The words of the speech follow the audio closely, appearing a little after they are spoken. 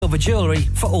silver jewellery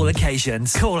for all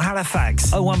occasions. Call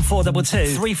Halifax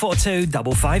 01422 342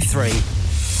 553.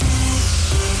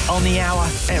 On the hour,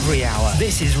 every hour.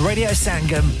 This is Radio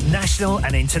Sangam, national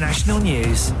and international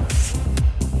news.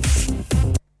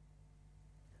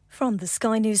 From the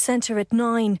Sky News Centre at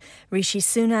 9, Rishi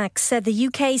Sunak said the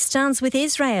UK stands with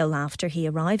Israel after he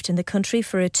arrived in the country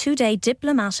for a 2-day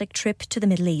diplomatic trip to the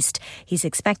Middle East. He's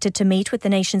expected to meet with the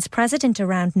nation's president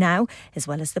around now, as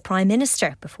well as the Prime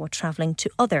Minister, before travelling to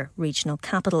other regional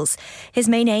capitals. His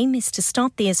main aim is to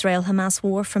stop the Israel-Hamas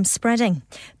war from spreading.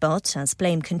 But as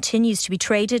blame continues to be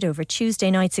traded over Tuesday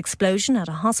night's explosion at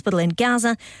a hospital in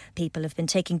Gaza, people have been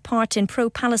taking part in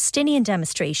pro-Palestinian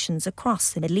demonstrations across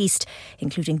the Middle East,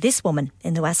 including this woman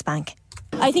in the West Bank.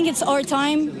 I think it's our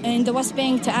time in the West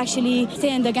Bank to actually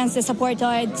stand against this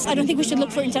apartheid. I don't think we should look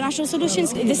for international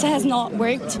solutions. This has not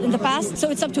worked in the past, so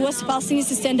it's up to us Palestinians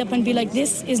to stand up and be like,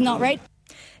 this is not right.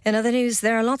 In other news,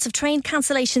 there are lots of train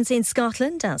cancellations in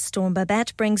Scotland as Storm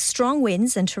Babette brings strong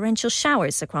winds and torrential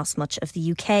showers across much of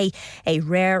the UK. A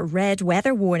rare red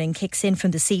weather warning kicks in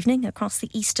from this evening across the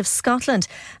east of Scotland.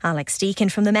 Alex Deakin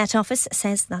from the Met Office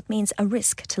says that means a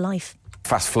risk to life.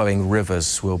 Fast-flowing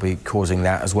rivers will be causing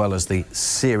that, as well as the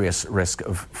serious risk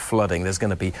of flooding. There's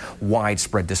going to be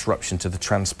widespread disruption to the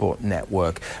transport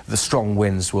network. The strong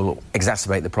winds will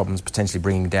exacerbate the problems, potentially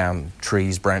bringing down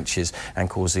trees, branches,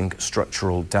 and causing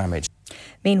structural damage.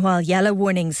 Meanwhile, yellow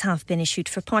warnings have been issued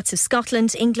for parts of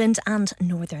Scotland, England and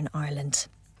Northern Ireland.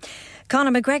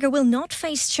 Conor McGregor will not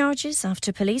face charges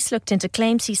after police looked into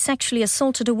claims he sexually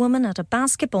assaulted a woman at a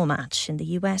basketball match in the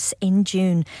US in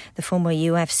June. The former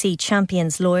UFC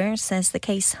champion's lawyer says the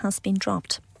case has been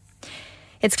dropped.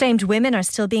 It's claimed women are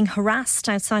still being harassed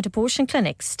outside abortion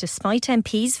clinics, despite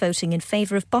MPs voting in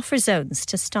favour of buffer zones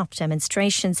to stop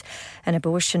demonstrations. An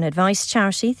abortion advice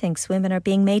charity thinks women are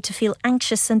being made to feel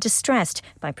anxious and distressed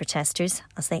by protesters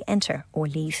as they enter or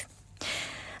leave.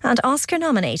 And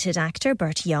Oscar-nominated actor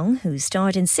Burt Young, who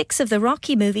starred in 6 of the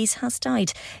Rocky movies, has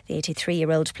died. The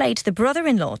 83-year-old played the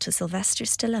brother-in-law to Sylvester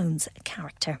Stallone's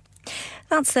character.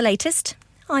 That's the latest.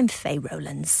 I'm Faye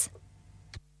Rowlands.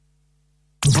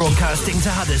 Broadcasting to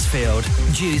Huddersfield,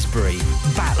 Dewsbury,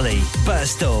 Batley,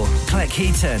 Birstall,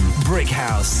 Cleckheaton,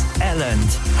 Brickhouse,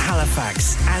 Elland,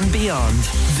 Halifax and beyond.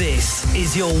 This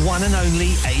is your one and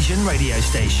only Asian radio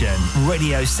station.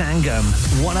 Radio Sangam,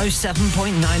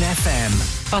 107.9 FM.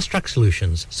 Fast Track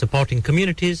Solutions, supporting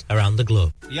communities around the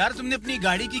globe. यार तुमने अपनी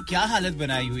गाड़ी की क्या हालत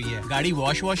बनाई हुई है? गाड़ी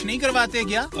वॉश नहीं करवाते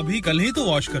क्या? अभी कल ही तो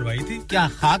वॉश करवाई थी। क्या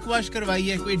खाक वॉश करवाई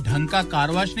है? कोई ढंग का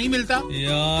कार वॉश नहीं मिलता?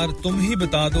 यार तुम ही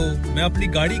बता दो, मैं अपनी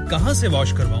गाड़ी कहां से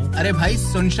वॉश करवाऊं? अरे भाई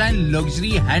sunshine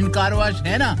luxury hand car wash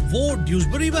है ना? वो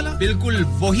ड्यूसबरी वाला? बिल्कुल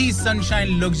वही sunshine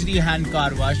luxury hand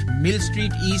car wash, mill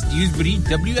street east Dewsbury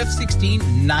WF16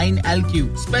 9LQ.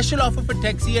 Special offer for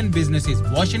taxi and businesses.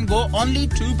 Wash and go only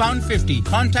 £2.50.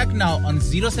 Contact now on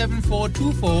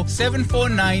 07424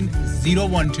 749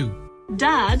 012.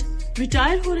 Dad,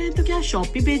 retire हो रहे हैं तो क्या शॉप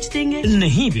भी बेच देंगे?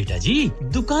 नहीं बेटा जी,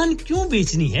 दुकान क्यों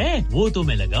बेचनी है? वो तो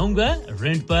मैं लगाऊंगा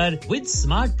रेंट पर with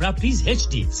smart properties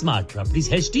HD. Smart properties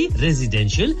HD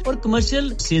residential और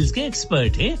कमर्शियल सेल्स के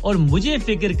एक्सपर्ट हैं और मुझे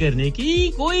फिक्र करने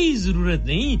की कोई जरूरत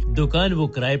नहीं। दुकान वो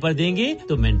किराए पर देंगे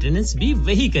तो मेंटेनेंस भी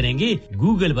वही करेंगे।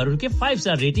 गूगल पर उनके 5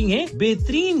 स्टार रेटिंग है,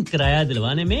 बेहतरीन किराया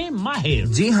दिलवाने में माहिर।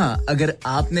 जी हां, अगर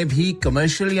आपने भी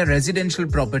कमर्शियल या रेजिडेंशियल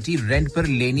प्रॉपर्टी रेंट पर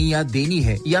लेनी या देनी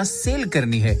है या सेल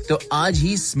करनी है तो आज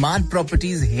ही स्मार्ट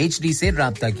प्रॉपर्टीज एचडी से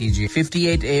राब्ता कीजिए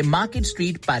 58A market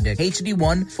street paddock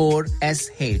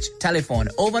HD14SH telephone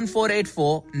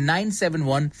 01484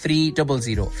 971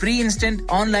 300 free instant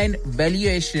online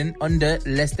valuation under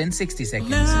less than 60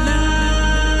 seconds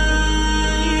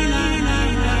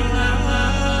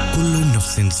Kullu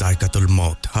नफ्सिन जायकातुल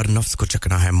मौत हर नफ्स को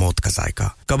चखना है मौत का जायका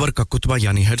कब्र का कुतबा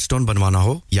यानी हेडस्टोन बनवाना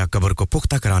हो या कब्र को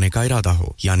पुख्ता कराने का इरादा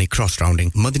हो यानी cross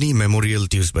rounding Madani memorial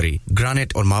Dewsbury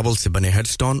granite और मार्बल से बने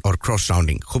हेडस्टोन और क्रॉस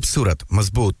राउंडिंग खूबसूरत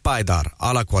मजबूत पायदार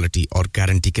आला क्वालिटी और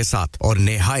गारंटी के साथ और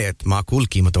निहायत माकूल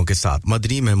कीमतों के साथ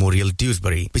मदनी मेमोरियल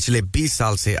ड्यूसबरी पिछले 20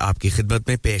 साल से आपकी खिदमत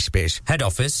में पेश head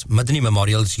office Madani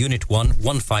memorials unit 1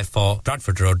 154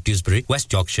 Bradford road Dewsbury West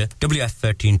Yorkshire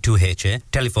WF13 2HA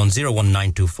telephone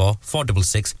 01924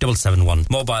 466 771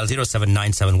 mobile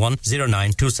 07971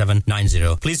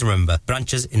 092790 please remember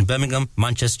branches in Birmingham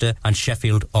Manchester and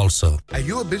Sheffield also Are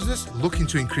you a business looking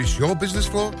to increase your business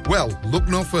flow well look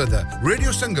no further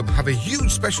Radio Sangam have a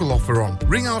huge special offer on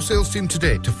ring our sales team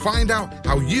today to find out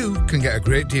how you can get a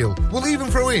great deal we'll even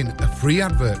throw in a free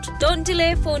advert Don't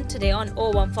delay phone today on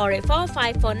 01484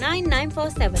 549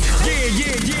 947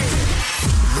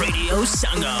 Radio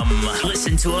Sangam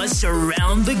listen to us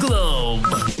around the globe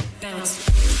Bounce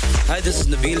Hi, this is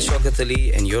Nabil Shaukat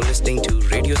Ali and you're listening to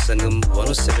Radio Sangam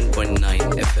 107.9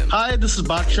 FM. Hi, this is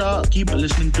Baksha. Keep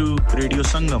listening to Radio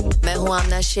Sangam. मैं हूँ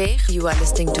आमना Sheikh. You are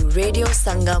listening to Radio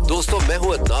Sangam. दोस्तों मैं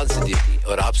हूँ अदनान सिद्दीकी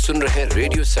और आप सुन रहे हैं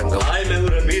रेडियो संगम. Hi, मैं हूँ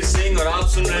रणवीर सिंह और आप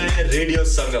सुन रहे हैं रेडियो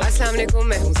संगम. अस्सलाम वालेकुम,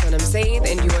 मैं हूँ सनम Saeed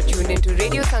and you are tuned into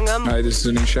Radio Sangam. Hi, this is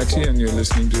Sunil Shetty and you're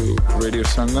listening to Radio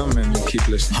Sangam and keep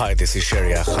listening. Hi, this is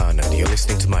Sharia Khan and you're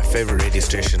listening to my favorite radio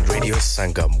station Radio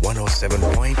Sangam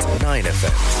 107.9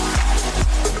 FM.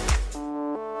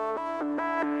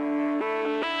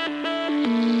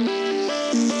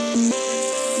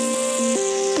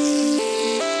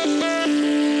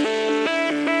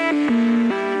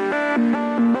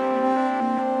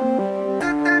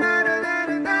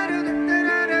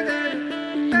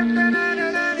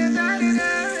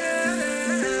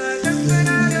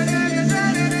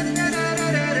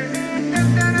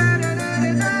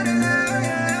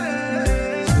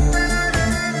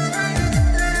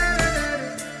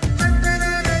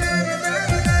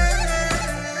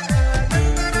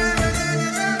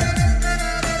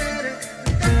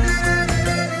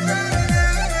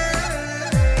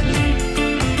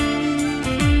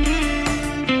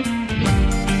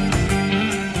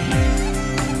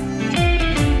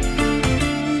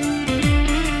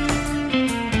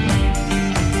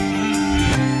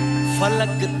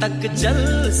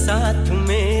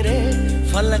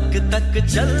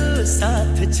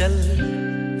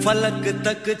 फलक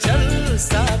तक चल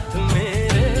साथ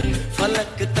मेरे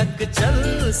फलक तक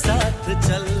चल साथ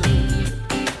चल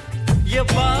ये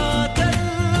बादल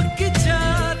की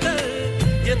चादर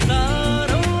ये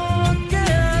तारों के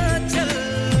आंचल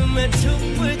में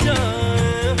छुप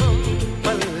जाए हम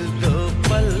पल दो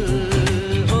पल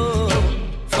हो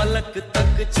फलक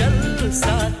तक चल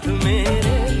साथ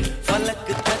मेरे फलक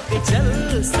तक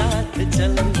चल साथ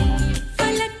चल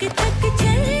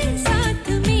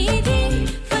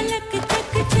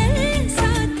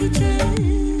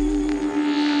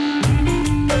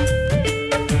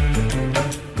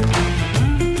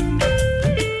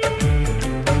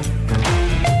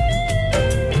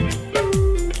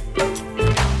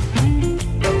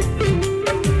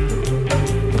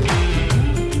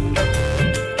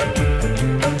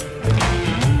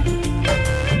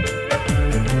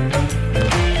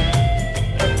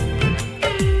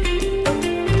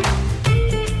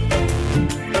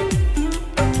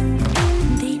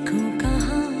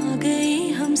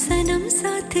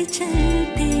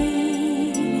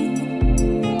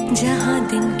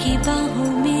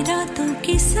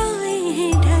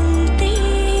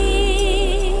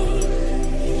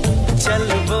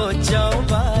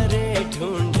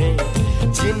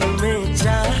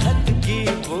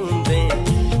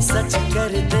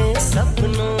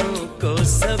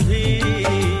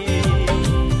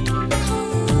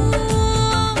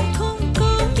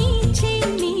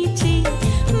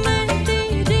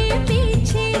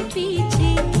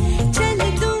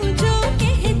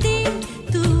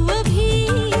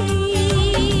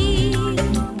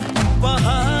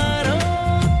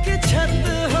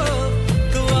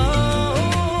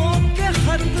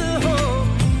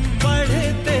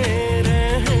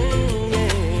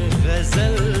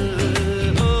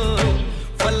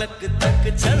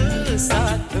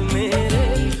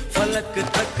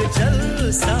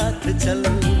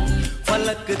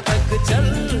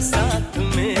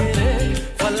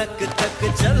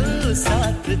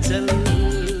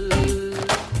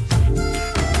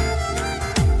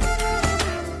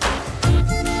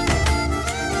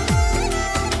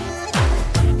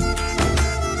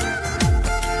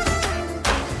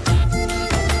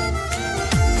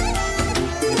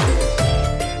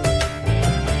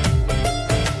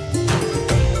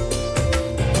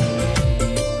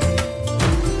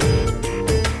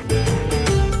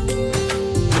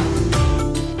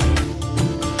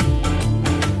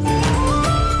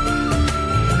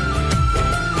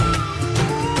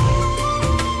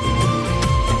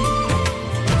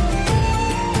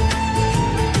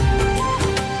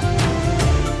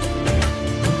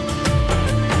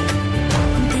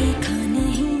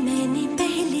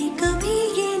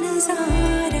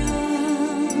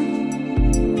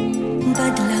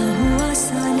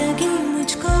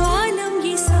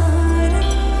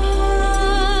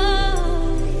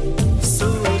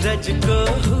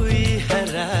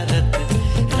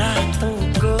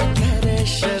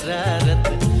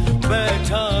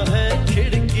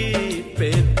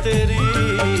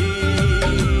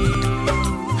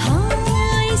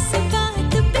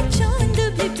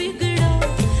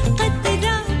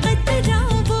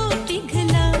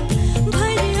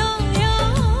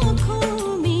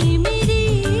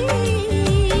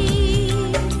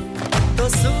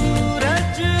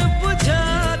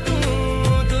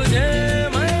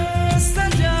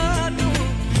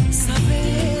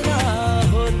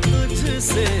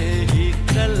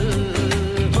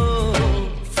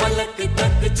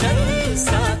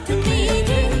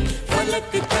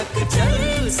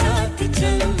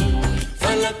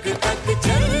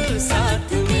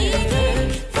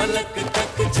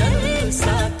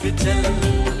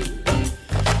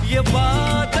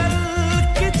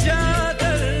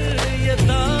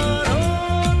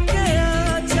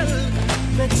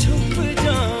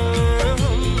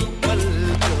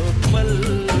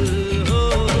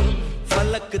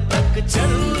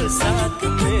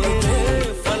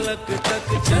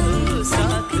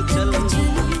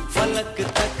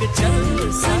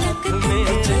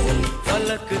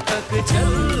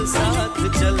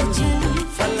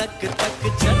फलक तक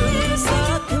चल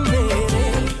साथ मेरे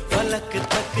फलक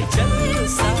तक चल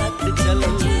साथ चल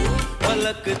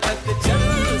फलक तक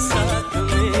चल साथ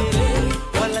मेरे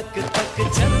फलक तक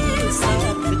चल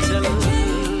साथ चल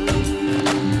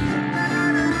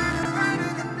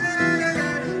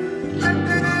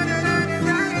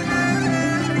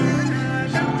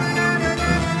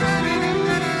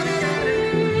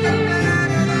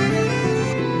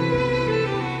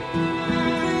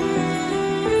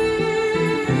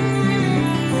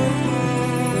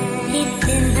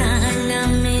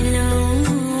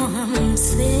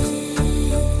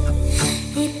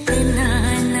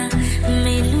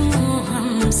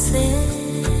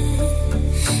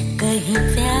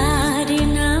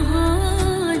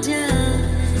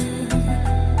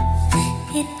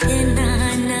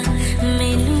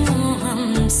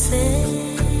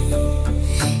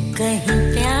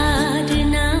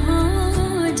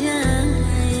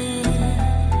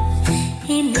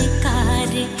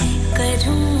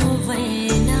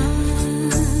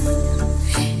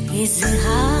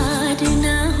इज़हार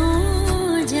ना हो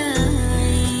जाए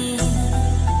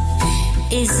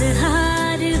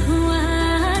इज़हार हुआ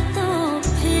तो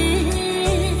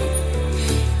फिर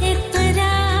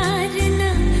इक़रार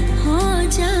ना हो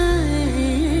जाए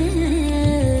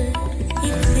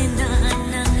इतना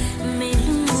ना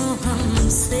मिलूं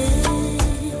हमसे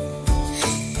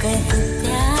कहीं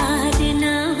प्यार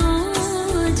ना हो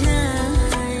जाए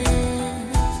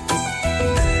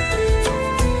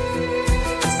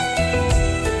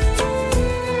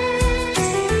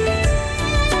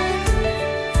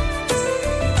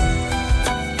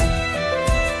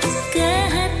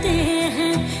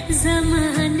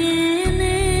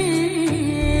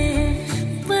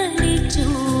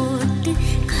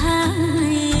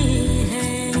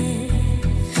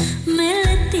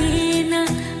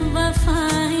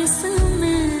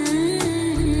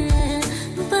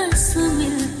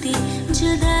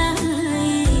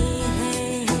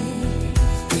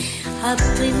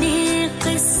अपने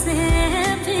किस्से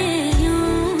भी यूं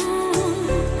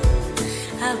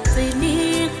अपने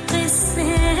किस्से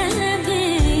भी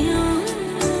यूं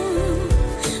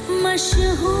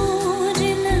मशहूर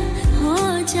न हो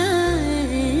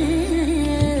जाए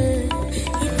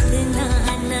इतना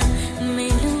न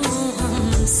मिलूं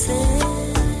हमसे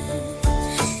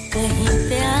कहीं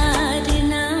प्यार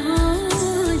न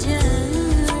हो जाए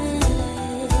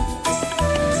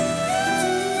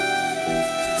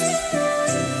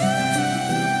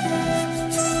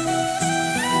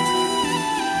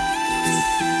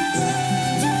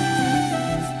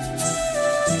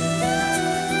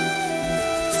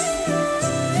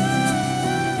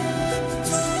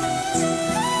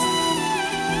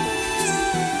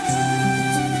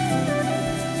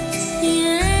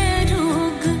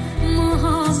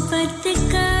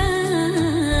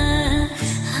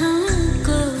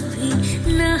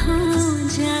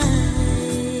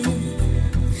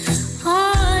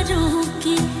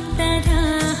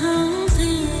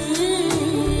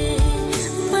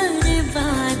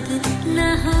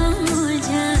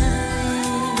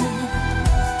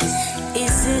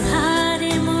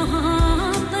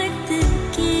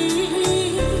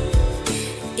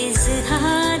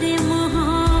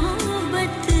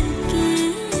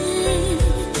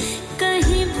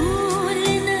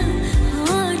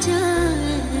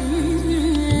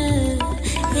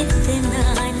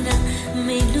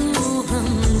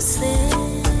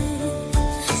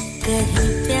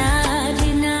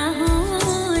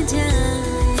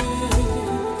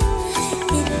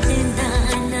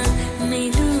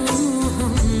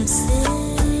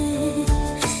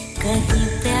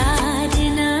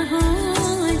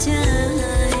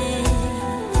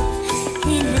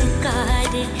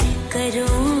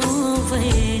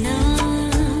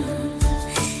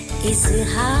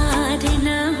इज़हार न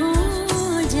हो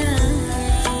जाए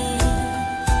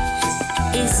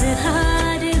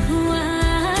इज़हार हुआ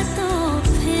तो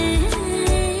फिर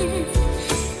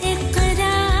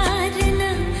इक़रार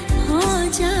न हो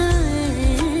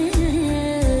जाए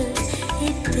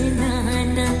इतना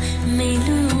न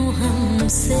मिलूं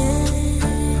हमसे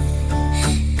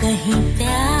कहीं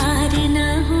प्यार न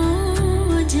हो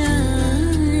जाए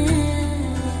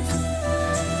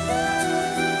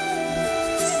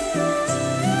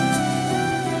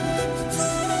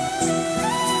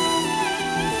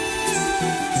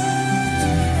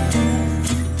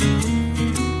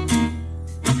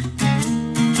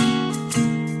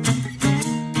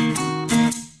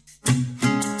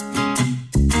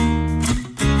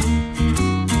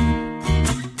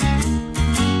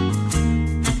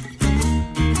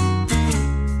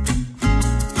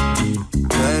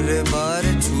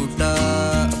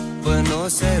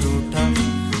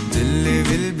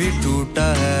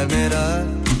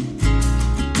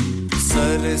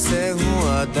से हूँ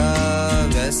आधा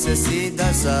वैसे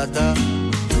सीधा सादा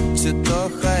कुछ तो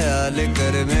ख्याल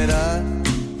कर मेरा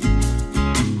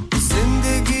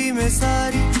जिंदगी में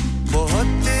सारी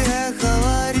बहुत है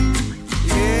ख्वारी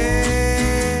ये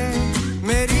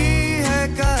मेरी है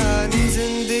कहानी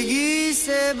जिंदगी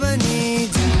से बनी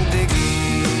जिंदगी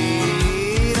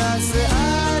रास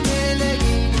आने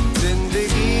लगी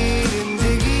जिंदगी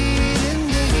जिंदगी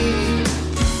जिंदगी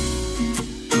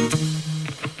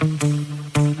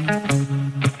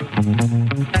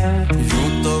यूं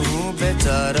तो हूँ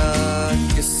बेचारा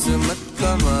किस्मत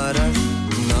का मारा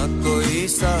ना कोई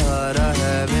सहारा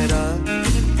है मेरा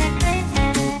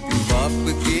बाप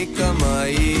की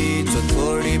कमाई जो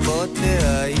थोड़ी बहुत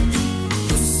आई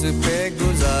उस पे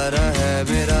गुजारा है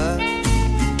मेरा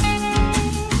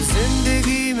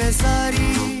जिंदगी में सारी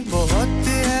बहुत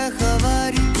है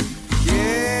ख्वारी ये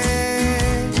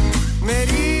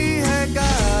मेरी है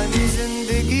कहानी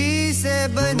जिंदगी से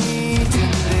बनी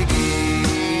जिंदगी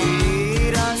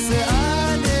रास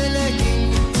आने लगी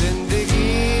जिंदगी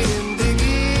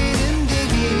जिंदगी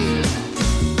जिंदगी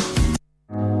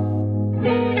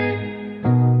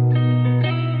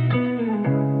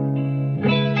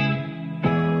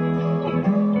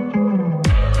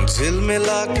दिल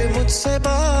मिला के मुझसे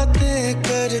बातें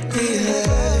करती है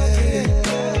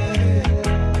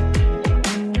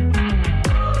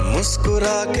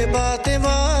मुस्कुरा के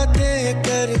बातें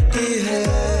करती है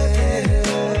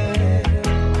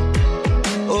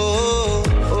ओ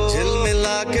दिल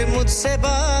मिला के मुझसे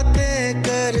बातें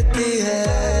करती है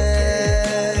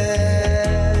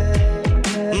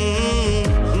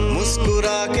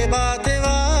मुस्कुरा के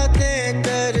बातें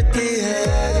करती है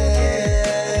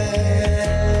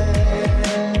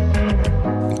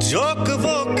जोक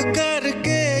वोक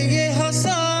करके ये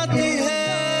हंसाती है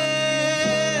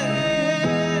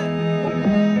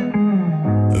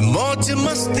मौज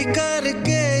मस्ती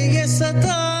करके ये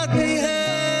सताती है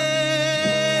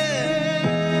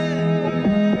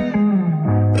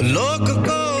लोग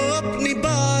को अपनी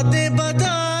बातें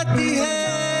बताती है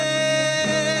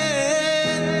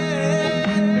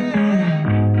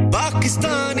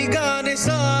पाकिस्तानी गाने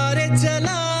सारे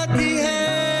चलाती है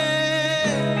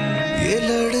ये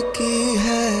लड़की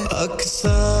है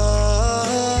अक्सा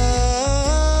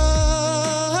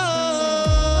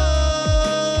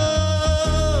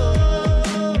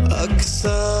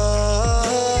अक्सा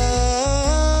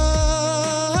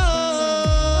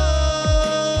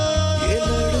ये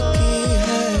लड़की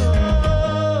है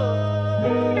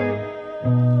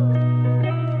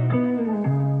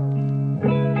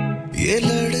ये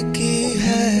लड़की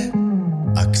है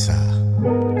अक्सा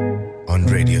on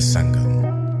Radio Sangam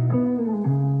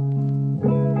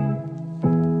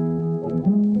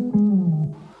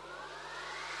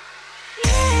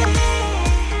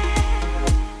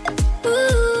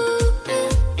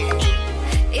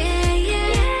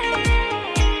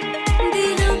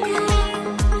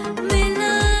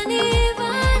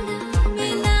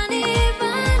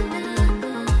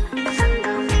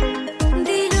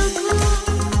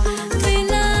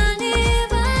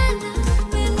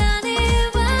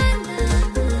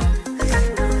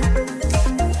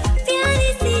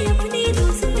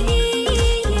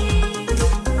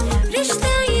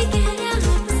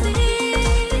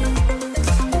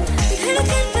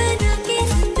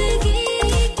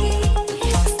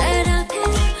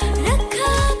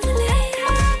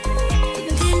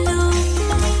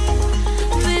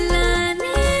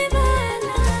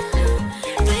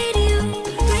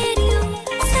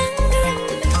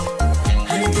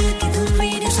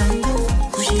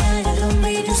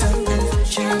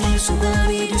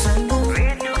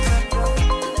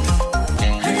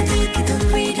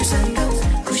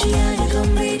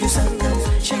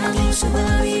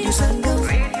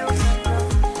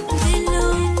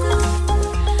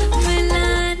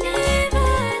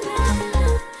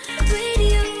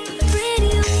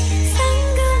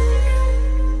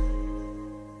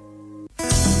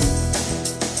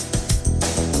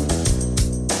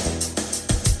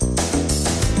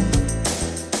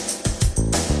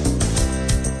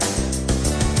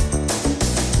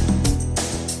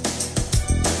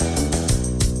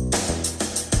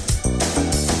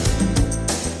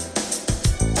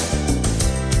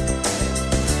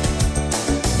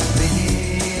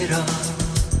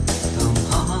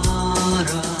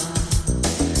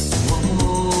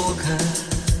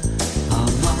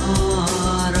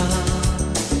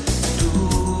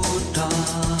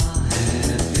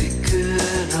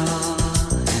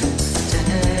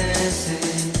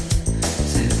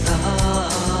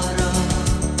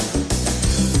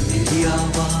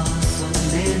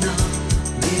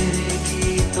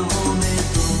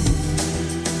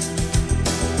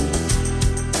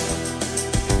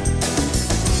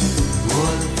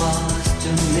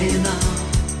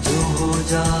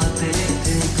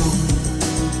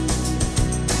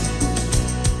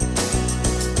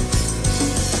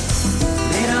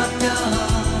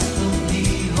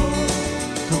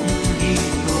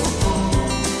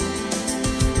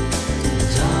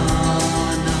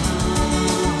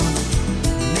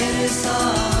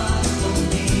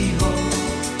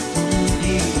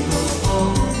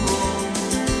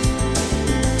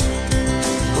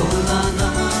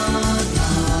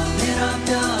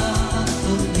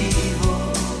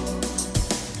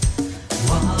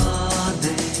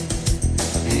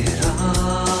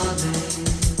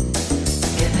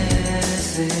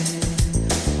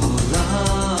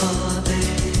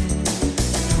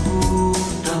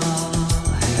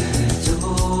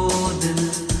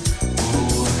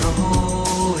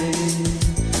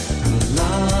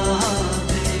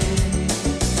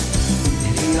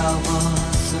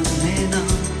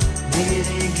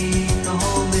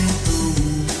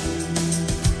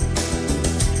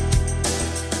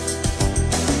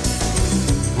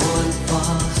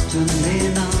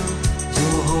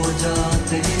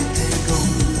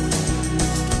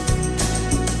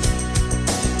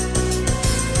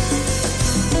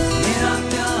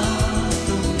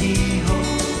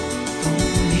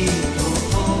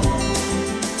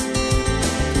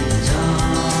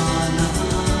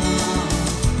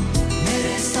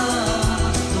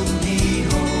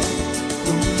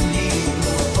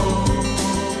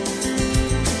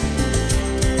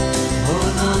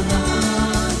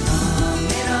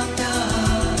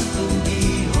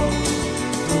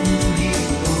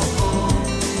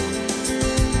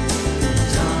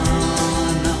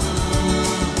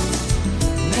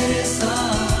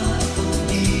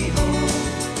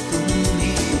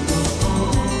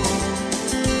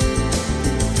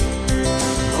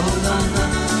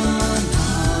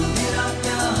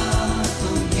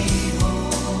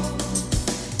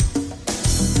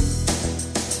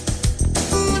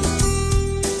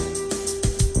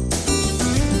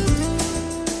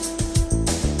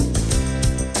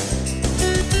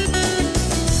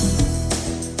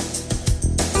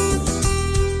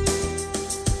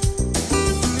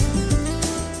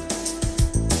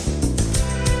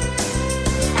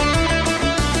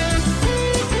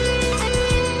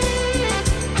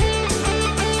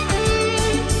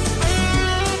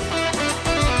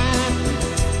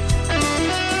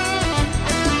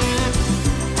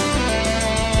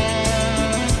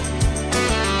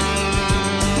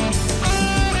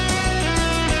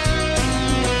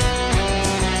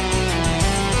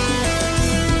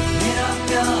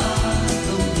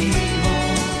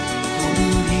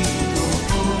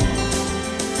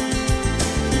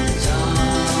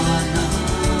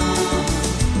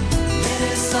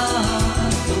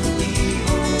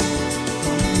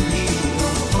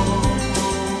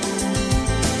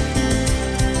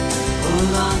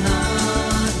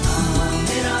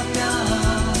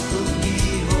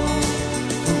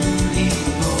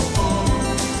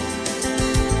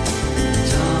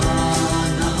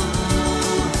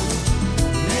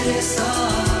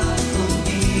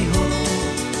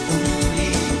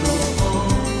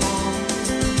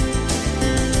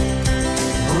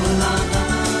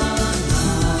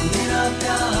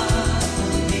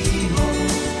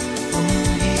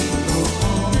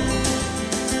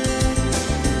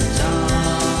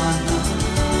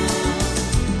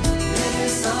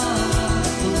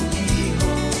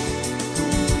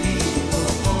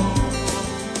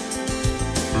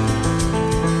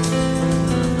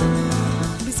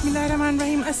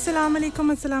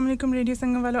अस्सलाम वालेकुम रेडियो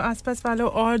संगम वालों आसपास वालों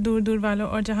और दूर-दूर वालों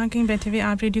और जहां कहीं बैठे हुए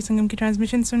आप रेडियो संगम की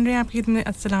ट्रांसमिशन सुन रहे हैं आपकी खिदमत में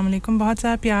अस्सलाम वालेकुम बहुत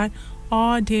सारा प्यार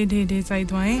और ढेर सारी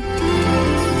दुआएं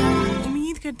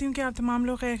उम्मीद करती हूं कि आप तमाम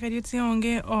लोग खैरियत से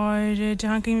होंगे और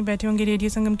जहां कहीं भी बैठे होंगे रेडियो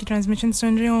संगम की ट्रांसमिशन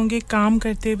सुन रहे होंगे काम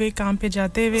करते हुए काम पे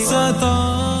जाते हुए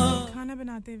खाना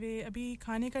बनाते हुए अभी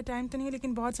खाने का टाइम तो नहीं है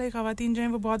लेकिन बहुत सारी खवातीन जो हैं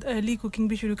वो बहुत अर्ली कुकिंग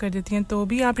भी शुरू कर देती हैं तो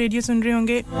भी आप रेडियो सुन रहे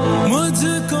होंगे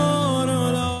मुझको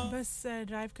बस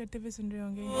ड्राइव करते हुए सुन रहे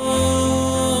होंगे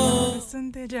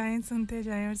सुनते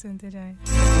जाएं और सुनते जाएं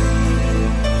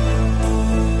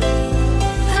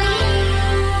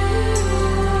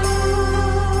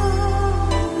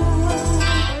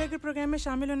और अगर प्रोग्राम में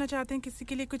शामिल होना चाहते हैं किसी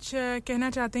के लिए कुछ कहना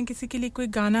चाहते हैं किसी के लिए कोई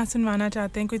गाना सुनवाना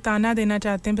चाहते हैं कोई ताना देना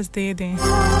चाहते हैं बस दे दें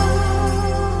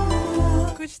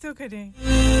कुछ तो करें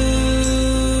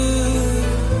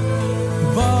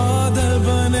बादल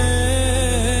बने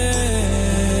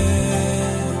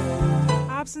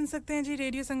आप सुन सकते हैं जी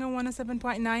रेडियो संगम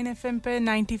 107.9 एफएम पर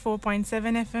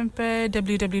 94.7 एफएम पर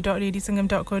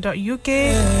www.radiosangam.co.uk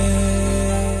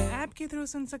ऐप के थ्रू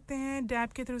सुन सकते हैं डैब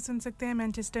के थ्रू सुन सकते हैं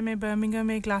मैनचेस्टर में बर्मिंघम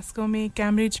में ग्लासगो में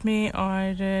कैम्ब्रिज में और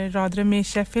रॉदरहम में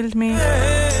शेफील्ड में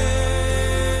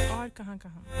और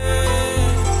कहां-कहां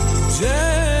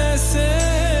जैसे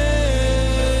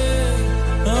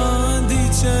आंधी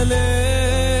चले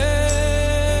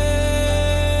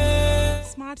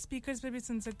स्मार्ट स्पीकर्स पे भी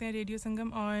सुन सकते हैं रेडियो संगम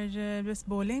और बस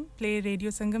बोलें प्ले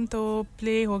रेडियो संगम तो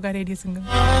प्ले होगा रेडियो संगम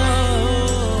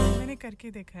मैंने करके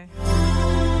देखा है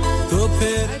तो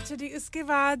फिर अच्छा जी उसके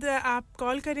बाद आप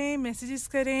कॉल करें मैसेजेस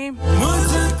करें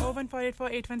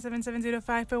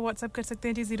 01484817705 पे व्हाट्सएप कर सकते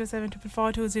हैं जी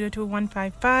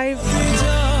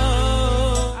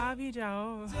 07442022155 आ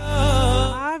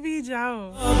भी जाओ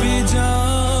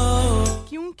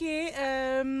क्योंकि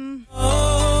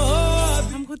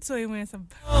हम खुद सोए हुए हैं सब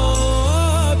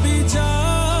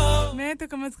मैं तो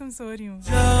कम से कम सो रही हूँ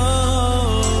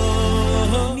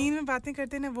नींद में बातें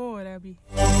करते ना वो हो रहा है अभी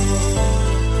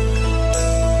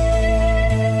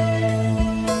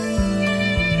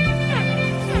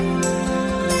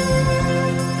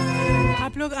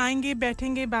आप लोग आएंगे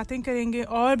बैठेंगे बातें करेंगे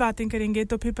और बातें करेंगे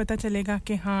तो फिर पता चलेगा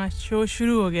कि हाँ शो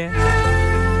शुरू हो गया है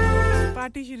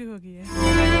पार्टी शुरू हो गई है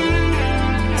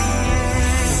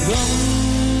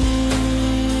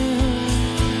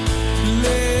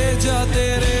ले जा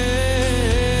तेरे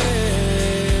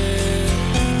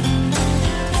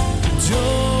जो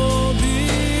भी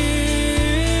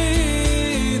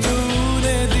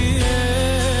तूने दिए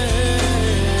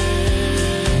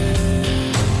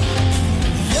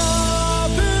या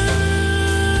फिर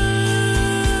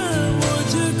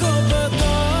मुझको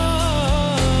बता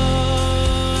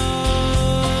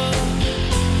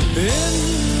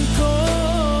इनको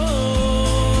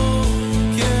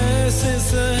कैसे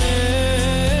सहे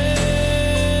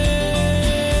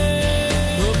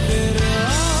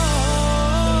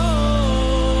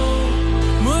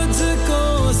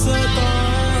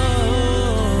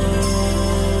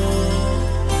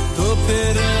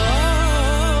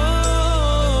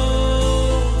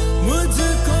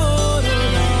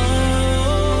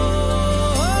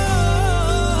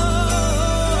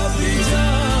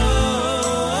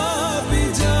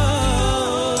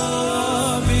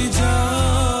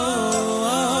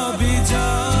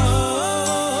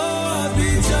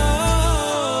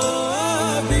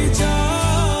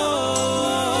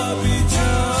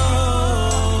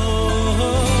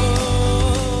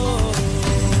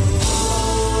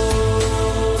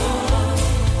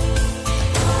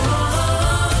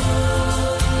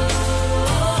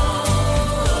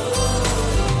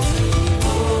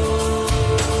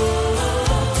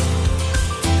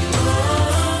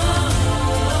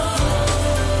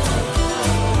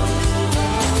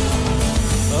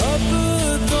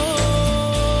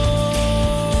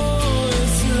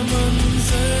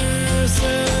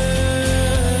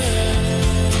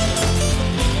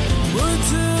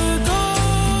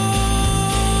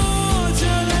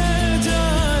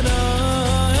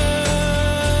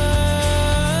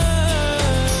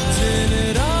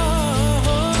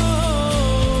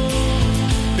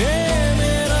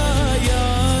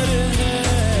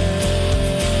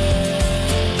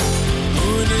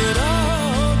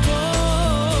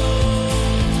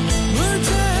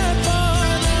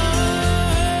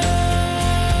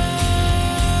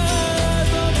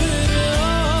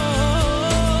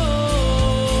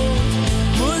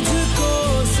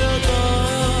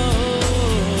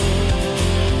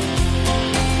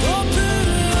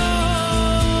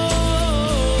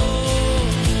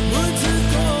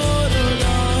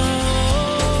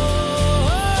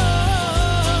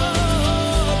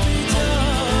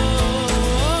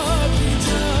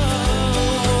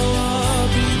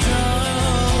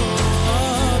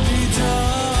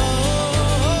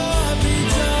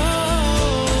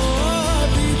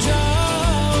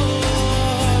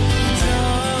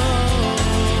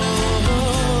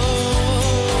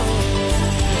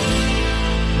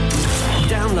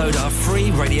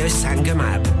Radio Sangam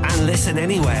app and listen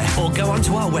anywhere or go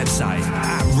onto our website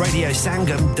at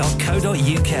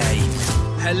radiosangam.co.uk.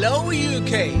 Hello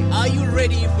UK, are you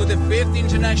ready for the 5th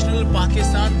International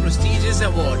Pakistan Prestigious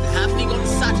Award happening on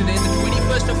Saturday the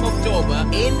 21st of October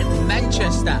in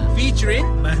Manchester featuring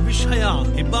Mahwish Hayat,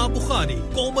 Hibba Bukhari,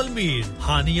 Komal Mir,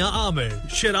 Hania Amir,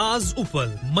 Shiraz Upal,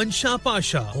 Mansha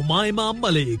Pasha, Humayma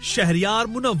Malik, Shahriyar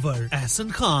Munawwar,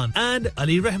 Ahsan Khan and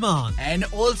Ali Rahman and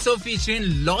also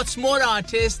featuring lots more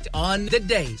artists on the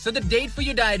day. So the date for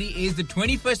your diary is the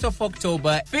 21st of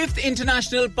October, 5th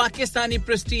International Pakistani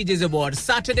Prestigious Award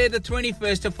Saturday the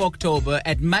 21st of October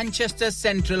at Manchester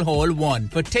Central Hall 1.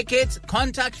 For tickets,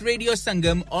 contact Radio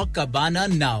Sangam or Cabana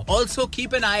now. Also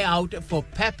keep an eye out for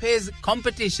Pepe's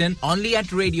competition only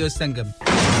at Radio Sangam.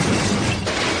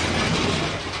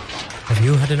 Have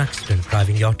you had an accident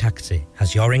driving your taxi?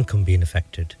 Has your income been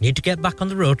affected? Need to get back on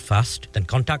the road fast? Then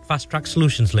contact Fast Track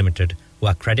Solutions Limited who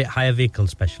are credit hire vehicle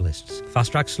specialists.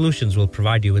 Fast Track Solutions will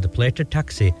provide you with a plated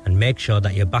taxi and make sure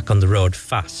that you're back on the road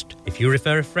fast. If you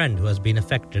refer a friend who has been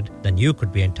affected, then you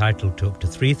could be entitled to up to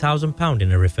 £3,000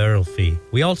 in a referral fee.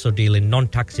 We also deal in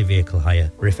non-taxi vehicle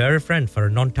hire. Refer a friend for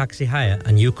a non-taxi hire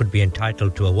and you could be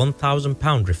entitled to a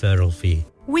 £1,000 referral fee.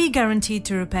 We guarantee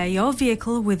to repair your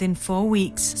vehicle within 4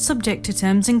 weeks, subject to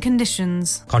terms and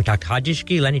conditions. Contact Haji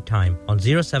Shkil anytime on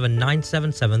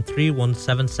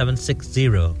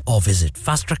 07977317760 or visit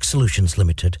Fast Track Solutions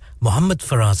Limited, Mohammed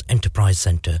Faraz Enterprise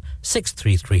Centre,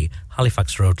 633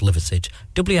 Halifax Road, Liversedge,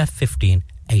 WF15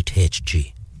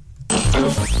 8HG.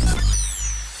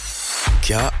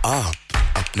 क्या आप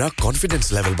अपना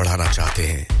confidence level बढ़ाना चाहते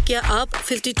हैं? क्या आप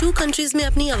 52 countries में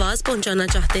अपनी आवाज पहुंचाना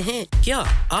चाहते हैं? क्या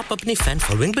आप अपनी फैन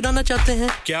फॉलोइंग बनाना चाहते हैं?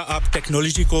 क्या आप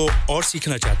टेक्नोलॉजी को और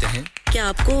सीखना चाहते हैं? क्या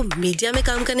आपको मीडिया में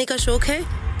काम करने का शौक है?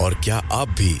 और क्या आप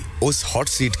भी उस हॉट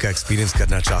सीट का एक्सपीरियंस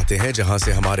करना चाहते हैं जहां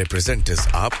से हमारे प्रेजेंटर्स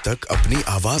आप तक अपनी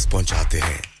आवाज पहुंचाते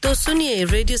हैं? तो सुनिए,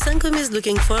 Radio Sangam is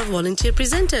looking for volunteer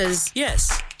presenters.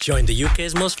 Yes, join the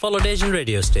UK's most followed Asian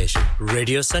radio station,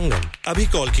 Radio Sangam. अभी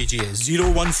कॉल कीजिए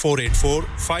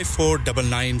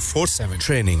 01484549947.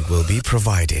 Training will be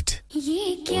provided. ये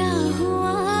क्या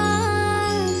हुआ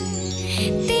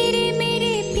तेरे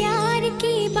मेरे प्यार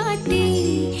की बातें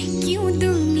क्यों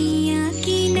दुनिया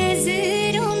की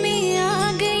नजरों में आ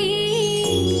गई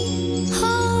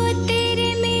हो तेरे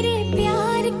मेरे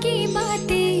प्यार की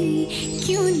बातें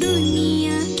क्यों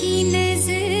दुनिया की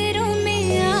नजरों में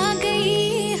आ गई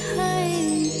है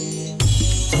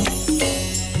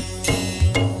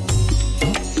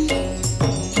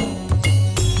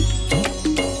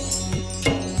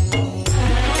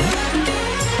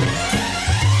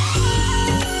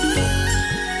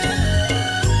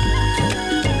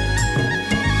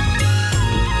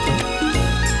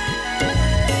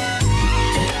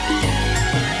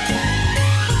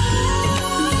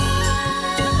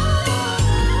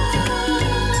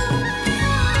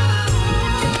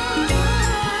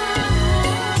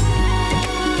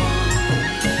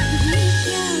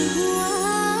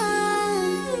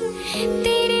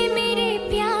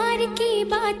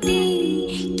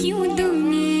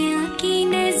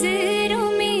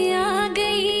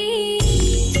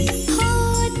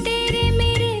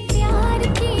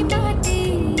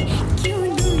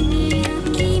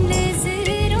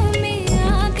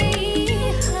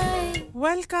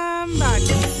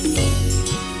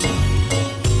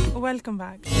वेलकम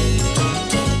बैक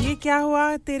ये क्या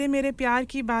हुआ तेरे मेरे प्यार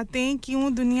की बातें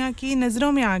क्यों दुनिया की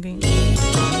नजरों में आ गईं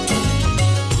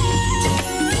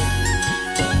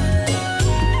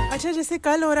अच्छा जैसे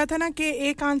कल हो रहा था ना कि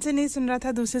एक कान से नहीं सुन रहा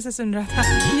था दूसरे से सुन रहा था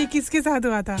ये किसके साथ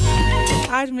हुआ था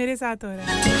आज मेरे साथ हो रहा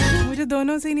है मुझे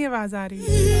दोनों से ही नहीं आवाज आ रही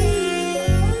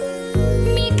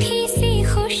मीठी सी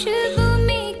खुशबू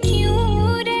में क्यों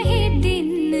रहे दिन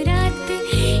रात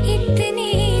इतने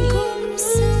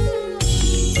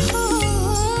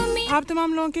आप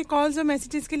तमाम लोगों के कॉल्स और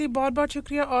मैसेजेस के लिए बहुत-बहुत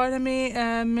शुक्रिया और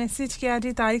हमें मैसेज किया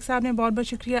जी तारिक साहब ने बहुत-बहुत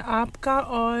शुक्रिया आपका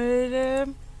और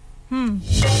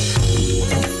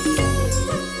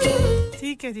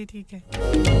ठीक है जी ठीक है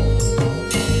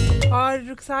और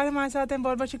रुखसार हमारे साथ हैं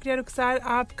बहुत-बहुत शुक्रिया रुखसार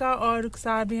आपका और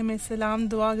रुखसार भी हमें सलाम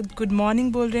दुआ गुड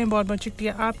मॉर्निंग बोल रहे हैं बहुत-बहुत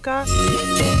शुक्रिया आपका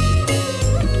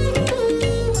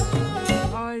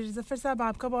और जफर साहब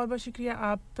आपका बहुत-बहुत शुक्रिया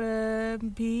आप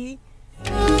भी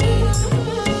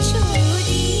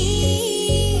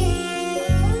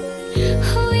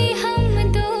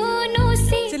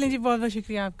चलें जी बहुत-बहुत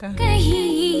शुक्रिया आपका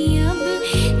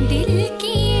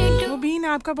मुबीन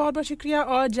आपका बहुत-बहुत शुक्रिया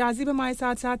और जाजिब हमारे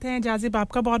साथ हैं जाजिब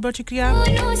आपका बहुत-बहुत शुक्रिया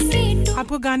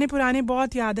आपको गाने पुराने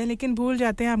बहुत याद हैं लेकिन भूल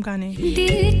जाते हैं आप गाने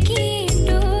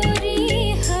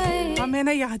हमें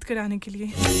ना याद कराने के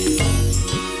लिए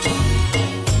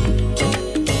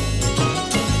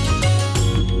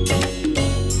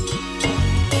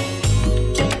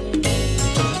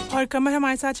और कमर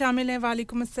हमारे साथ शामिल हैं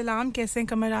वालेकुम अस्सलाम कैसे हैं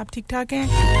कमर आप ठीक ठाक हैं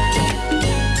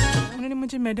उन्होंने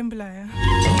मुझे मैडम बुलाया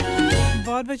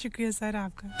बहुत-बहुत शुक्रिया सर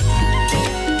आपका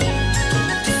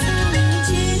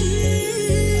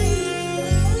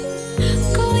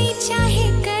कोई चाहे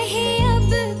कहे अब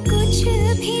कुछ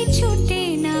भी छूटे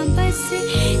ना बस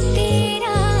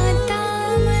तेरा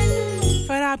दामन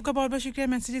फरा आपका बहुत-बहुत शुक्रिया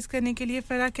मैसेजेस करने के लिए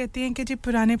फरा कहती हैं कि जी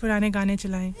पुराने गाने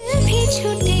चलाएं भी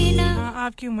छूटे ना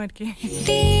आपकी उम्र के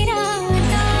तेरा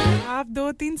आप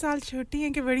 2-3 साल छोटी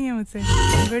हैं कि बड़ी हैं मुझसे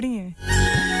बड़ी हैं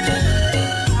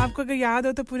आपको अगर याद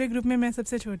हो तो पूरे ग्रुप में मैं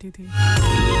सबसे छोटी थी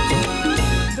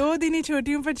 2 दिन ही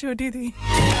छोटी हूं पर छोटी थी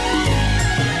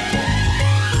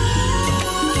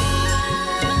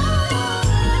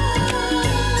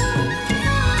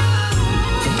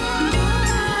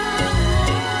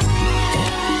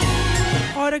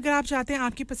आप चाहते हैं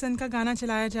आपकी पसंद का गाना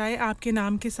चलाया जाए आपके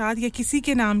नाम के साथ या किसी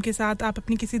के नाम के साथ आप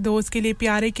अपनी किसी दोस्त के लिए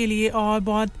प्यारे के लिए और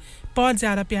बहुत बहुत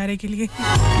ज्यादा प्यारे के लिए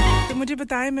तो मुझे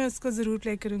बताएं मैं उसको जरूर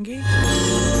प्ले करूंगी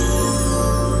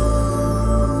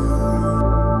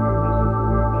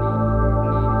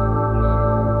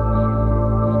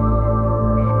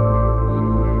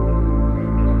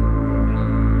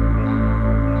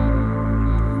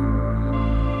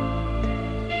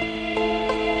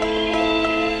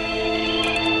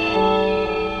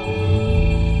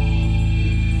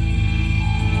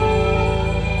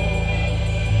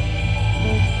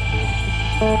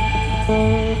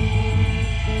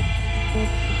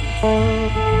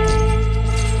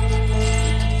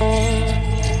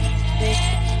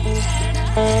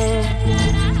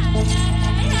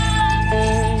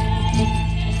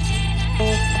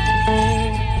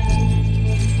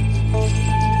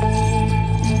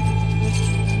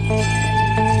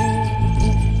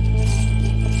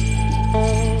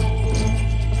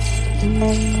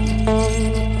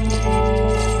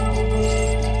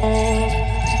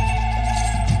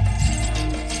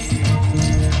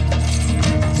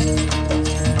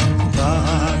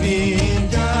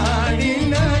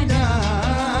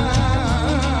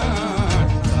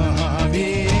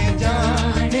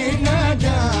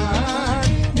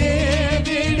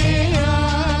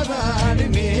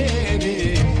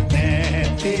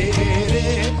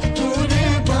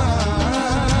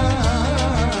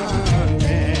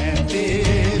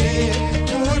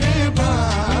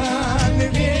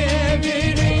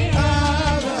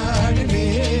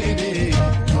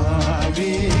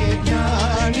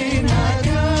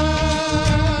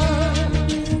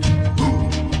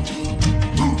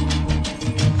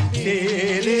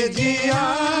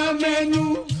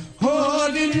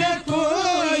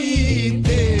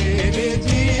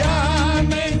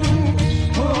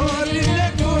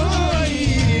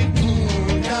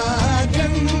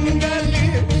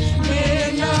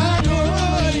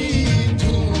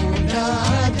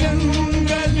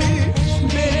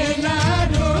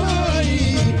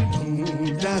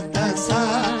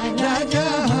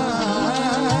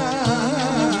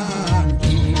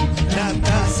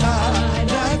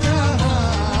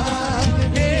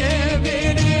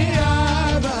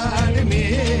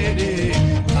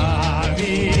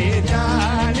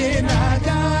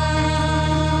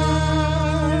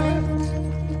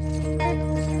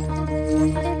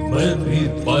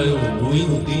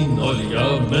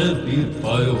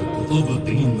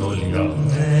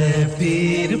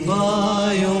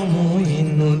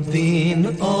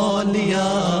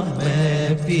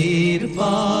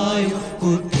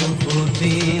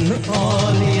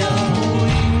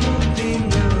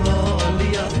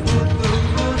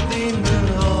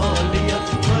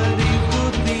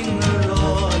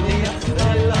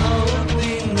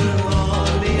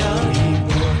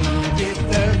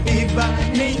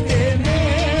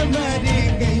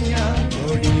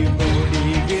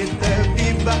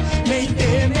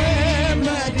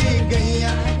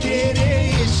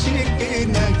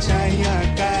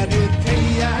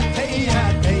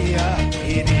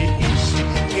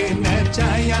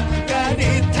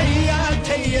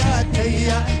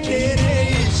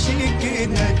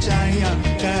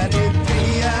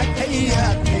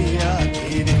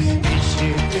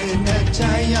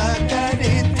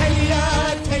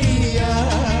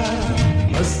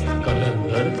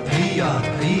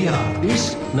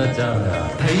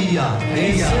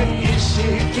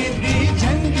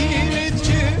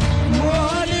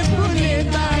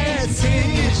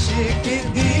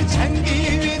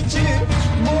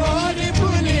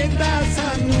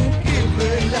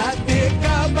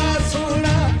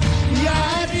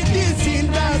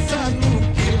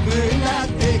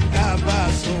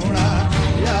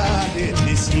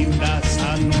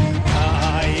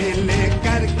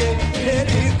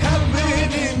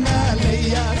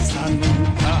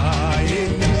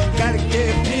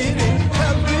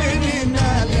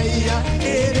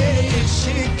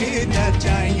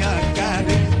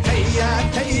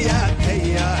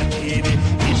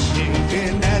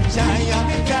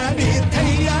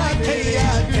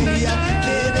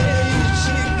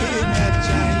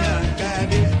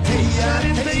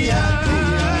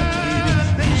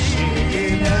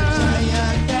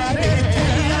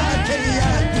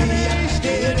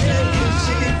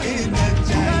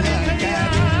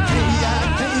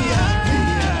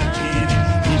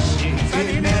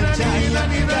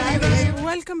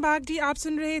आप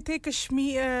सुन रहे थे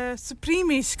कश्मीर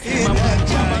सुप्रीम इश्क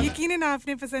यकीनन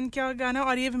आपने पसंद किया गाना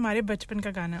और ये हमारे बचपन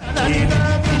का गाना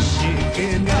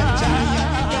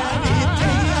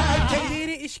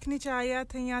इश्क निचाया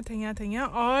थैया थैया थैया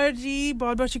और जी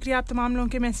बहुत-बहुत शुक्रिया आप तमाम लोगों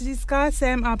के मैसेजेस का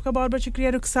सैम आपका बहुत-बहुत शुक्रिया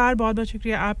रुखसार बहुत-बहुत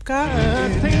शुक्रिया आपका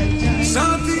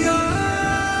साथिया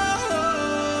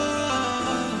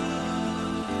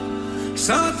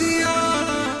साथिया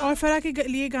और फरा के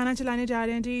लिए गाना चलाने जा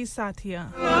रहे हैं जी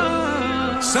साथिया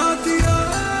साथिया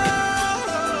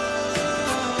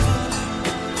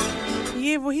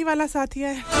ये वही वाला साथिया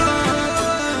है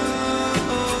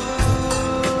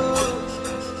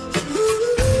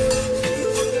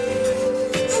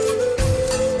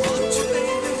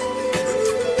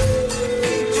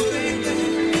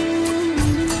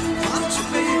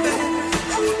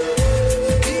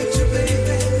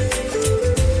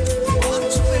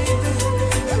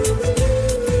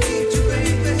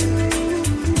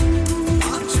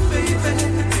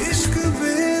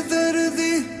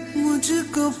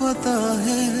पता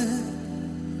है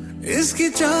इसकी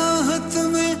चाहत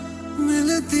में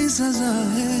मिलती सजा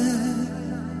है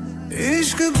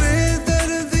इश्क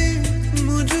बेदर्दी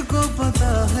मुझको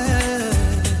पता है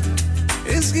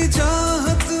इसकी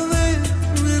चाहत में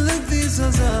मिलती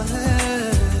सजा है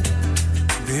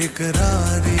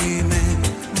बेकरारी में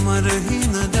मर ही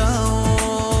न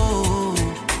जाऊं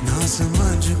ना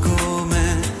समझ को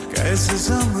मैं कैसे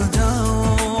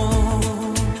समझाऊं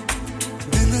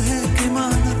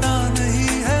मानता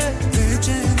नहीं है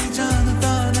बेचैनी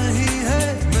जानता नहीं है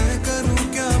मैं करूं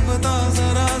क्या बता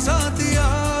जरा साथिया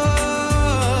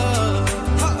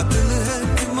दिल है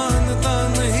कि मानता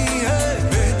नहीं है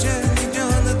बेचैनी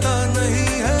जानता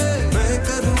नहीं है मैं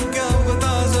करूं क्या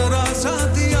बता जरा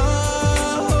साथिया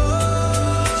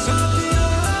साथिया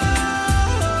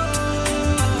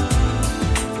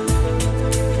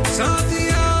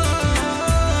साथिया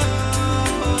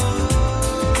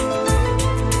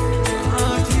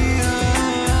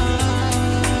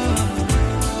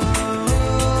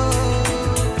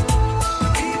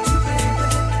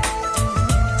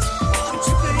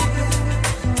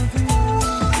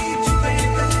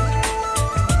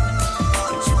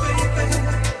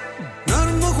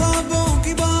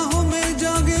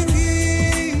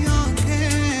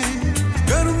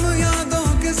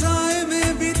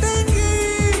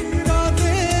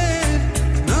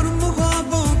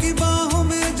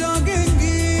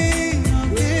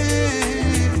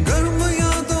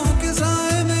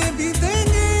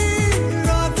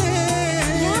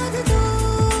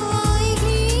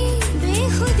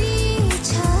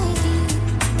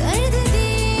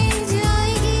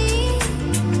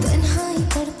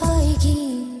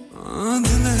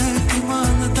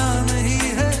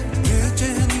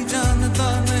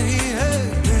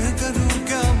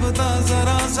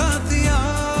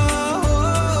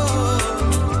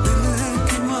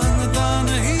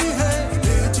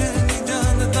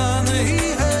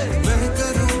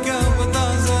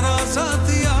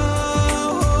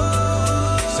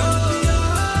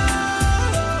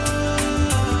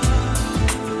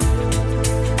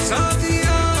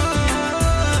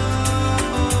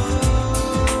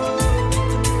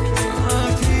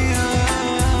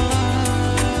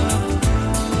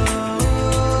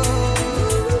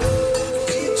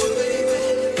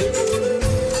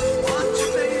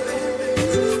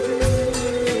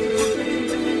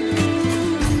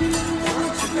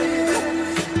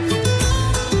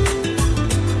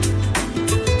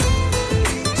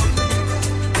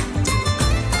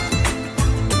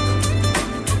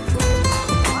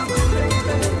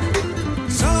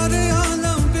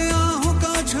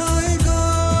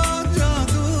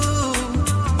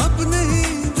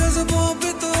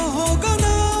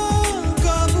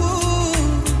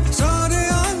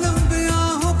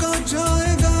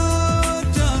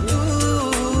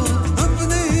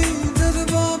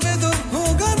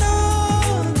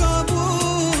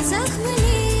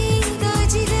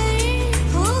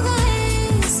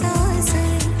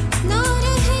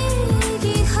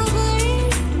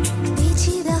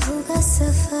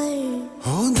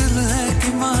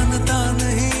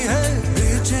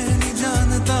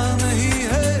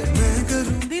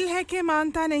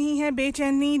मानता नहीं है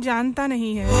बेचैनी जानता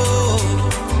नहीं है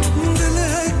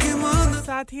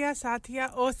साथिया साथिया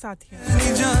ओ साथिया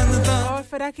और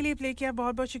फरा के लिए प्ले किया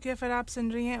बहुत-बहुत शुक्रिया फरा आप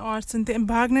सुन रही हैं और सुनते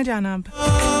भाग न जाना अब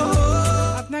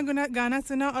अपना गाना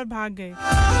सुना और भाग गए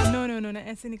नो नो नो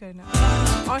ऐसे नहीं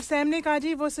करना और सैम ने कहा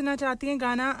जी वो सुनना चाहती हैं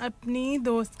गाना अपनी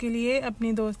दोस्त के लिए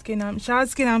अपनी दोस्त के नाम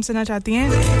शाज के नाम सुनना चाहती हैं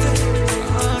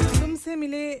तुमसे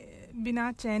मिले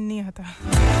बिना चैन नहीं आता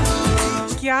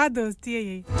क्या दोस्ती है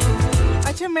ये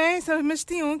अच्छा मैं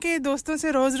समझती हूँ कि दोस्तों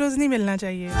से रोज-रोज नहीं मिलना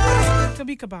चाहिए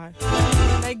कभी-कभार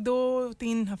लाइक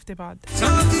 2-3 हफ्ते बाद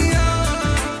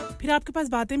फिर आपके पास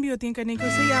बातें भी होती हैं करने की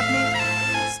उससे ही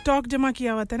आपने स्टॉक जमा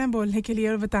किया हुआ था ना बोलने के लिए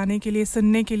और बताने के लिए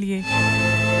सुनने के लिए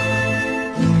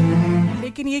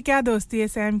लेकिन ये क्या दोस्ती है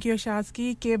सैम की और शाज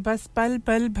की कि बस पल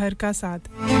पल भर का साथ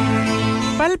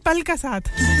पल पल का साथ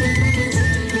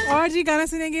और जी गाना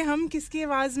सुनेंगे हम किसकी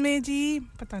आवाज में जी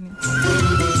पता नहीं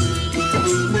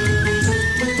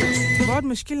बहुत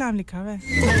मुश्किल नाम लिखा हुआ है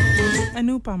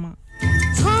अनुपमा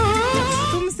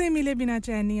तुमसे मिले बिना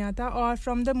चैन नहीं आता और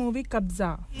फ्रॉम द मूवी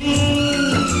कब्जा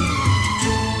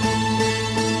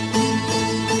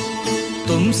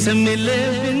तुमसे मिले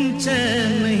बिन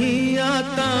चैन नहीं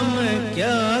आता मैं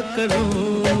क्या करूं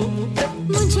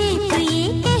मुझे तो ये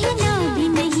कहना भी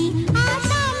नहीं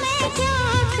आता मैं क्या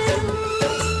करूं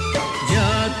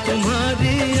याद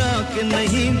तुम्हारी आंख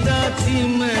नहीं जाती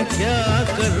मैं क्या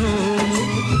करूं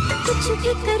कुछ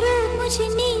भी करो मुझे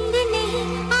नींद नहीं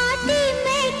आती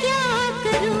मैं क्या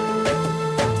करूं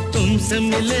तुमसे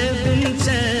मिले बिन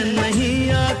चैन नहीं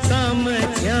आता मैं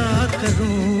क्या करूं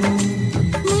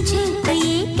मुझे तो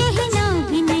ये कहना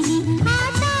भी नहीं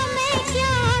आता मैं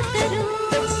क्या करूं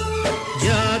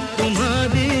याद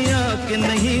तुम्हारी आंख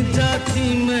नहीं जाती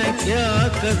मैं क्या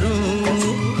करूं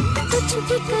कुछ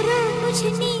भी करो मुझे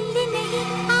नींद नहीं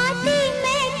आती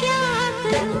मैं क्या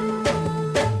करूं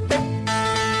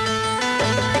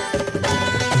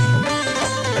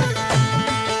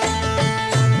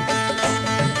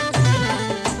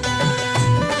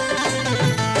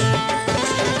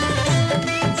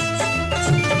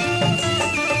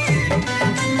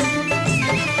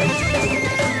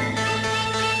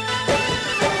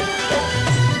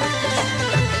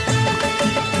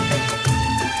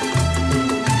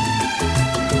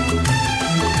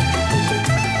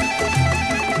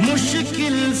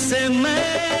से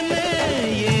मैंने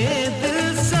ये दिल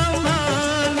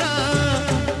संभाला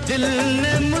दिल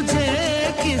ने मुझे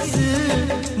किस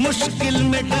मुश्किल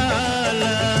में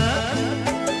डाला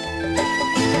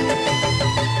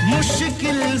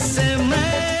मुश्किल से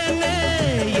मैंने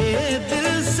ये दिल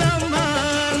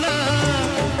संभाला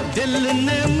दिल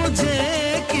ने मुझे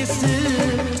किस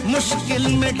मुश्किल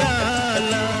में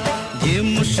डाला ये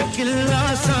मुश्किल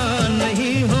आसान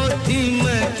नहीं होती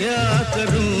मैं क्या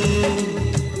करूं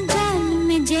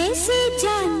जैसे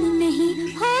जान नहीं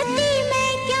होती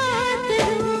मैं क्या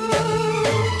करूं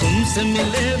तुमसे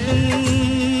मिले बिन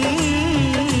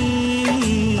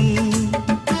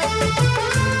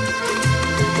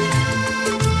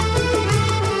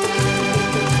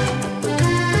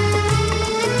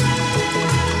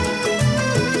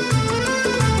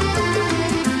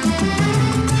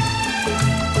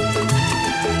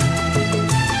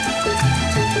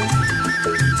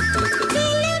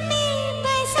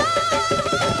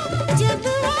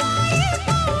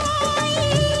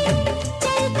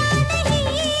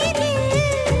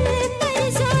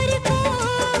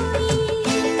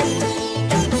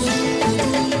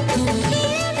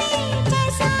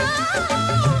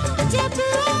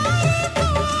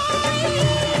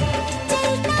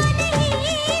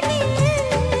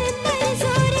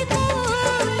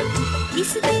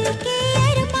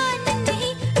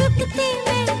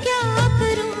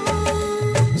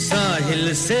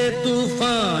से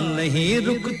तूफान नहीं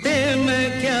रुकते मैं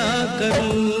क्या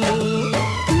करूं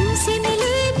तुमसे मिले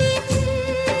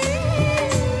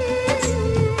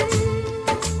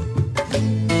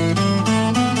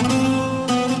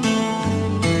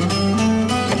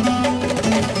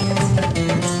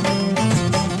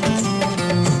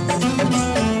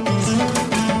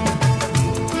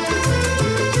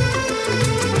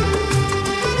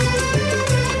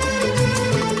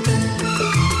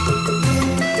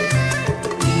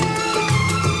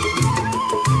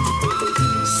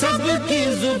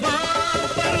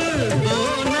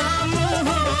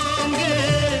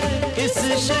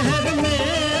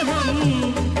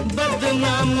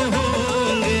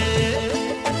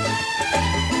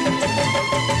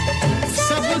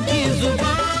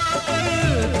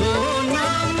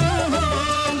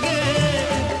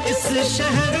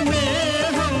शहर में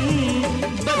हम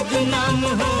बदनाम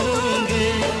होंगे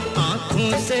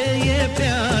आंखों से ये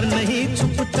प्यार नहीं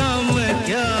छुपता मैं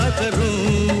क्या करूं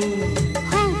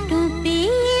होठों पे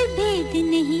ये भेद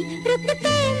नहीं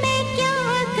रुकते मैं क्या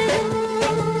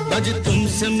करूं आज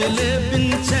तुमसे मिले बिन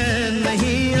चैन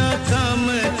नहीं आता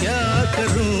मैं क्या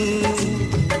करूं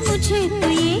मुझे तो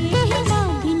ये कहना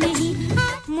भी नहीं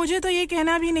मुझे तो ये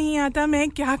कहना भी नहीं आता मैं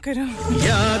क्या करूं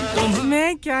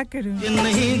मैं क्या करूं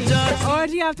और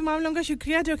जी आप तमाम लोगों का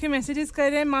शुक्रिया जो कि मैसेजेस कर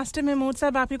रहे हैं मास्टर महमूद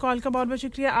साहब आपकी कॉल का बहुत-बहुत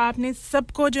शुक्रिया आपने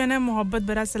सबको जो है ना मोहब्बत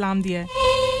भरा सलाम दिया है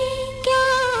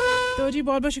तो जी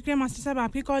बहुत-बहुत शुक्रिया मास्टर साहब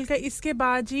आपकी कॉल का इसके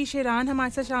बाद जी शेरान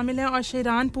हमारे साथ शामिल हैं और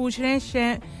शेरान पूछ रहे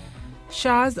हैं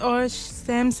शाज और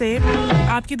सैम से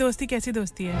आपकी दोस्ती कैसी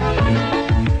दोस्ती है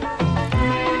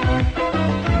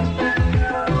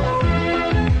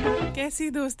कैसी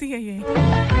दोस्ती है ये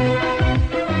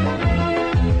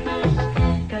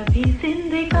कभी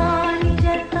जिंदगानी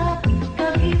जैसा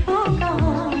कभी वो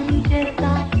कहानी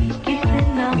जैसा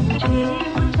कितना मुझे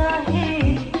चाहे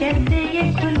कैसे ये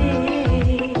खुले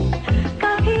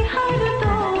कभी हर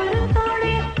दौर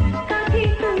तोड़े कभी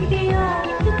टूटी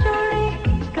आस छोड़े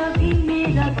कभी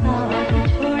मेरा साथ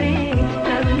छोड़े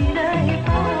कभी रहे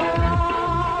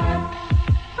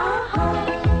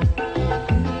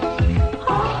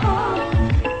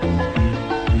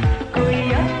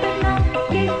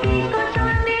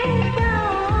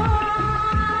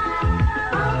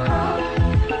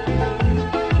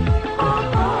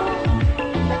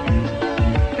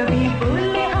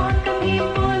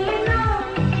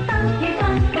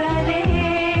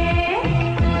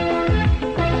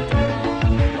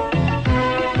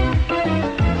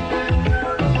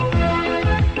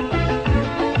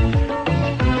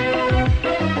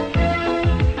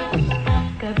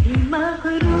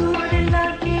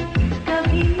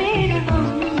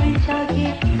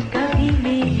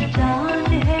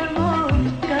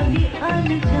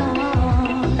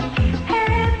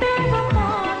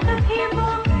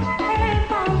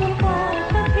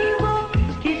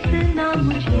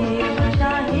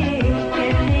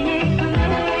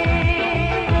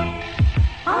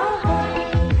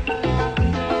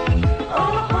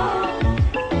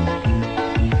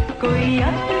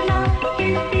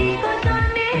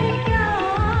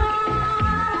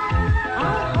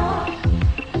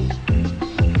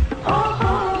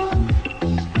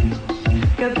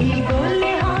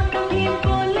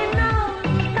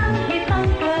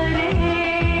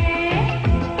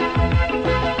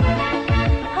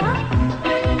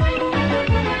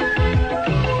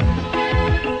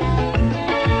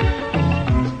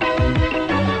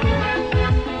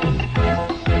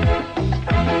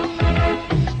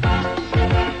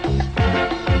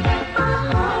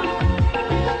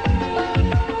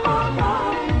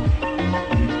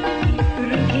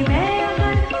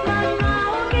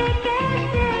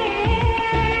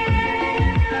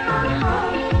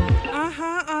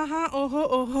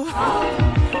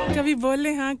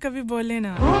कभी बोले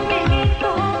ना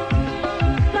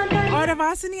और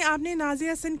आवाज सुनी आपने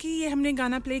नाज़िया हसन की ये हमने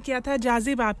गाना प्ले किया था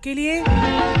जाजिब आपके लिए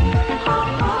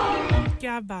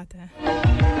क्या बात है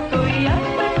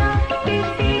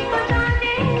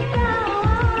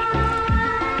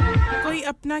कोई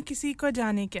अपना किसी को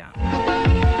जाने क्या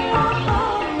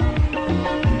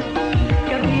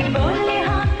कभी बोले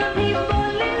हाँ कभी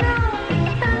बोले ना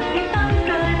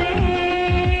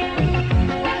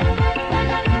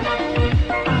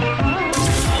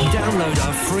Download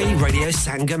our free Radio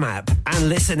Sangam app and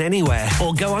listen anywhere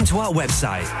or go onto our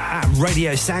website at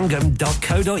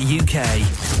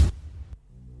radiosangam.co.uk.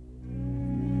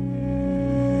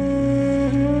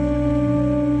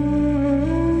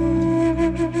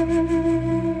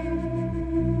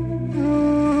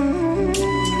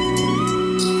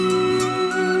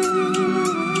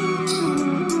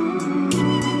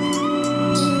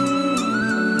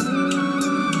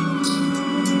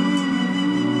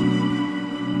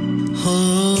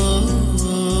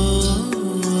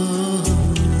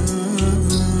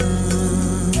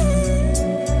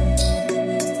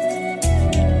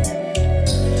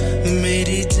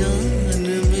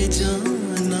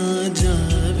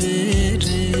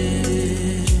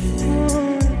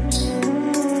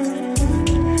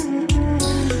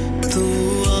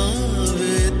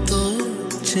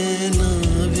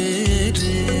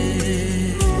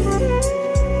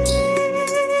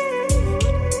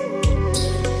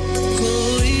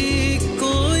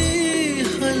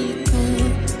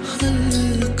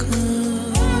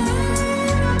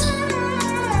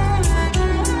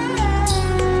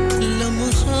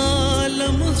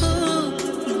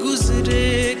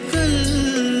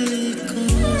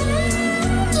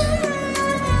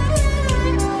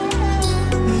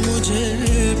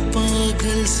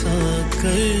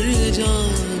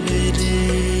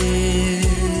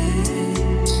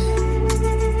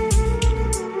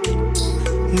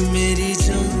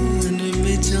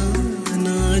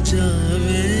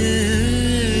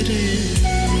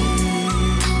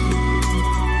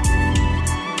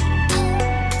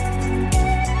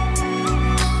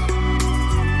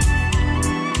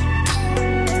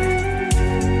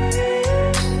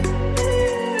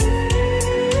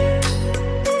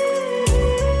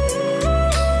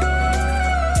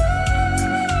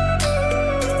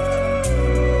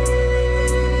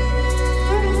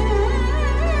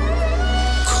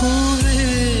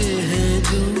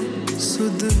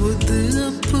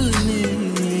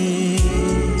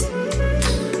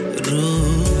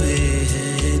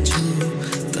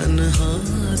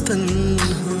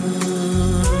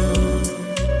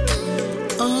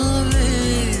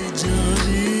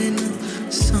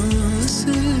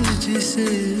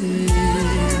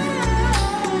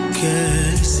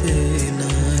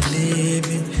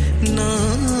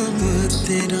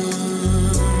 तेरा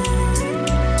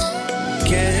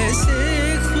कैसे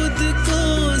खुद को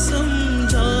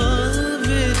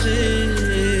समझावे रे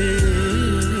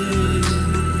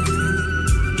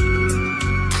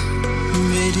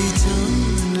मेरी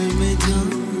जान में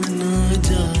जाना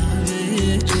जावे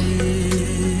रे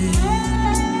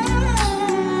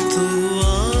तू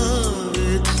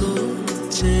आवे तो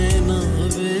चैन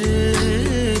आवे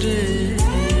रे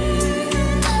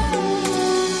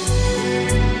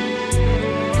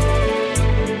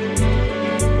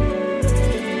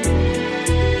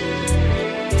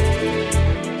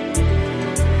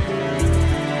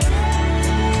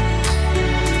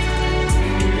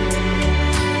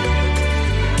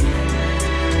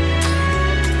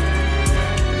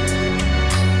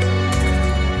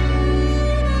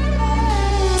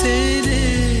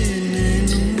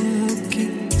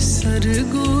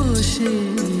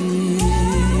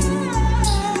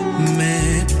मैं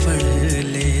पढ़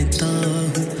लेता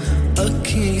हूँ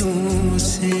अखियों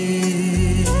से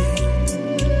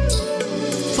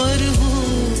पर हो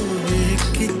वे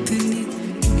कितनी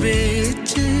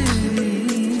बेचैनी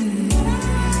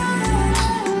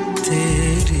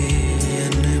तेरे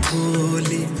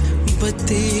अनबोली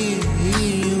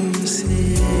बत्तियों से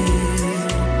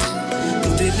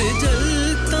दिल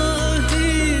जलता है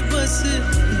बस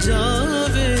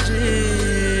जावे रे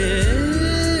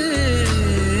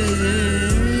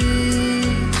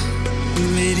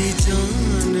मेरी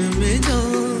जान में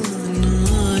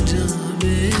जाना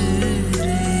जावे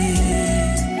रे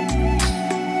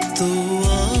तो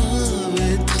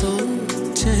आवे तो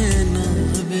चैन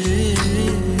आवे रे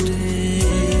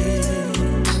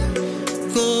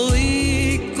कोई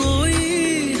कोई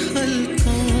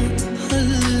हल्का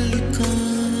हल्का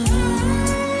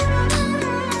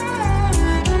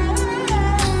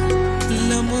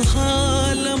लम्हा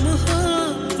लम्हा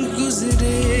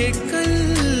गुजरे कल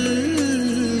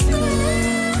का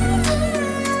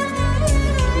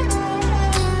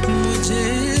मुझे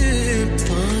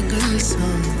पागल सा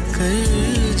कर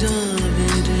जावे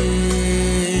रे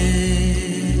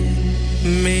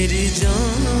मेरी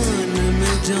जान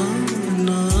में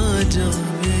जाना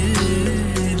जावे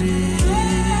रे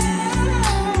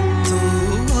तू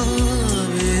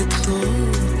आवे तो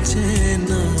चैन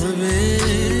आवे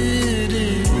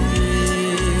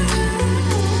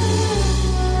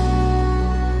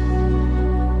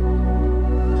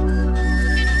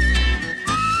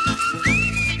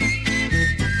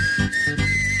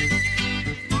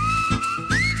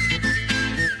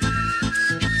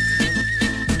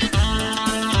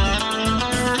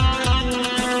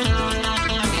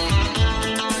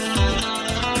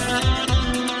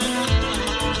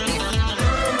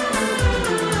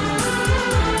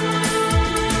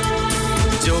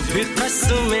भी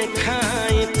कसमें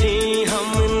खाई थी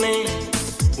हमने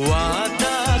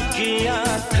वादा किया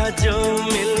था जो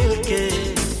मिलके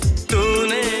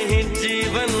तूने ही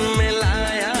जीवन में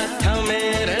लाया था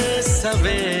मेरे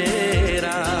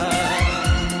सवेरा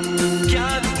क्या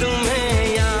तुम्हें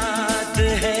याद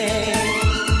है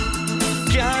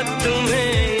क्या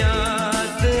तुम्हें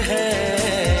याद है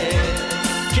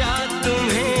क्या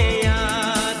तुम्हें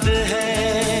याद है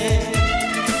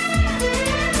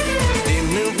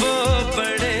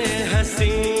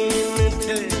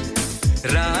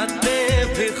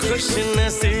खुश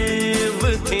नसीब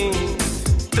थी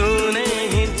तूने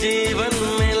ही जीवन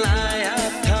में लाया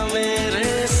था मेरे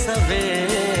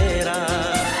सवेरा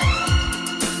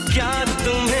क्या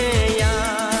तुम्हें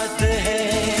याद है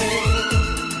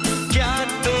क्या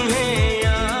तुम्हें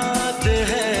याद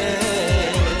है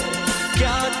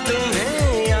क्या तुम्हें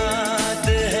याद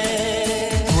है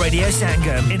Radio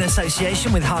Sangam in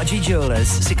association with Haji Jewellers,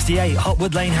 68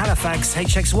 Hotwood Lane, Halifax,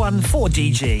 HX1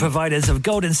 4DG. Providers of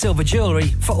gold and silver jewellery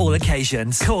for all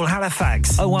occasions. Call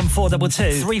Halifax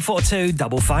 01422 342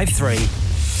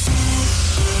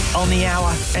 553. On the hour,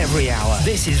 every hour.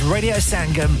 This is Radio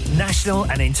Sangam, national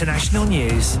and international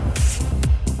news.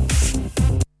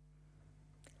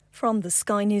 From the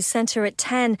Sky News Centre at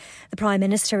 10, the Prime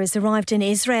Minister has arrived in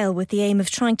Israel with the aim of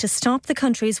trying to stop the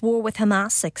country's war with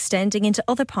Hamas extending into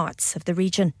other parts of the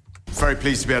region. Very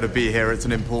pleased to be able to be here. It's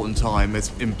an important time.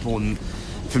 It's important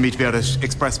for me to be able to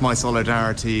express my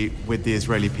solidarity with the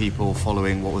Israeli people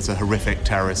following what was a horrific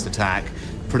terrorist attack.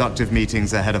 Productive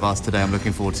meetings ahead of us today. I'm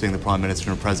looking forward to seeing the Prime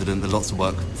Minister and President. There's lots of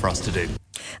work for us to do.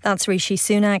 That's Rishi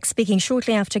Sunak speaking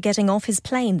shortly after getting off his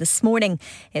plane this morning.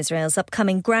 Israel's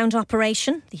upcoming ground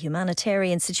operation, the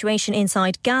humanitarian situation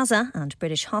inside Gaza and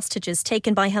British hostages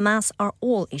taken by Hamas are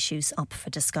all issues up for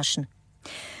discussion.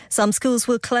 Some schools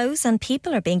will close and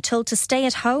people are being told to stay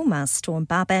at home as Storm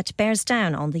Babette bears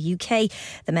down on the UK.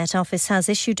 The Met Office has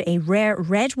issued a rare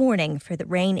red warning for the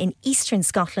rain in eastern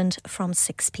Scotland from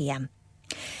 6 p.m.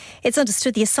 It's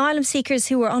understood the asylum seekers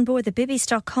who were on board the Bibi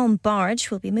Stockholm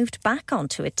barge will be moved back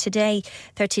onto it today.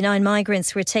 39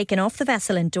 migrants were taken off the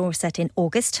vessel in Dorset in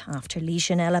August after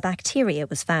Legionella bacteria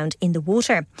was found in the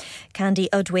water. Candy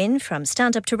Udwin from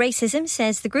Stand Up to Racism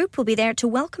says the group will be there to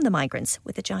welcome the migrants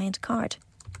with a giant card.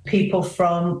 People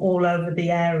from all over the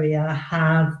area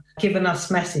have given us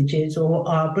messages or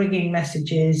are bringing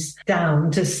messages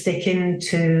down to stick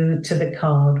into the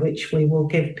card, which we will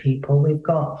give people. We've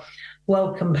got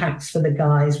welcome packs for the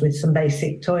guys with some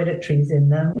basic toiletries in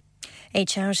them. A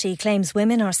charity claims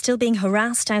women are still being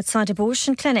harassed outside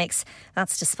abortion clinics.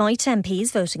 That's despite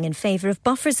MPs voting in favour of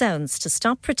buffer zones to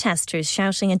stop protesters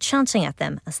shouting and chanting at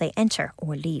them as they enter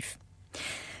or leave.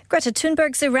 Greta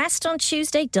Thunberg's arrest on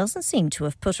Tuesday doesn't seem to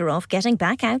have put her off getting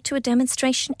back out to a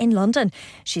demonstration in London.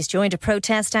 She's joined a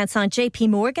protest outside JP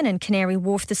Morgan in Canary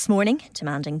Wharf this morning,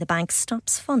 demanding the bank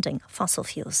stops funding fossil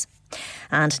fuels.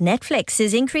 And Netflix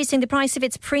is increasing the price of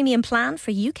its premium plan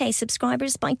for UK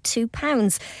subscribers by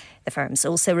 £2. The firm's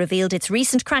also revealed its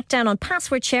recent crackdown on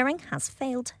password sharing has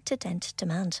failed to dent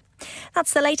demand.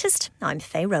 That's the latest. I'm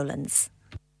Faye Rowlands.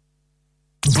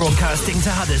 Broadcasting to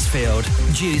Huddersfield,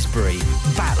 Dewsbury,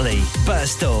 Batley,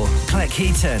 Birstall,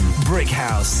 Cleckheaton,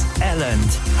 Brickhouse,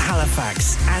 Elland,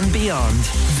 Halifax and beyond.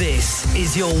 This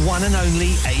is your one and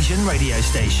only Asian radio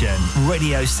station.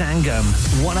 Radio Sangam,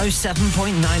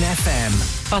 107.9 FM.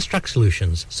 Fast Track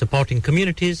Solutions, supporting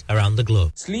communities around the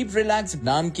globe. Sleep Relax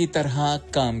नाम की तरह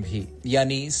काम भी,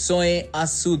 यानी सोए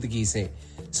आसूदगी से.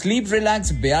 Sleep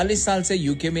relax 42 साल से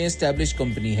यूके में एस्टैब्लिश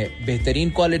कंपनी है बेहतरीन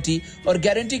क्वालिटी और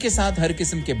गारंटी के साथ हर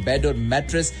किस्म के बेड और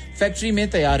मैट्रेस फैक्ट्री में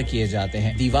तैयार किए जाते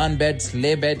हैं divan bed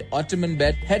sleigh bed ottoman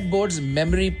bed headboards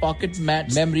memory pocket mat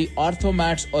memory ortho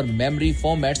mats और मेमोरी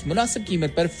फोम मैट्स मुनासिब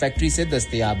कीमत पर फैक्ट्री से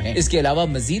दस्तयाब हैं इसके अलावा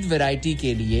मजीद वैरायटी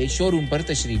के लिए शोरूम पर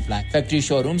तशरीफ लाएं फैक्ट्री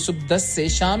शोरूम सुबह 10 से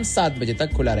शाम 7 बजे तक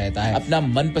खुला रहता है अपना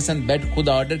मनपसंद बेड खुद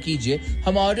ऑर्डर कीजिए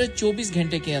हम ऑर्डर 24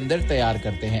 घंटे के अंदर तैयार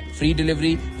करते हैं free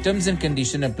delivery terms and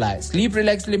condition apply. Sleep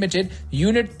Relax Limited,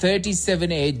 Unit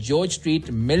 37A, George Street,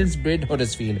 Millsbridge,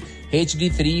 Huddersfield,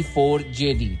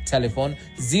 HD34JD. Telephone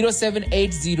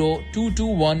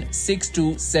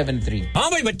 07802216273. हाँ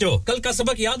भाई बच्चों, कल का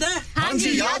सबक याद है? हाँ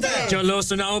जी याद है। चलो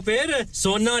सुनाओ फिर।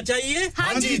 सोना चाहिए?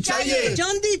 हाँ जी चाहिए।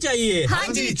 चांदी चाहिए? हाँ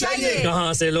जी चाहिए।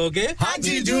 कहाँ से लोगे? हाँ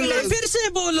जी जूलर्स। फिर से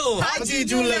बोलो। हाँ जी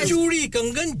जूलर्स। चूड़ी,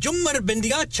 कंगन, झुमर,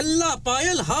 बिंदिया, छल्ला,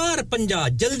 पायल, हार, पंजा।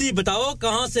 जल्दी बताओ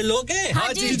कहाँ से लोगे?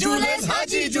 हाँ जी जूलर्स।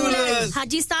 हाजी जूलर्स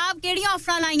हाजी साहब केड़ी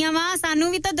ऑफर लाईयां वा सानू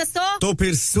भी तो दसो तो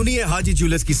फिर सुनिए हाजी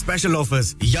जूलर्स की स्पेशल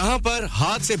ऑफर्स यहाँ पर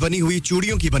हाथ से बनी हुई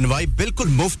चूड़ियों की बनवाई बिल्कुल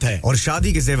मुफ्त है और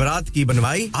शादी के जेवरात की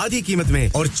बनवाई आधी कीमत में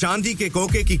और चांदी के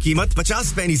कोके की कीमत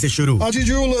 50 पैसे से शुरू Haji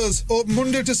jewellers open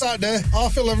Monday to Saturday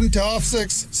 11:30 to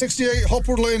 6:30 68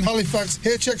 Hopwood Lane Halifax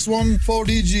HX1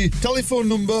 4DG telephone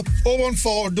number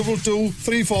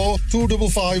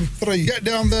 01422342553 get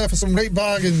down there for some great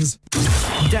bargains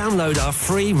Download our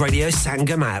free Radio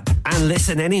Sangam app and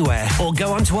listen anywhere or go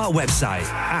onto our website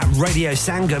at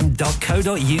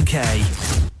radiosangam.co.uk.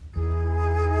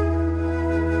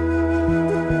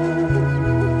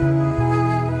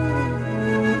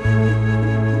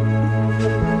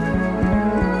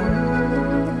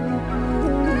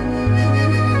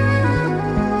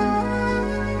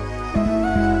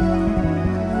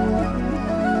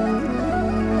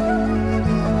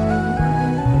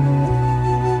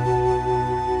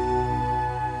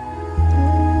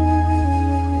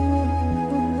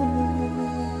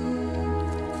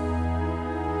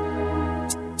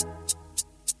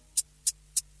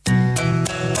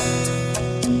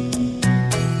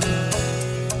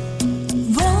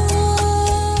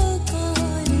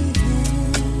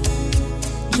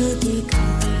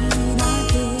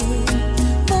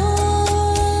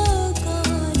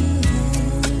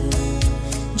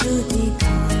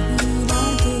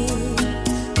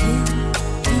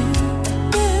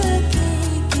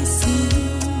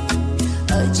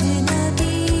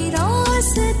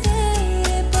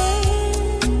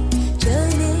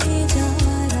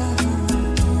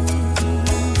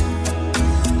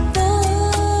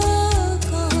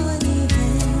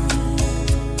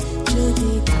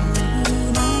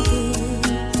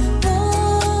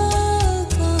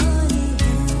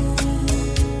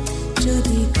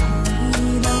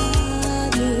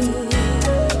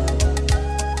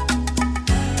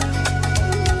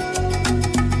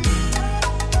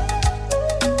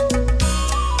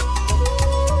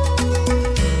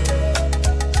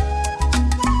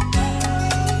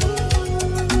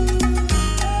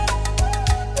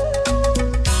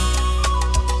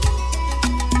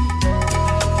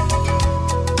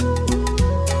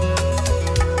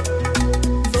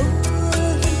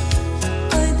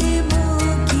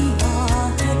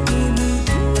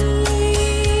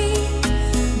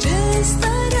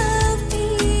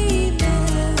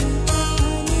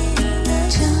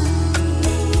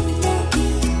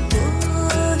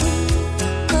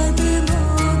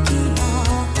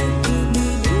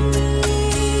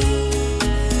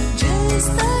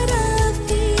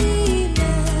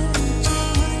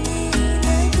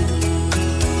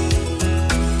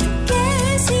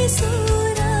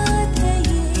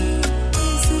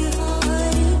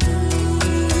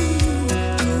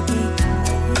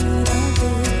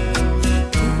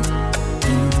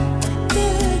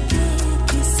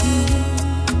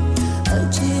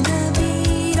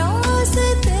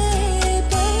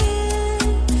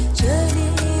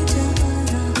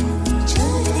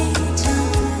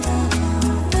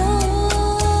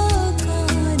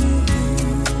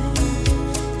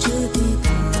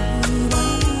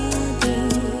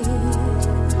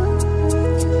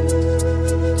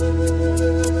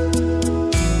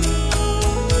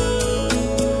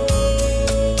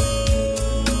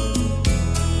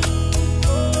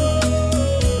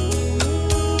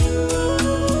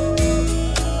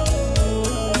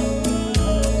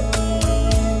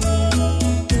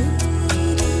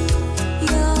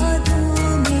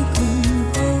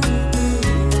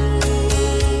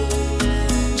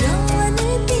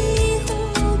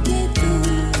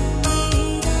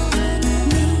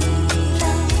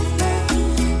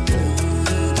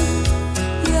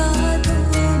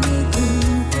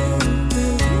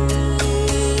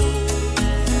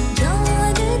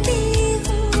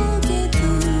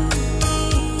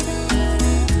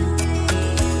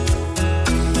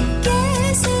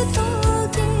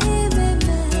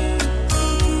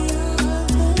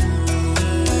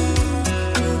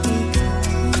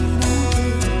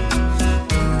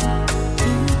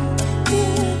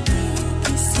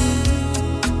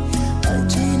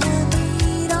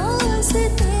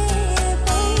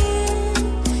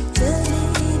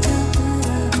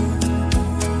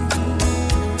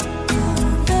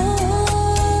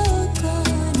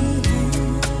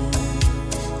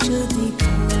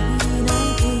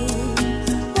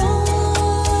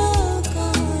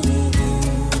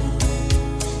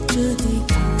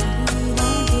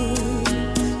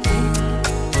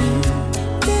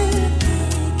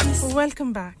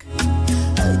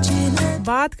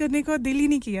 बात करने को दिल ही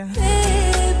नहीं किया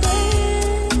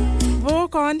वो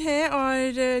कौन है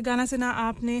और गाना सुना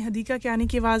आपने हदीका कियानी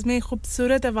की आवाज में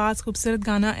खूबसूरत आवाज खूबसूरत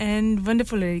गाना एंड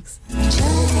वंडरफुल लिरिक्स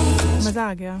मजा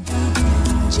आ गया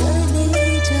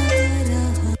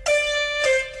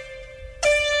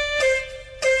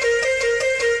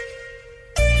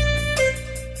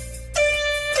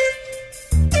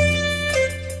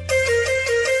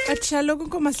अच्छा लोगों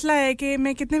को मसला है कि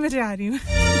मैं कितने बजे आ रही हूं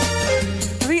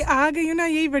अभी आ गई हूं ना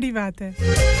यही बड़ी बात है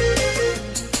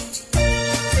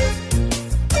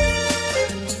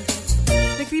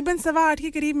तकरीबन 8:15 के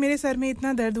करीब मेरे सर में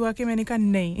इतना दर्द हुआ कि मैंने कहा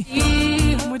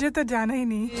नहीं मुझे तो जाना ही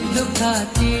नहीं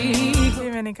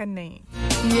फिर मैंने कहा नहीं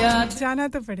जाना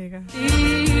तो पड़ेगा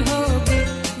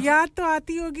याद तो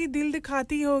आती होगी दिल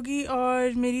दिखाती होगी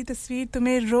और मेरी तस्वीर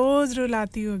तुम्हें रोज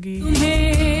रुलाती होगी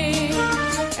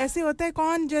ऐसे होता है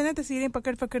कौन जो है ना तस्वीरें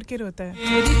पकड़ पकड़ के रोता है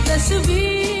मेरी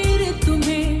तस्वीर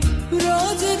तुम्हें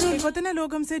रोज एक होते ना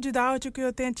लोग हमसे जुदा हो चुके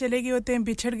होते हैं चले गए होते हैं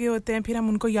बिछड़ गए होते हैं फिर हम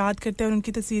उनको याद करते हैं और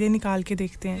उनकी तस्वीरें निकाल के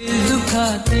देखते हैं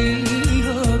दुखाती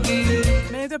होगी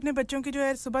मैंने तो अपने बच्चों की जो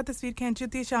है सुबह तस्वीर खींची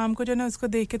होती है शाम को जो ना उसको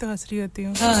देख के तो हंस रही होती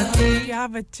हूँ क्या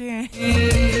बच्चे हैं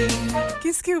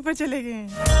किसके ऊपर चले गए हैं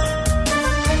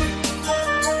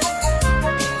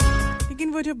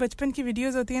लेकिन वो जो बचपन की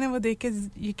वीडियोस होती है ना वो देख के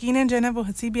यकीनन जो है ना वो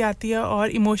हंसी भी आती है और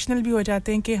इमोशनल भी हो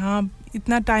जाते हैं कि हाँ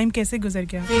इतना टाइम कैसे गुजर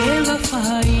गया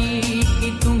बेवफाई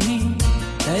की तुम्हें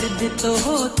दर्द तो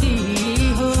होती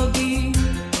होगी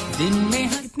दिन में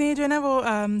इतने जो है ना वो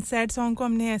सैड सॉन्ग को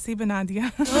हमने ऐसे ही बना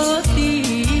दिया होती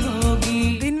होगी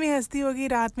दिन में हंसती होगी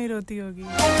रात में रोती होगी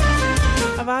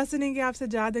आवाज सुनेंगे आप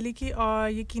सजाद अली की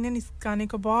और यकीनन इस गाने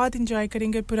को बहुत एंजॉय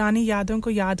करेंगे पुरानी यादों को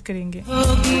याद करेंगे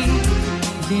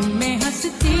दिन में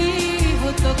हंसती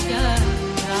हो तो क्या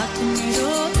रात में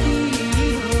रोती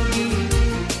होगी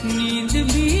नींद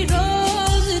भी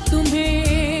रोज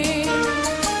तुम्हें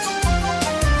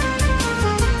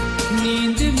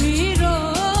नींद भी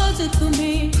रोज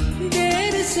तुम्हें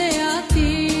देर से आती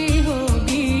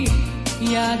होगी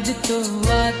याद तो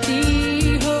आती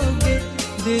होगी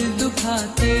दिल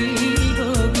दुखाती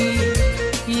होगी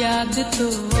याद तो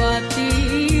आती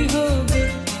होगी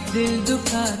दिल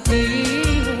दुखाती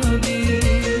होगी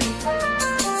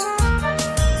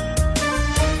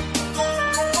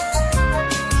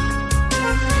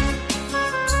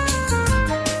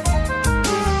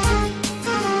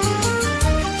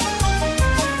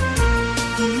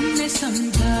तुमने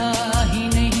समझा ही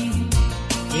नहीं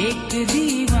एक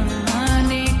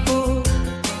दीवाने को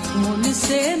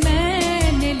मुझसे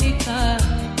मैंने लिखा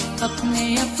अपने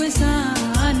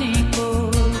अफसाने को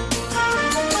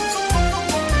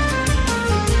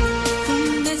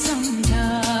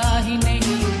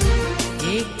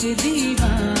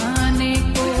दीवाने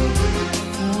को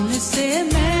उनसे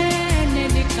मैंने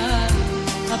लिखा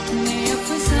अपने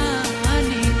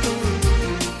अफसाने को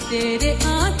तेरे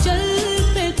आंचल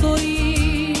पे कोई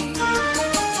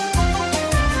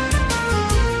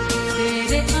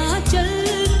तेरे आंचल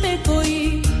पे कोई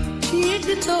चीज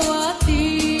तो आती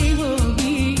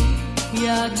होगी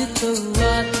याद तो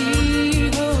आती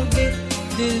होगी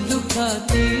दिल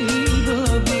दुखाती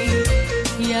होगी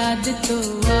याद तो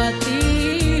आती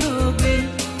होगी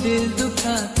दिल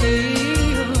दुखाती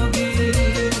होगी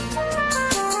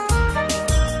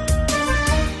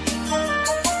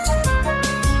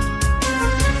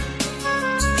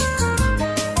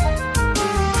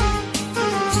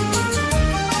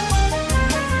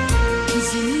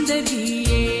जिंदगी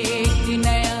एक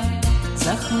नया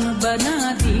जख्म बना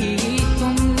दी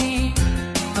तुमने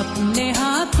अपने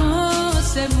हाथों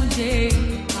से मुझे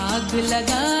आग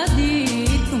लगा दी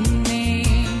तुमने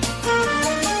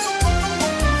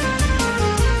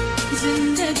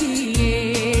जिंदगी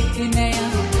एक नया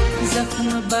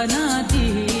जख्म बना दी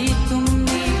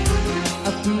तुमने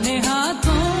अपने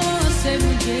हाथों से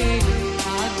मुझे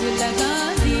आग लगा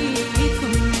दी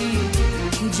तुमने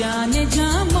जाने जा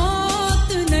मौत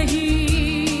नहीं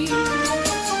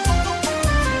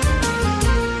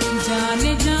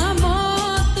जाने जा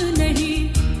मौत नहीं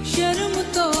शर्म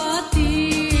तो आती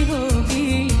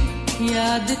होगी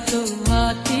याद तो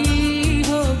आती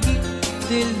होगी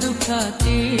दिल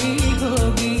दुखाती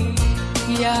होगी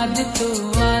याद तो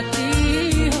आती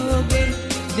होगी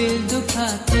दिल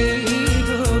दुखाती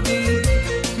होगी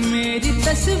मेरी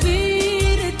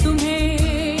तस्वीर तुम्हें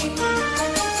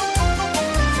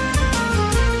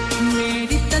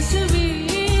मेरी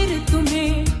तस्वीर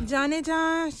तुम्हें जाने जा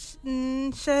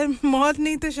शर्म मौत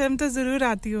नहीं तो शर्म तो जरूर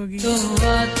आती होगी तो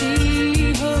आती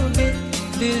होगी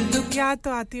याद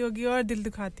तो आती होगी और दिल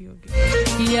दुखाती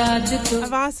होगी याद तो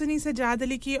आवाज सुनी सजाद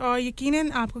अली की और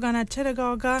यकीनन आपको गाना अच्छा लगा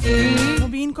होगा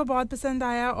मुबीन को बहुत पसंद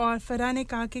आया और फरा ने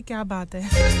कहा कि क्या बात है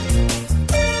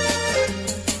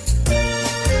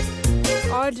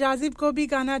और जाजिब को भी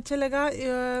गाना अच्छा लगा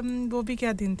वो भी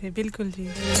क्या दिन थे बिल्कुल जी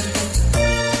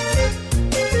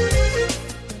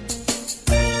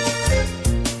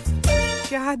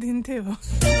क्या दिन थे वो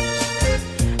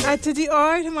अच्छा जी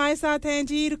और हमारे साथ हैं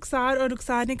जी रुखसार और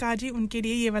रुखसार ने कहा जी उनके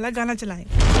लिए ये वाला गाना चलाएं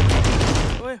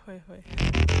ओए होए होए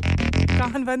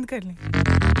कान बंद कर लें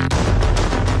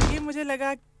ये मुझे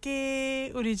लगा कि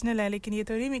ओरिजिनल है लेकिन ये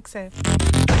तो रीमिक्स है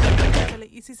चलो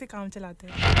इसी से काम चलाते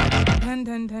हैं धन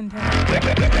धन धन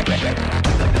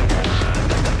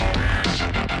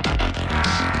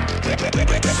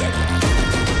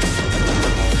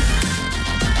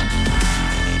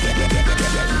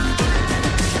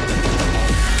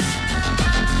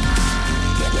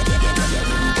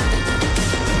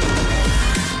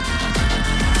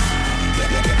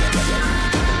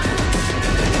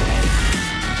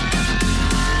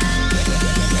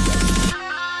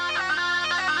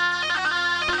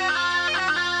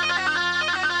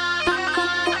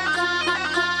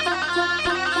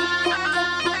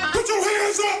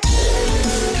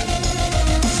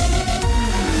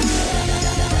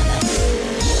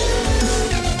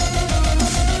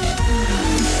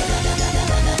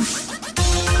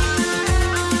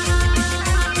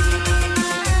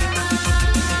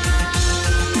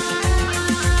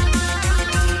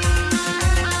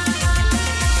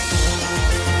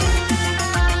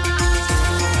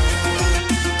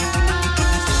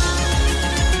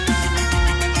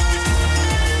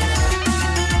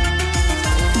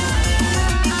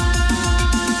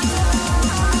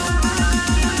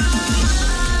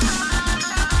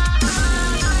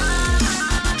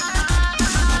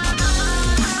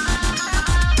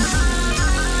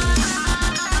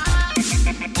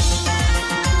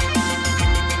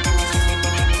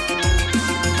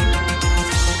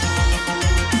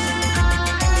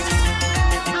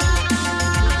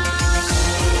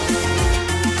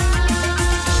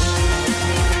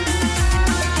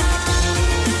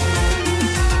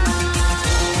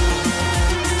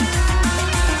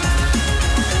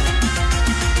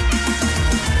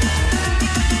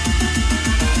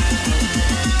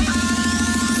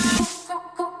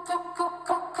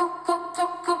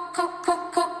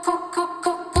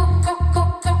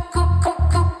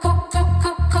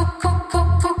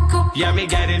Yeah, me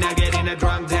getting a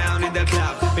drunk down in the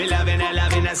club. Be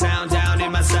loving the sound down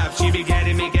in my stuff. She be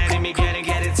getting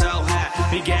so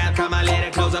hot. Me gal, come a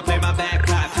little closer, play my back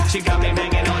pop. She got me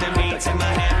banging on the beats in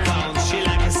my headphones. She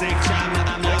like a sick charm,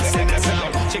 I'm lost in the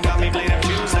zone. She got me playing the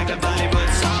tunes like a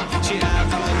Bollywood song. She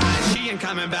out all night, she ain't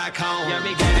coming back home. Yeah,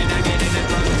 me getting a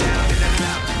drunk down in the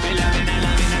club. Be loving the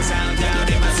sound down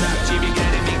in my stuff. She be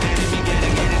getting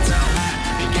so hot.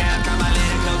 Me gal, come a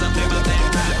little closer, play my back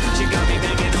pop. She got me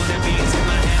banging on the beats in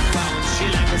my headphones. She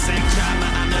like a sick charm,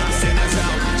 I'm lost in the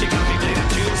zone. She got me playing the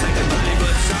tunes like a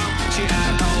Bollywood song. She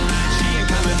out all night, she ain't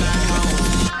coming back home.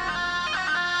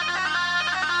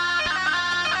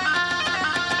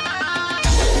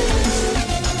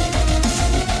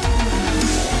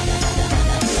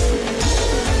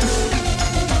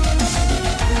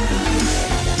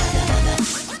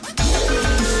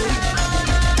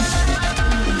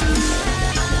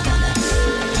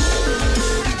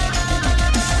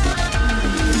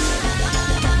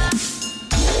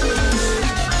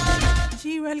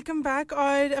 Welcome back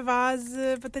और आवाज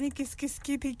पता नहीं किस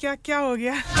की थी क्या हो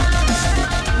गया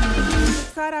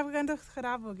सारा आपका गाना तो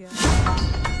खराब हो गया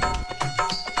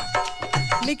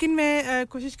लेकिन मैं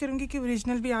कोशिश करूंगी कि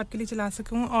ओरिजिनल भी आपके लिए चला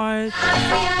सकूं और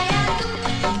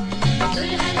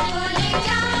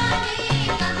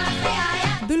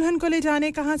दुल्हन को ले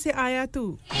जाने कहां से आया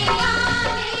तू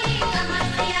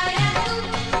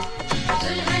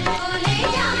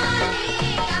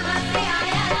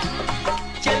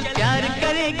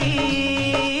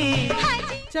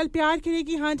चल प्यार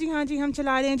करेगी हाँ जी हम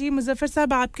चला रहे हैं जी मुजफ्फर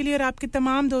साहब आपके लिए और आपके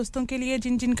तमाम दोस्तों के लिए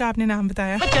जिन का आपने नाम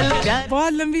बताया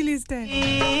बहुत लंबी लिस्ट है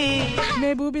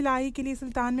महबूब इलाही के लिए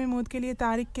सुल्तान महमूद के लिए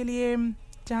तारिक के लिए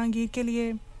जहांगीर के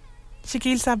लिए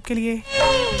शकील साहब के लिए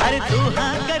अरे तू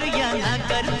हाँ कर या ना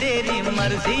कर तेरी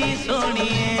मर्जी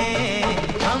सोनिए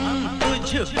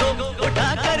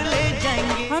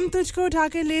हम तुझको उठा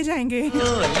कर ले जाएंगे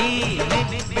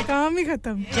काम ही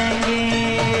खत्म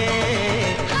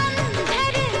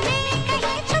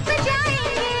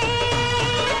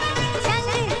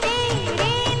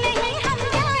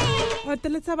और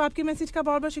तलत साहब आपके मैसेज का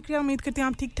बहुत-बहुत शुक्रिया उम्मीद करते हैं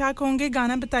आप ठीक-ठाक होंगे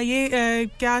गाना बताइए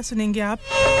क्या सुनेंगे आप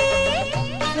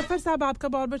जफर साहब आपका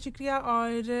बहुत-बहुत शुक्रिया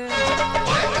और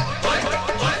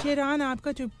शेरान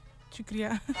आपका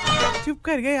शुक्रिया चुप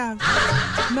कर गए आप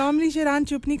नॉर्मली शेरान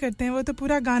चुप नहीं करते हैं वो तो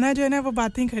पूरा गाना जो है ना वो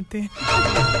बातें करते हैं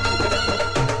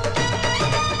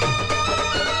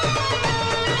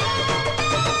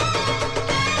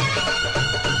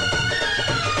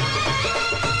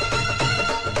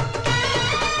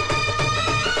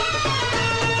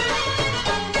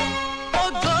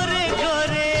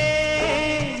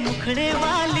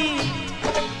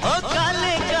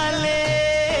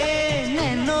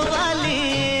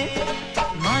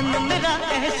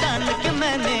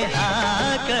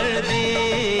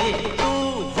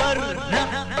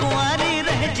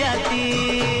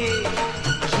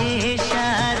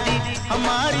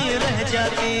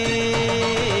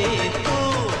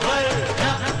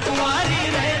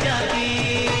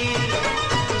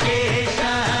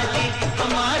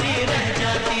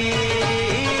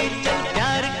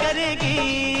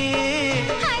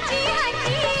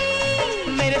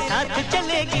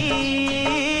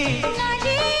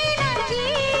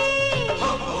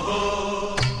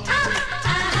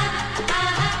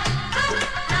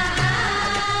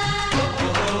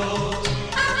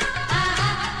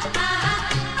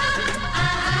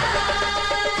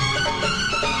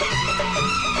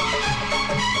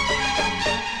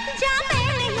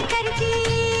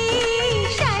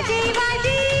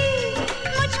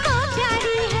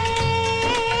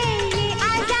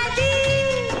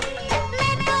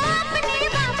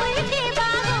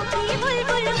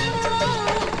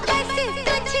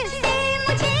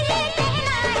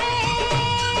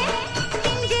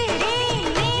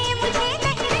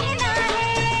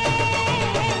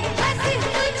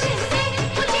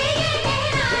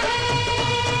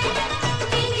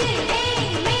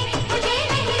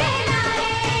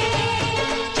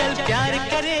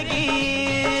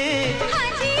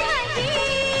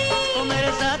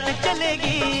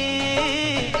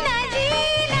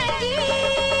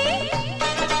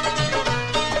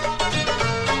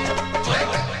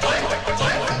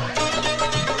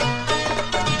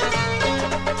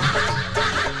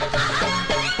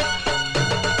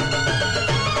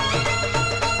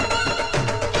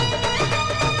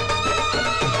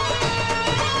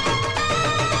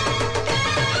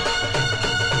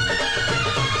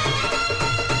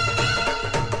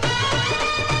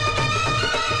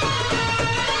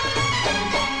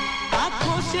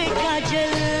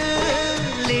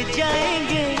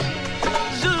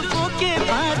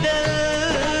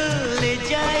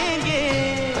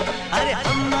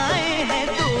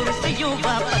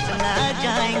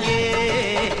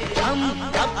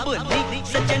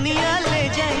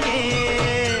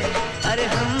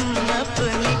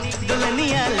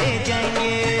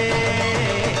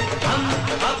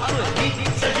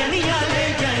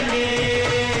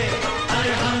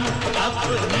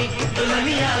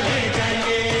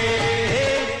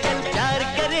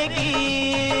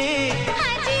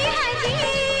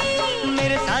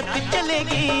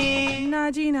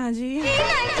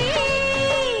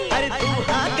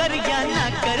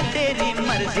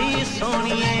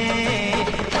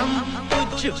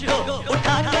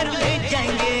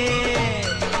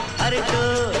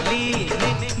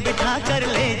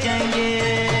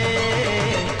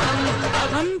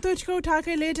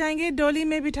डोली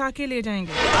में बिठा के ले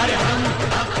जाएंगे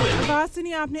आवाज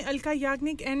सुनिए आपने अलका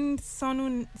याग्निक एंड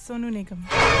सोनू निगम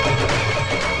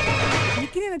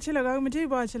यकीनन अच्छा लगा मुझे भी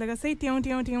बहुत अच्छा लगा सही ट्यून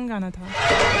ट्यून ट्यून गाना था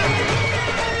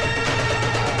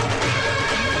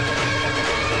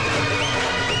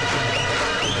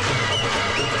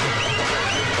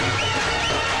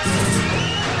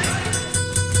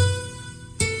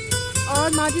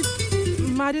और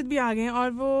माजिद भी आ गए और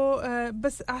वो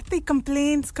बस आते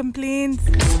कंप्लेंट्स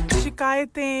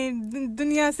शिकायतें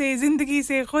दुनिया से जिंदगी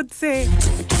से खुद से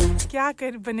क्या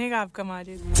कर बनेगा आपका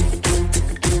Majid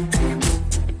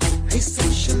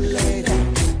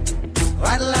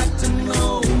I'd like to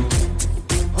know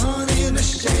honey in the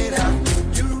shade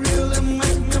you really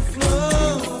make me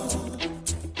flow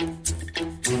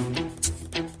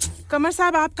कमर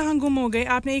साहब आप कहां गुम हो गए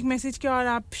आपने एक मैसेज किया और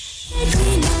आप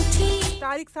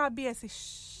तारिक साहब भी ऐसे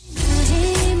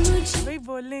भाई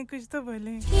बोल लें कुछ तो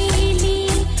बोलें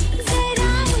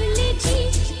जरा उलझी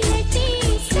लटी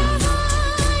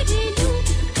सवार लूं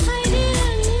हर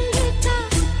रंग का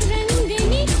रंग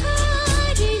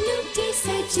निखार लूं कि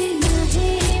सजना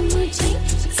है मुझे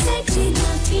सजना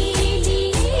के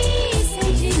लिए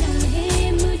सजना है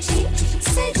मुझे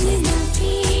सजना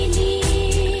के लिए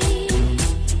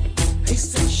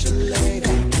essential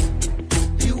lady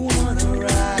you wanna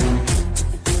ride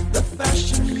the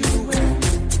fashion you wear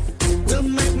will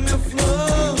make me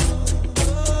flow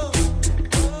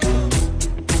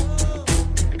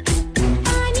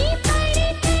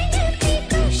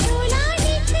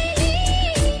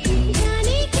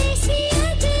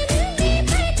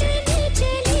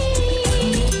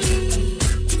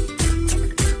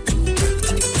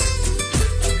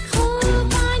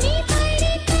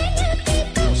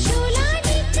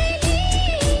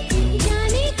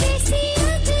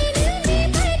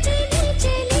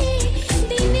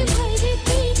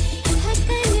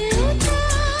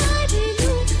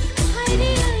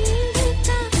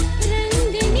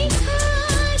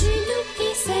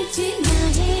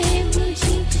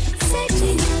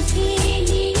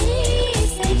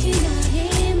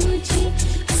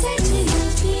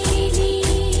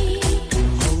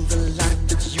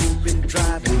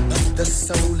The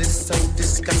soul is so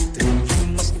disgusting. You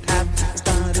must have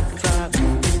started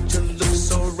driving. Did you look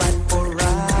so right for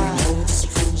right? No, the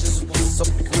strangers was so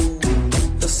cool.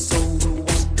 The soul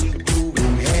was be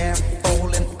grooving. Hair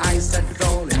falling, eyes are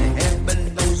rolling. Heaven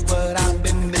knows what I've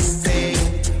been missing.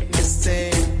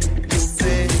 Missing,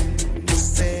 missing,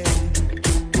 missing.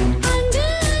 अंग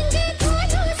अंग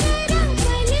खोलो जरा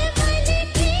पल पल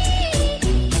की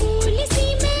फूल सी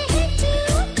महक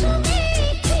तुम्हें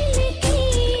खिलती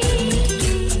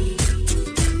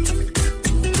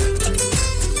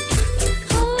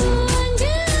हो अंग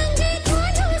अंग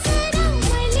खोलो जरा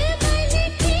पल पल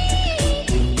की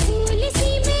फूल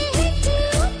सी महक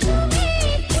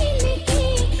तुम्हें खिलती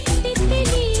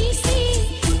तितली से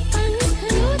पंख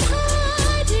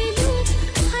उधार लूं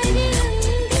हर अंग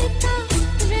का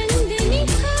रंग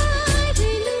निखार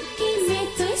लूं कि मैं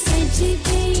तो सज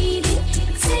गई रे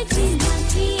सजना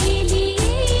के लिए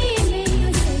मैं तो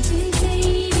सज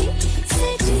गई रे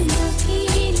सजना के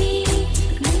लिए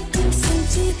मैं तो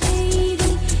सज गई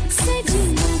रे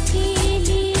सजना के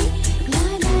लिए ला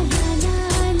ला ला ला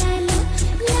ला ला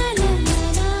ला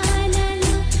ला ला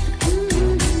ला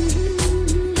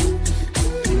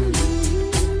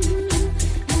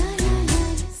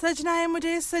सजना है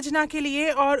मुझे सजना के लिए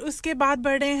और उसके बाद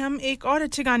बढ़ रहे हैं हम एक और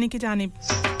अच्छे गाने की जानिब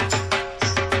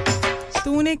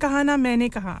तूने कहा ना मैंने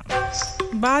कहा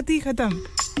बात ही खत्म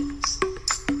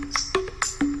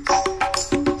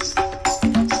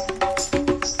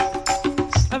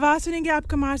आवाज सुनेंगे आप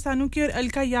कमार सानू की और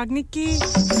अलका याग्निक की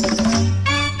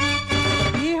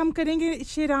ये हम करेंगे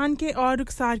शिरान के और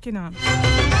रुखसार के नाम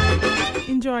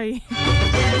एंजॉय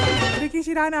देखिए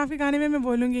शिरान आपके गाने में मैं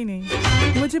बोलूंगी ही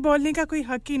नहीं मुझे बोलने का कोई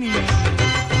हक ही नहीं है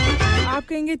आप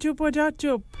कहेंगे चुप हो जाओ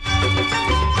चुप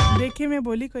देखिए मैं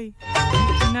बोली कोई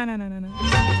ना ना ना ना ना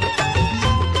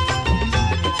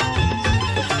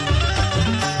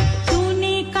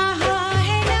तूने कहा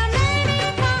है ना मैंने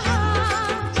कहा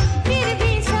फिर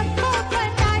भी सबको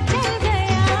पता चल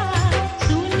गया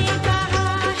तूने कहा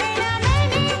है ना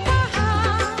मैंने कहा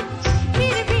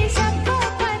फिर भी सबको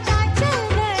पता चल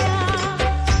गया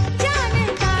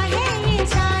जानता है ये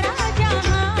सारा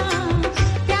जहां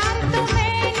प्यार तो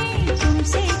मैंने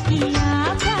तुमसे किया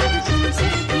प्यार तुमसे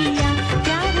किया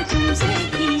प्यार तुमसे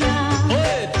किया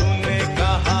ओए तूने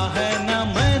कहा है ना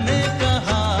मैंने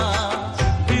कहा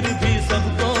फिर भी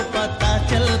सबको पता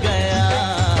चल गया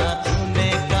तूने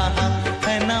कहा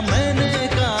है ना मैंने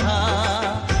कहा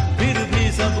फिर भी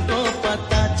सबको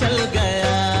पता चल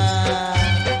गया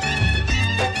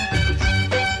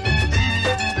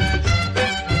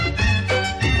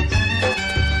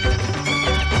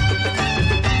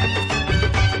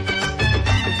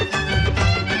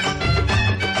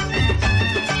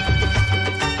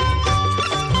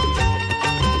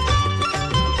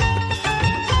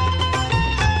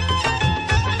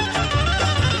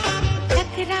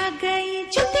टकरा गई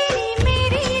जो तेरी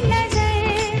मेरी नजर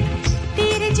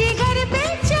तीर जिगर पे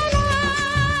चला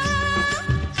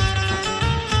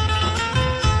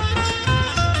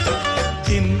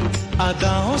इन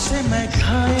अदाओं से मैं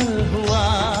घायल हुआ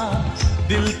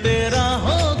दिल तेरा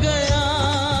हो गया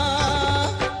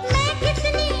मैं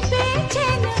कितनी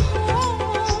बेचैन हूँ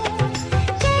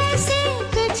कैसे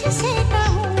तुझसे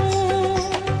कहूँ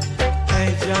है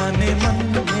जाने मन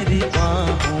मेरी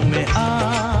बाहों में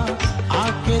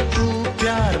आके तू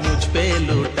प्यार मुझ पे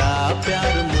लूटा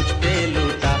प्यार मुझ पे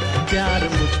लूटा प्यार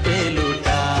मुझ पे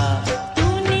लूटा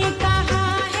तूने कहा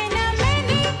है ना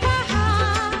मैंने कहा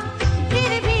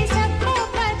फिर भी सबको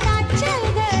पता चल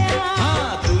गया हाँ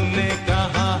तूने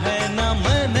कहा है ना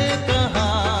मैंने कहा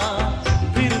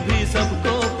फिर भी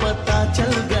सबको पता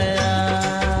चल गया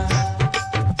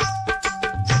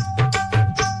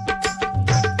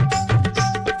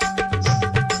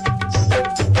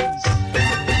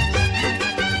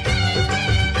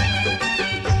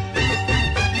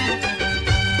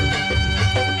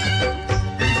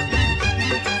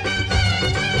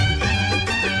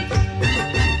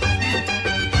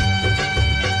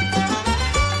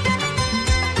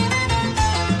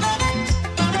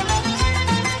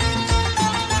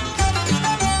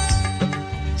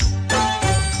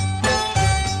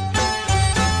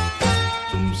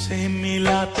तुमसे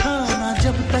मिला था ना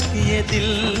जब तक ये दिल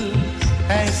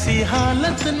ऐसी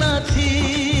हालत न थी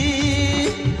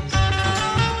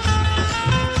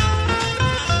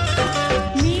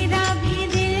मेरा भी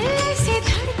दिल से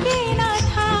धड़के ना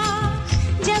था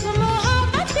जब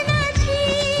मोहब्बत न थी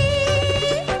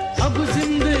अब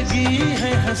जिंदगी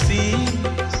है हंसी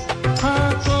हाँ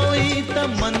कोई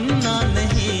तमन्ना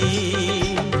नहीं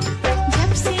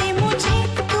जब से मुझे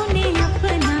तूने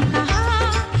अपना कहा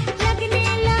लगने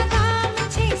लगा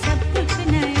मुझे सब कुछ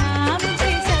नया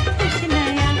मुझे सब कुछ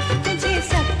नया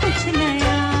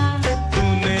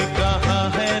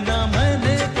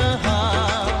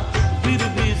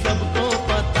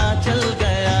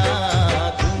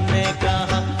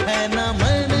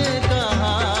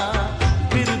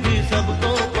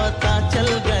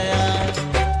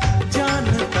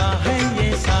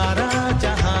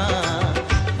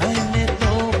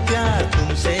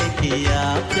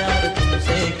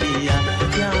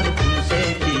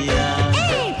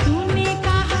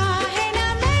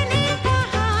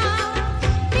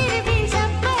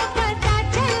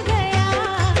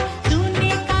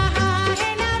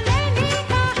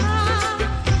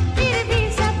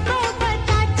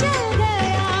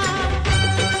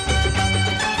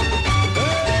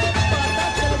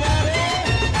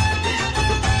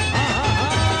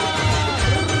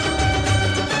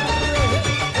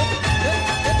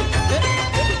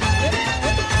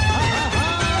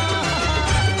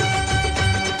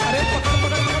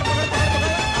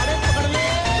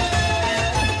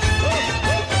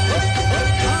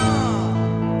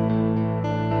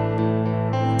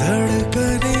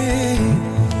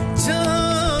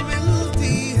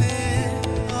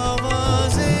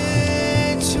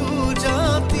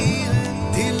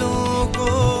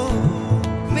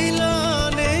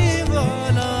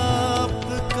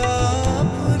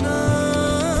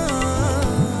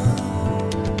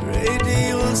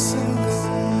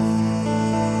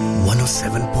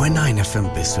 107.9 FM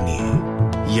पे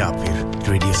सुनिए या फिर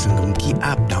रेडियो संगम की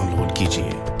ऐप डाउनलोड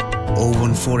कीजिए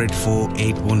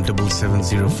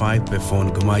 01484817705 पे फोन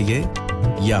घुमाइए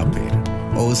या फिर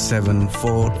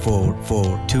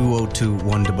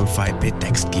 07444202155 पे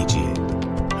टेक्स्ट कीजिए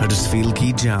हडर्सफील्ड की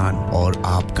जान और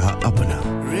आपका अपना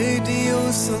radio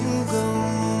Sangam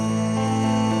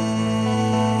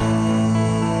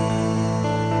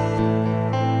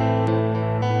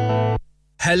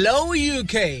Hello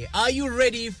UK! Are you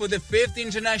ready for the 5th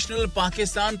International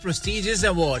Pakistan Prestigious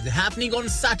Award happening on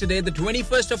Saturday the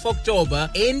 21st of October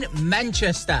in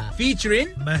Manchester featuring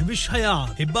Mehwish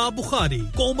Hayat, Hibba Bukhari,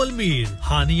 Komal Mir,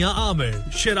 Hania Amir,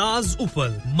 Shiraz Upal,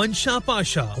 Mansha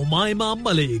Pasha, Humayma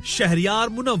Malik, Shahriyar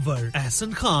Munawwar,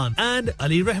 Ahsan Khan and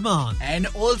Ali Rahman and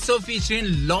also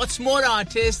featuring lots more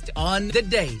artists on the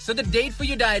day. So the date for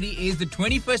your diary is the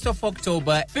 21st of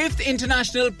October 5th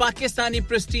International Pakistani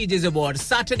Prestigious Award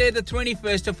Saturday the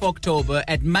 21st of October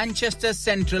at Manchester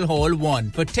Central Hall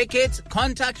 1. For tickets,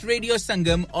 contact Radio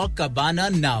Sangam or Cabana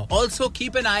now. Also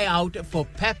keep an eye out for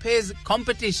Pepe's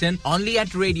competition only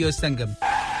at Radio Sangam.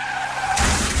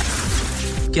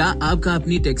 क्या आपका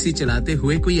अपनी taxi चलाते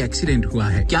हुए कोई accident हुआ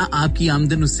है क्या आपकी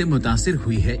आमदन उससे मुतासिर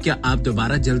हुई है क्या आप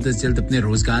दोबारा जल्द से जल्द अपने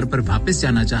रोजगार पर वापस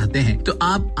जाना चाहते हैं तो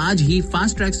आप आज ही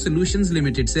फास्ट ट्रैक सॉल्यूशंस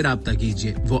लिमिटेड से राब्ता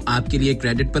कीजिए वो आपके लिए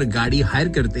क्रेडिट पर गाड़ी हायर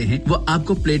करते हैं वो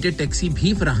आपको प्लेटेड टैक्सी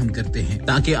भी फराहम करते हैं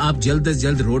ताकि आप जल्द से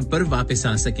जल्द रोड पर वापस आ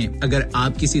सकें अगर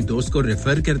आप किसी दोस्त को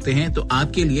रेफर करते हैं तो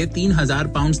आपके लिए 3000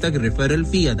 पाउंड तक रेफरल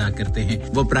फी अदा करते हैं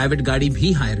वो प्राइवेट गाड़ी भी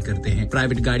हायर करते हैं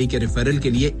प्राइवेट गाड़ी के रेफरल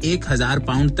के लिए 1000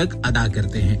 पाउंड तक अदा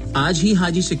करते हैं आज ही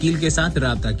हाजी शकील के साथ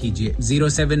राब्ता कीजिए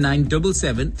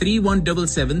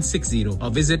 07977317760 और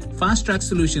visit fast track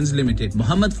solutions limited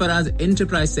Mohammad Faraz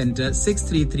enterprise centre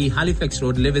 633 Halifax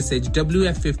Road Liversedge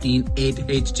WF15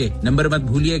 8HJ number मत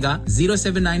भूलिएगा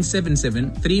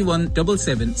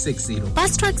 07977317760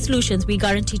 Fast Track Solutions we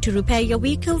guarantee to repair your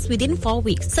vehicles within 4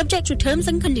 weeks subject to terms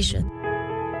and conditions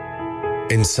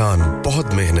इंसान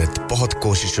बहुत मेहनत बहुत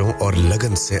कोशिशों और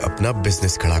लगन से अपना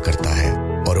बिजनेस खड़ा करता है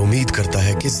और उम्मीद करता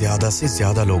है कि ज्यादा से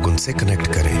ज्यादा लोग उनसे कनेक्ट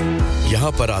करें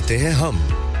यहाँ पर आते हैं हम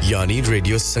यानी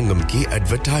रेडियो संगम की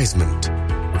एडवर्टाइजमेंट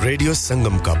रेडियो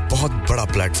संगम का बहुत बड़ा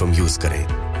प्लेटफॉर्म यूज करें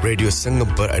रेडियो संगम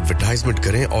पर एडवर्टाइजमेंट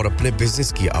करें और अपने बिजनेस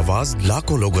की आवाज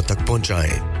लाखों लोगों तक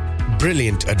पहुंचाएं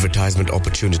Brilliant advertisement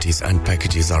opportunities and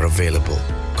packages are available.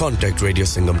 Contact Radio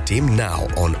Sangam team now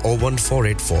on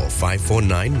 01484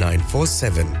 549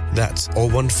 947. That's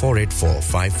 01484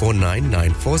 549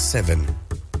 947.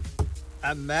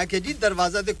 मैं के जी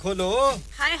दरवाजा दे खोलो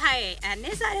हाय हाय एने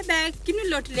सारे बैग किनु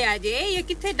लुट ले आजे ये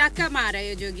किथे डाका मार रहे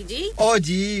हो जोगी जी ओ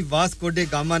जी वास्को डे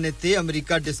गामा ने ते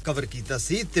अमेरिका डिस्कवर कीता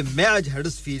सी ते मैं आज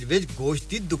हडर्सफील्ड विच गोश्त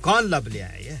दी दुकान लब ले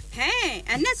आया है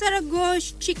एने सारा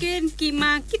गोश्त चिकन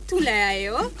कीमा किथु ले आए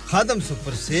हो खादम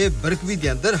सुपर से बरकवी दे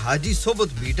अंदर हाजी सोबत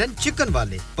मीट एंड चिकन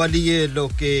वाले पलिए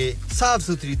लोके साफ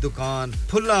सुथरी दुकान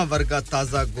फुल्ला वर्गा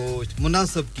ताजा गोश्त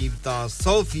मुनासिब कीमतां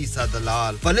 100%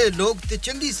 दलाल भले लोग ते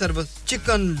चंगी service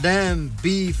chicken lamb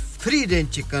beef free range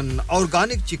chicken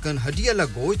organic chicken हड्डियाला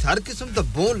गोश्त हर किस्म दा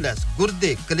बोनलेस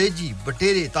गुर्दे कलेजी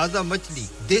बटेरे ताजा मछली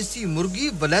देसी मुर्गी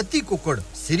बलाती कुकड़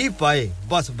सिरी पाए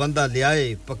बस बंदा ले आए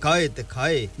पकाए ते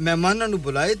खाए मेहमानां नु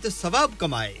बुलाए ते सवाब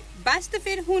कमाए बस तो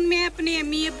फिर हुन मैं अपने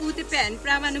अम्मी अब्बू ते भैन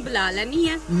भरावां नु बुला लनी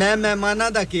है मैं मेहमानां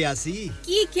दा किया सी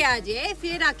की क्या जे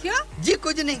फिर आखियो जी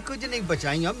कुछ नहीं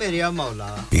बचाइयो मेरे आ मौला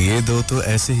ये दो तो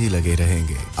ऐसे ही लगे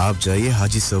रहेंगे आप जाइए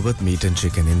हाजी सोबत meet and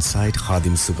chicken inside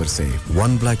Khadim super से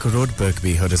 1 Black Road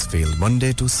Birkby Huddersfield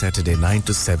Monday to Saturday 9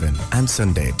 to 7 and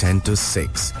Sunday 10 to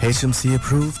 6 HMC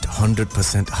approved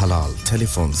 100% halal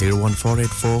telephone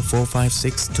 01484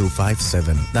 456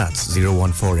 257 that's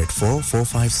 01484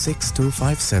 456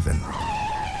 257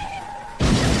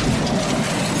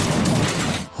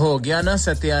 हो गया ना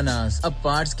सत्यानाश अब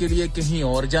पार्ट्स के लिए कहीं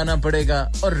और जाना पड़ेगा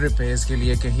और रिपेयर्स के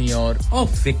लिए कहीं और ओ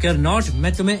फिकर नॉट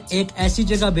मैं तुम्हें एक ऐसी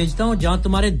जगह भेजता हूं जहां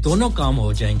तुम्हारे दोनों काम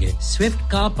हो जाएंगे स्विफ्ट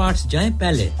कार पार्ट्स जाएं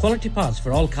पहले quality parts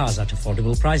for all cars at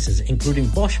affordable prices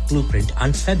including Bosch Blueprint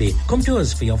and Febby come to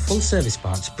us for your full service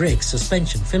parts brakes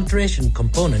suspension filtration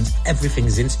components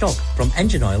everything is in stock from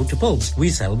engine oil to bulbs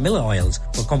we sell Miller oils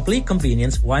for complete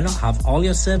convenience why not have all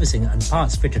your servicing and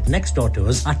parts fitted next door to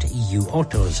us at EU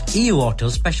Autos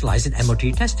specialize in MOT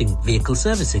testing, vehicle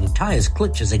servicing, tyres,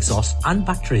 clutches, exhaust and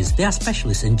batteries. They are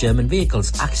specialists in German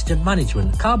vehicles, accident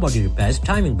management, car body repairs,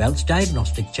 timing belts,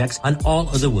 diagnostic checks and all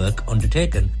other work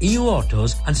undertaken. EU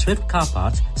Autos and Swift Car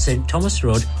Parts, St Thomas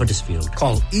Road, Huddersfield.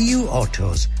 Call EU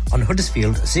Autos on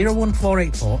Huddersfield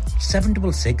 01484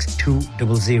 766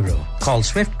 200. Call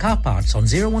Swift Car Parts on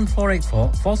 01484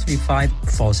 435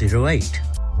 408.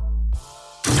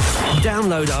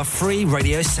 Download our free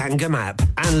Radio Sangam app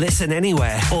and listen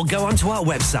anywhere or go onto our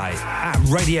website at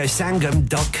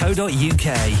radiosangam.co.uk.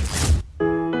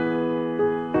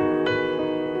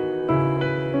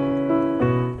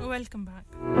 Welcome back.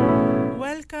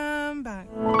 Welcome back.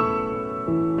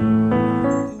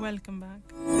 Welcome back.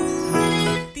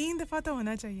 3 दफा तो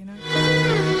होना चाहिए ना.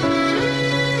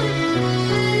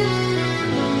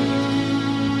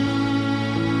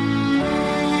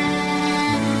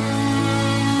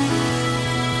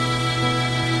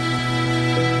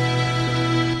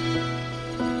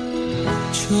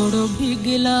 छोड़ो भी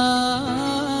गिला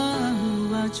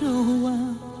हुआ जो हुआ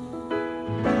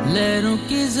लहरों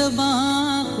की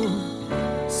ज़बान को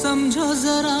समझो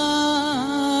जरा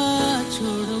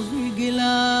छोड़ो भी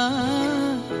गिला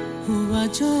हुआ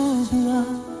जो हुआ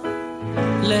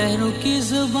लहरों की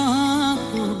ज़बान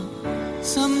को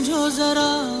समझो जरा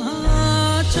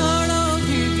छोड़ो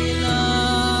भी गिला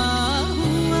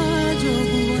हुआ जो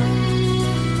हुआ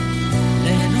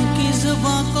लहरों की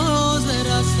ज़बान को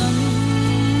जरा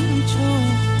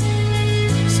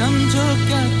समझो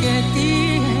क्या कहती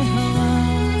है हवा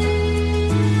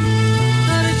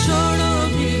कर छोड़ो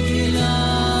भी गिला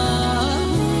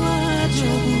हुआ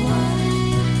जो हुआ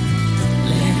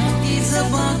लहरों की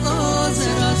ज़बान को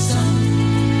जरा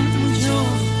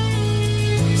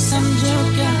समझो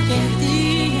क्या कहती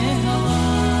है हवा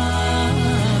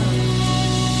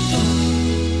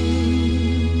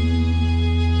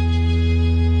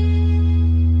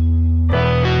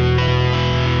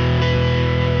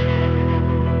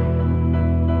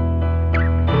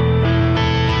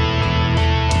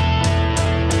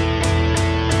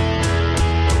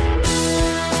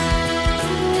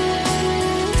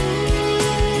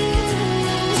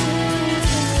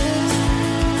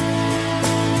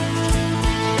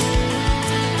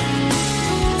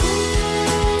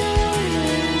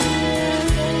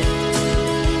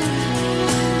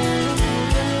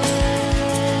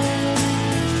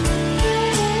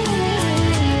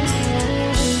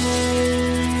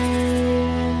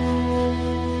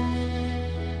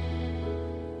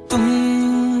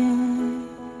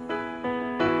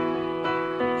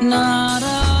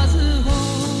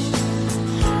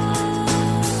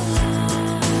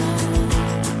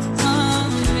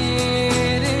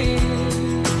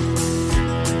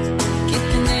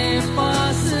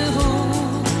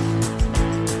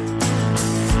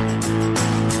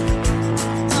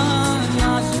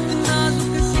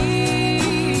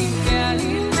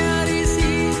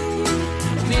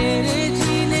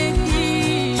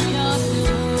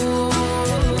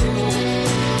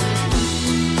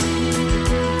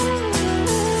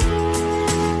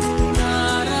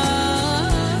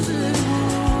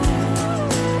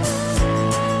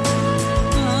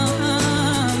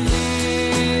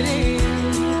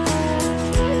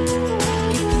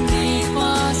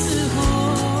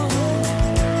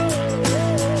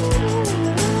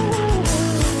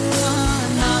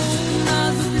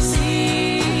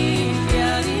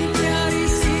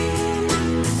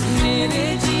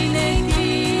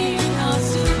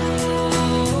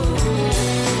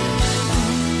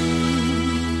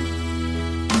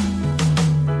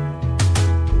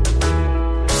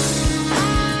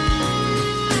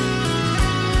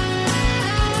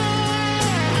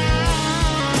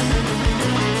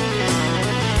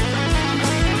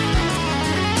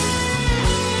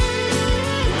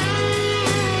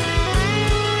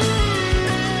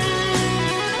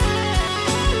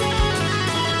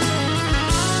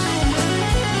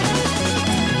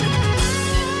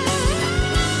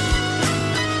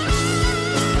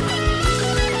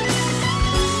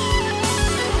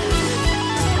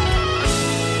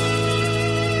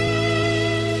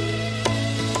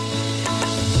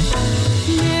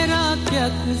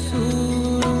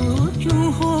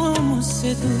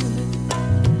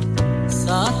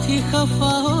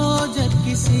खफा हो जब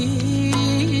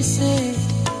किसी से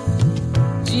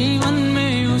जीवन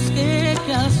में उसके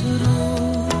क्या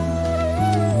सुरूर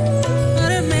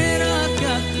अरे मेरा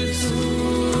क्या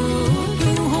कसूर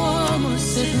क्यों हो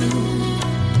मुझसे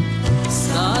दूर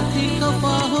साथी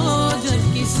खफा हो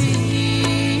जब किसी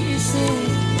से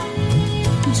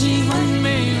जीवन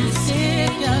में उसके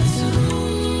क्या सुरूर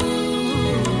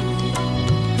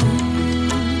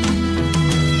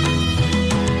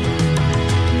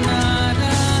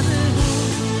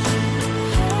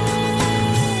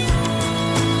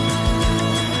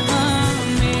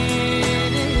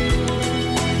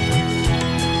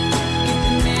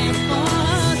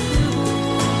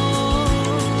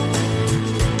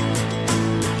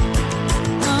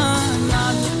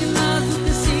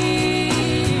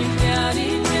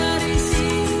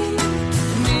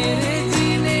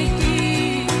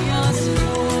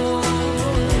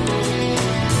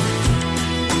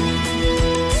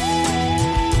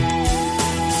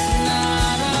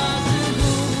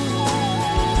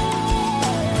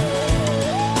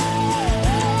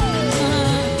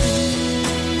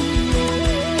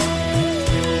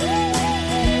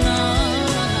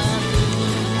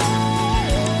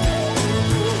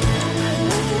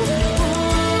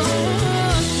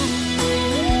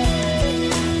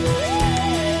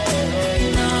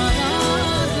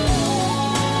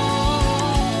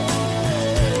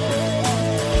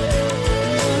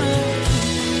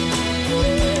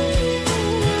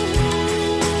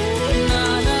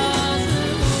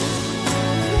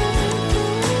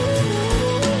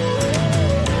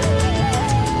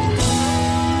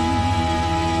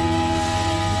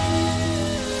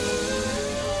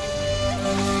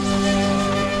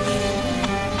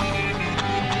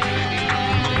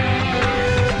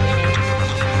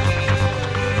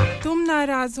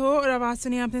आवाज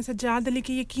सुनी आपने सज्जाद अली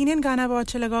की यकीनन गाना बहुत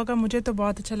अच्छा लगा होगा मुझे तो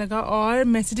बहुत अच्छा लगा और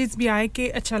मैसेजेस भी आए कि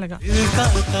अच्छा लगा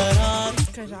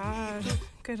करार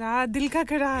करार दिल का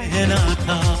करार कहना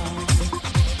था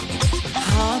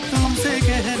हाँ तुमसे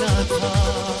कहना था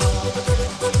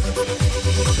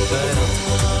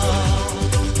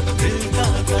दिल का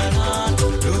करार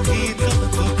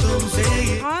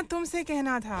तुमसे हाँ तुमसे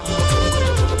कहना था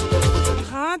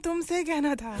हाँ तुमसे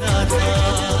कहना था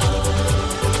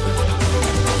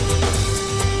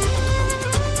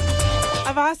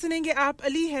आवाज सुनेंगे आप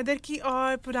अली हैदर की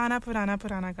और पुराना पुराना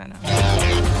पुराना गाना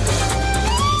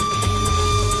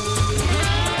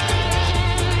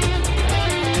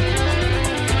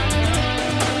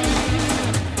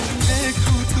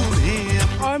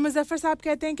और मुजफ्फर साहब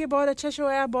कहते हैं कि बहुत अच्छा शो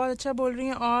है आप बहुत अच्छा बोल रही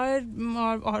हैं और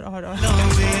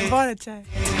बहुत अच्छा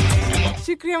है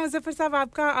शुक्रिया मुजफ्फर साहब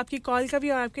आपका आपकी कॉल का भी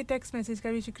और आपके टेक्स्ट मैसेज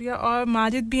का भी शुक्रिया और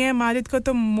माजिद भी हैं माजिद को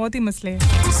तो मौत ही मसले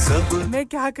है मैं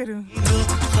क्या करूं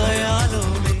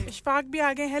इशफाक भी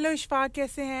आ गए हेलो इशफाक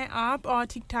कैसे हैं आप और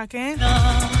ठीक ठाक हैं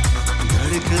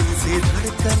धड़कन से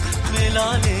धड़कन मिला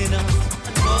लेना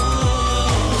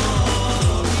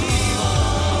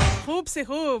खूब से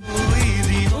खूब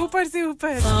ऊपर से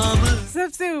ऊपर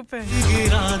सबसे ऊपर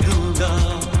गिरा दूंगा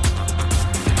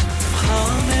हाँ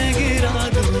मैं गिरा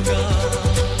दूंगा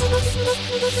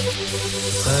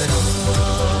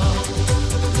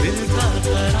दिल का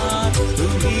करार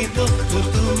तुम्ही तो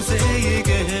तुमसे ये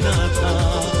कहना था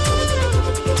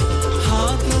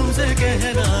हाँ तुमसे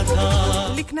कहना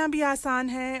था लिखना भी आसान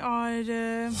है और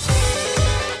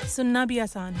सुनना भी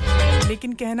आसान है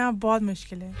लेकिन कहना बहुत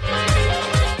मुश्किल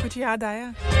है कुछ याद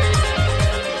आया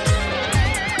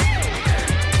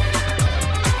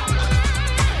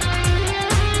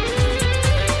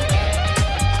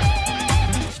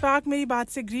इशफाक मेरी बात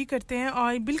से एग्री करते हैं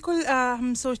और बिल्कुल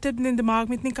हम सोचते अपने दिमाग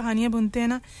में इतनी कहानियां बुनते हैं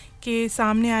ना कि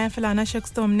सामने आया फलाना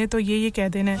शख्स तो हमने तो ये कह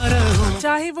देना है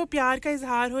चाहे वो प्यार का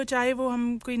इजहार हो चाहे वो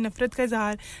हम कोई नफरत का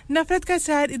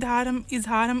इजहार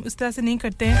हम उस तरह से नहीं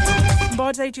करते हैं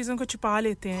बहुत सारी चीज़ों को छुपा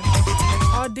लेते हैं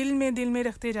और दिल में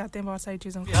रखते जाते हैं बहुत सारी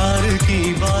चीज़ों को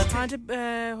हाँ जब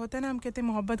होता है ना हम कहते हैं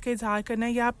मोहब्बत का इजहार करना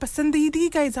या पसंदीदगी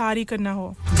का इजहार ही करना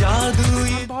हो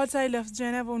बहुत सारे लफ्ज़ जो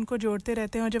है ना वो उनको जोड़ते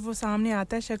रहते हैं और जब वो सामने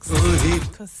आता है शख्स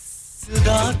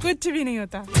कुछ भी नहीं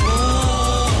होता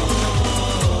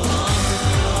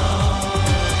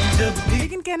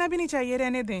लेकिन कहना भी नहीं चाहिए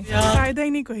रहने दें फायदा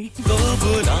ही नहीं कोई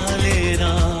बुला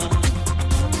लेना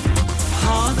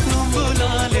हाँ तुम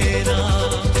बुला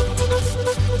लेना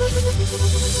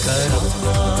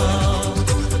करार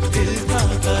दिल का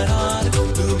करार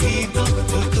तुम्ही तो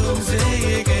तुमसे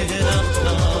ये कहना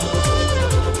था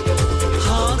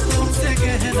हाँ तुमसे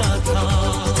कहना था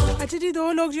अच्छा जी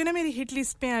दो लोग जो ना मेरी हिट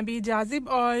लिस्ट पे हैं अभी जाजिब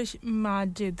और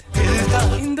माजिद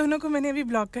इन दोनों को मैंने अभी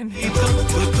ब्लॉक करना है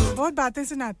बहुत बातें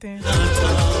सुनाते हैं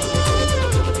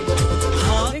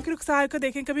एक रुखसार को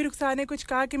देखें कभी रुखसार ने कुछ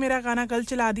कहा कि मेरा गाना कल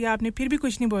चला दिया आपने फिर भी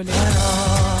कुछ नहीं बोले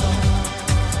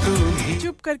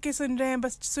चुप करके सुन रहे हैं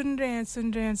बस सुन रहे हैं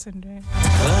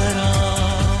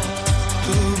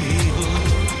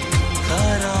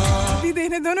अभी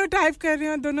देखने दोनों टाइप कर रहे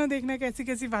हैं दोनों देखना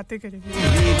कैसी बातें करेंगे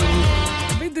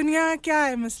भाई दुनिया क्या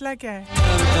है मसला क्या है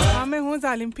हाँ मैं हूँ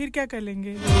जालिम फिर क्या कर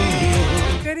लेंगे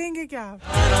करेंगे क्या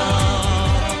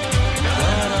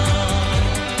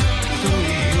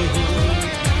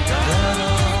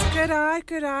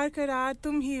करार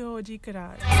तुम ही हो जी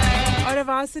करार और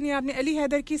आवाज सुनी आपने अली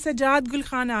हैदर की सजाद गुल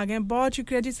खान आ गए बहुत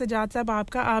शुक्रिया जी सजाद साहब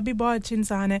आपका आप भी बहुत अच्छे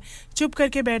इंसान हैं चुप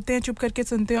करके बैठते हैं चुप करके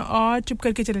सुनते हैं और चुप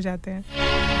करके चले जाते हैं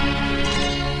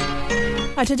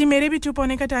अच्छा जी मेरे भी चुप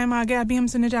होने का टाइम आ गया अभी हम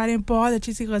सुनने जा रहे हैं बहुत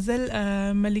अच्छी सी गज़ल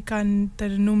मलिका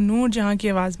तरन्नुम नूर जहां की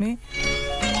आवाज़ में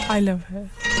आई लव हर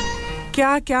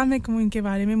क्या मैं कहूँ इनके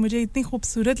बारे में मुझे इतनी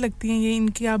खूबसूरत लगती हैं ये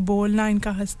इनका बोलना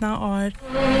इनका हंसना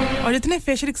और इतने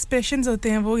फेशियल एक्सप्रेशंस होते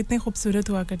हैं वो इतने खूबसूरत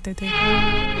हुआ करते थे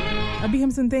अभी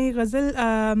हम सुनते हैं ये गज़ल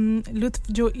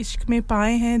लुत्फ़ जो इश्क में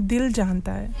पाए हैं दिल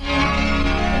जानता है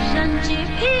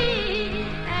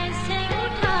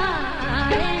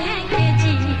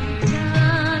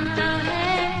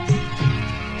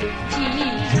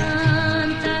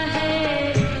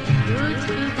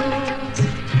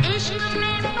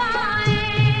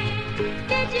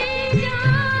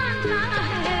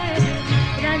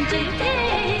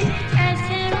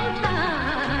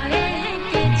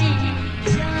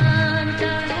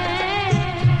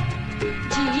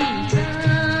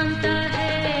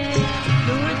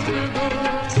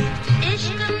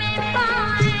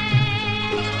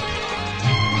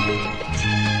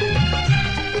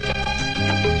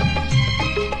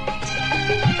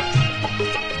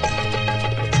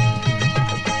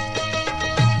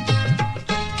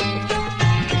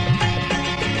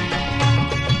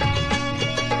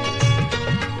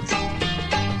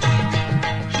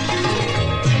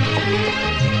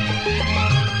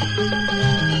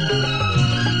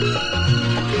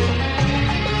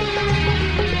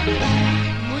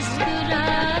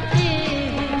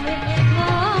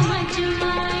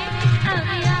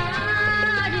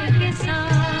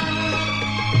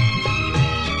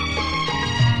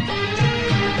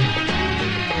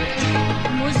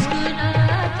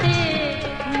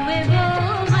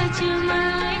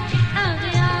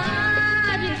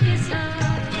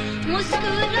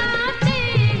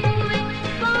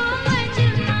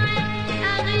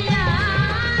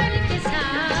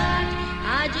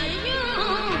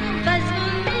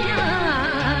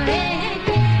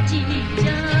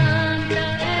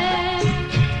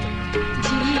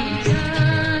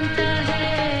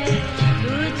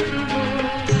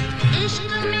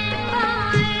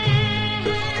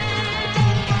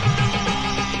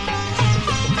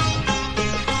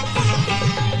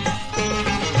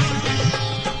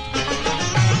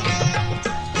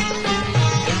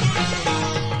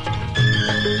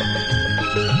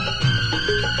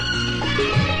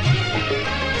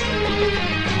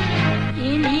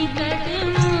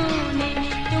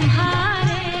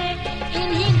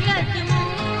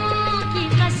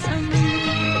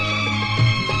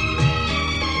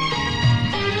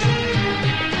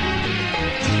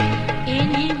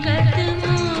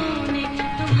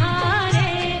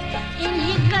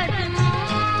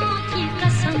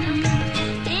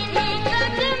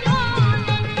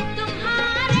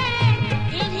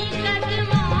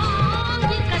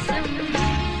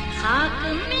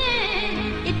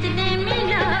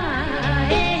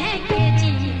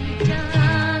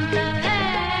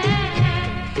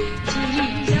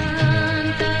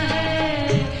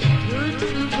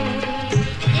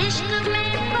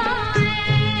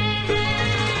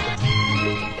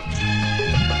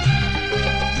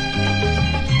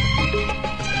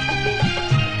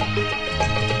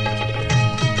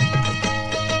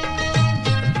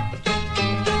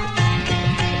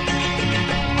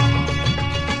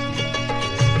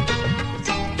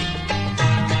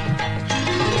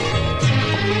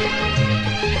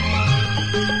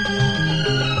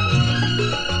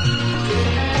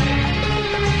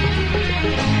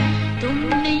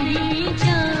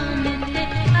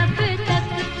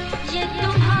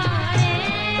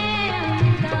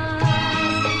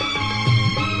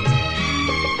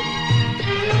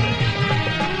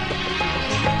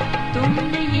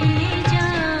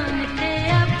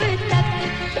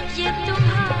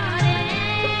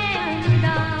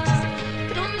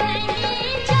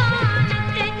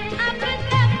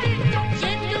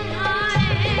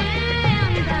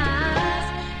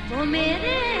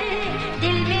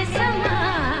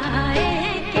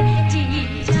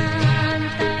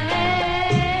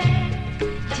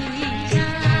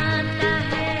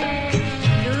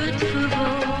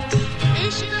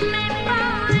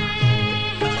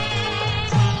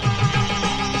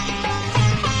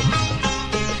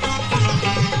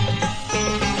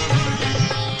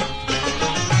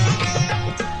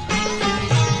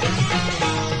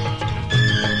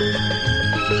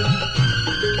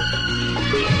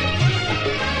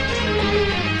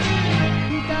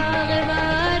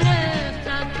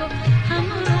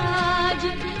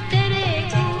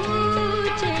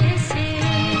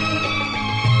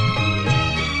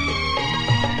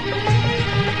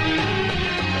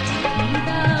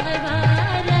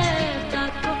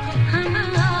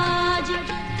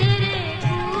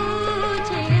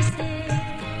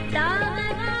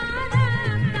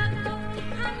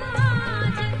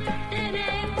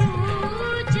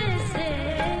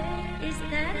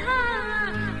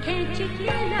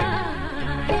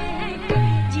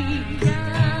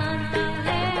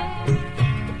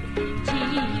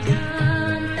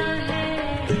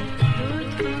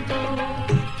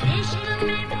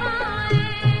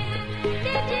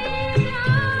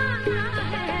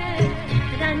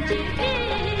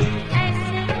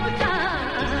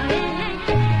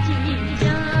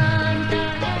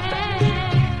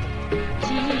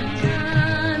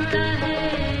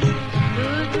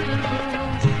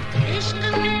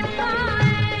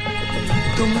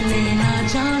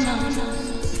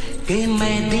कि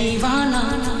मैं दीवाना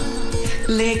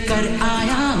लेकर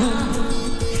आया हूँ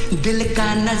दिल का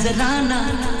नजराना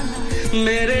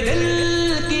मेरे दिल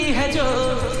की है जो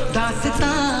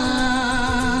दास्तां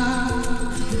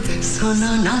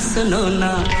सुनो ना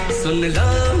सुन लो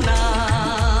ना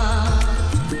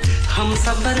हम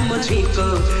सफर मुझी को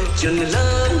चुन लो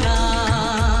ना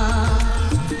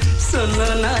सुनो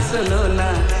ना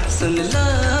सुन लो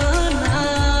ना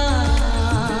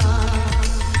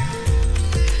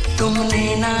तुमने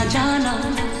ना जाना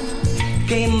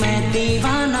कि मैं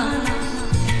दीवाना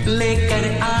लेकर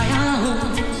आया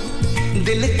हूँ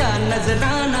दिल का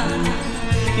नजराना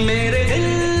मेरे दिल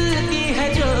की है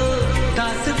जो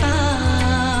दास्तां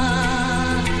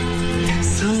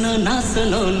सुनो ना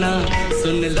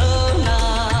सुन लो ना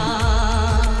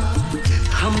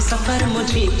हम सफर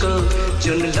मुझी को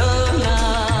चुन लो ना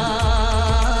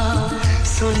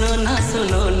सुनो ना सुन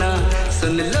लो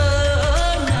ना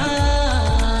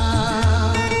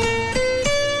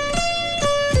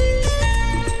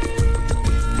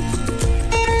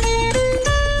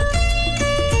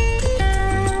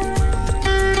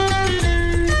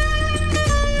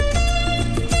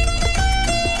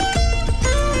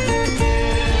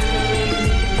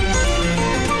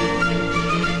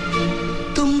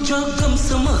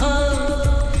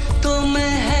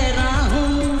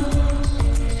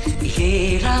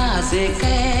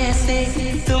कैसे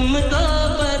तुमको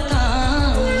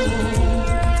बताऊं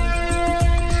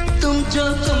तुम जो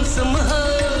गुमसुम हो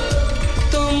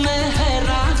तो मैं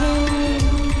हैरान हूँ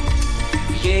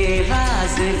ये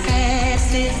राज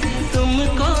कैसे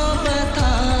तुमको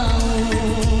बताऊं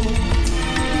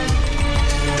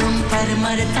तुम पर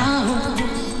मरता हूँ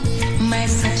मैं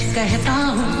सच कहता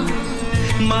हूँ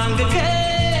मांग के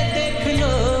देख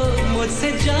लो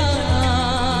मुझसे जान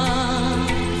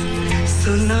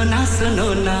सुनो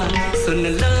ना सुन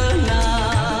लो ना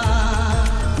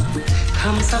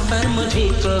हम सफर मुझी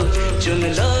को चुन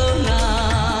लो ना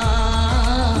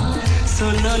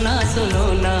सुनो ना सुन लो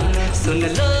ना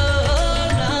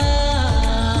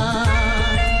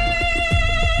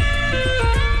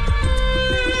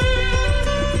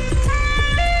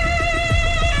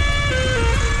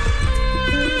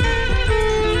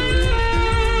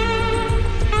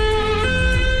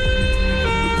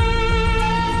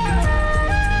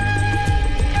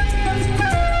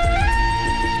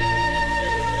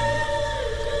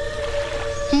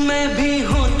मैं भी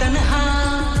हूँ तन्हा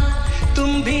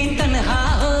तुम भी तन्हा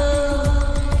हो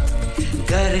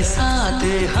घर साथ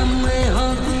हम हो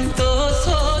तो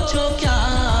सोचो क्या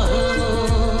हो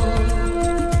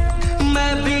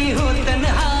मैं भी हूँ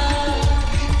तन्हा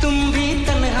तुम भी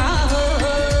तन्हा हो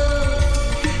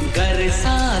घर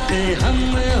साथ हम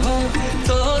हो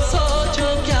तो सोचो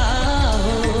क्या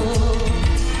हो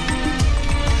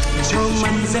जो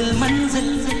मंजिल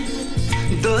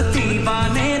दो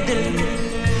दीवाने दिल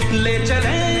ले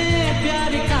चले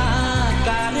प्यार का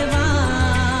कारवां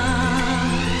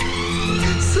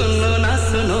सुनो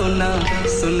ना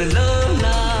सुन लो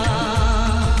ना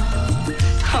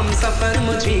हम सफर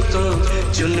मुझी को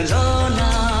चुन लो ना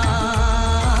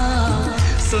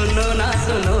सुनो ना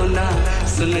सुन लो ना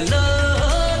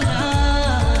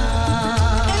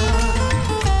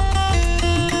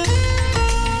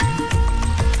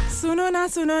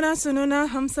सुनो ना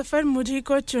हम सफर मुझी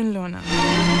को चुन लो ना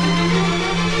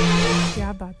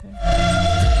क्या बात है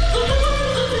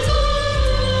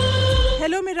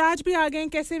हेलो मिराज भी आ गए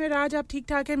कैसे मिराज आप ठीक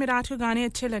ठाक है मिराज को गाने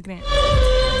अच्छे लग रहे हैं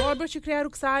बहुत बहुत शुक्रिया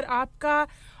रुखसार आपका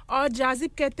और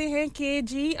जाजिब कहते हैं कि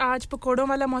जी आज पकोड़ों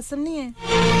वाला मौसम नहीं है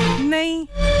नहीं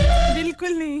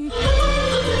बिल्कुल नहीं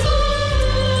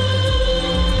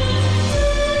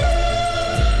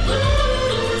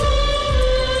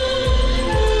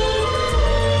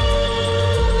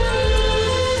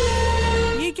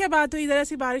क्या बात हुई जरा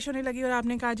सी बारिश होने लगी और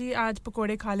आपने कहा जी आज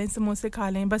पकोड़े खा लें समोसे खा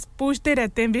लें बस पूछते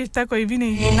रहते हैं बेचता कोई भी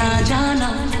नहीं ना जाना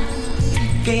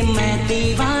कि मैं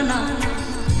दीवाना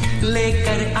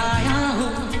लेकर आया हूँ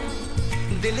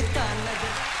दिल का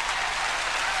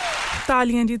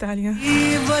तालियां जी तालियां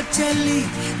वो चली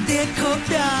देखो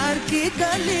प्यार की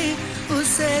गली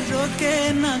उसे रोके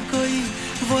ना कोई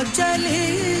वो चली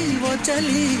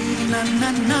ना ना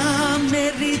ना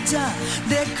मेरी जान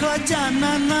देखो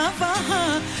जाना ना वहाँ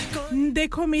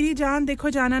देखो मेरी जान देखो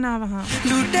जाना ना वहाँ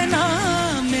लूटे ना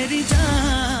मेरी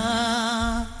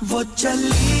जान वो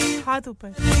चली हाथ ऊपर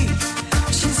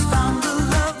She's found the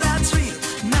love that's real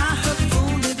now her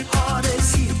wounded heart is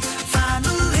healed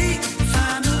finally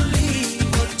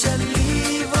वो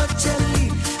चली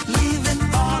leaving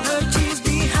all her tears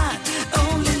behind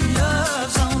only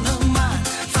love's on her mind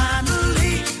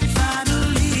finally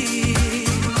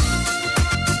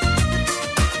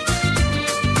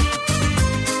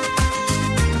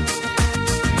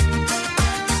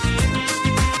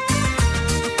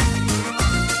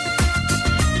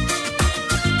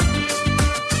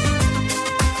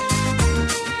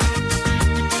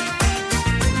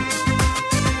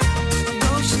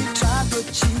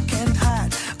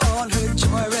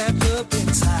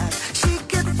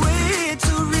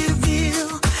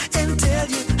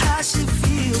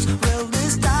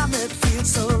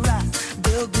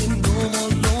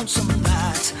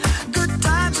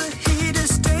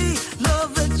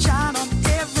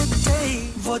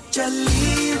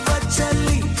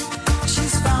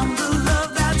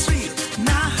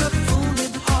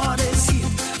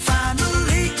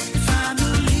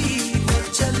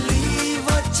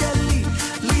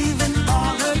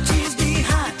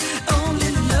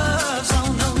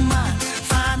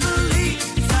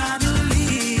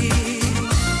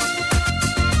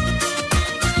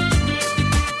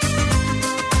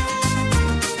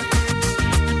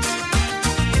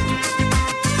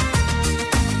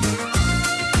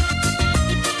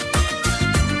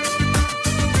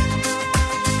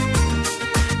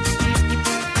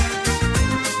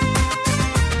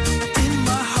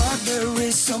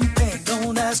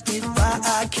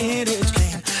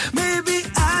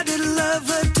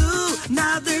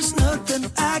nothing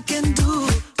I can do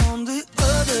on the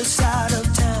other side of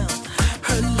town.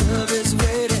 Her love is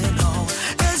waiting home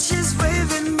as she's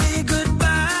waving me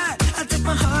goodbye. I think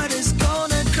my heart is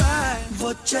gonna cry.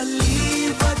 What you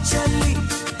leave,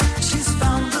 she's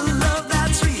found the love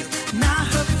that's real. Now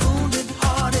her wounded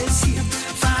heart is healed.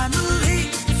 Finally,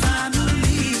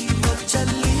 what you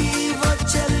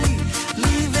leave,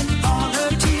 leaving all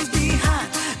her tears behind.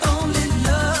 Only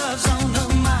love's on her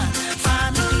mind.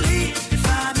 Finally.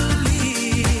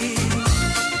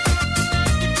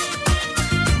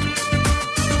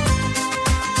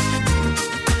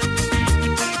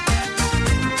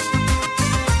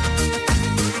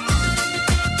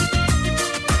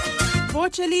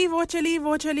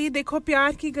 वो चली देखो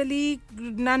प्यार की गली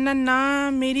ना ना ना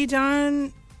मेरी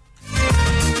जान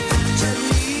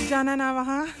जाना ना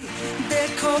वहाँ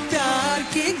देखो प्यार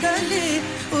की गली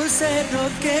उसे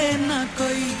रोके ना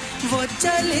कोई वो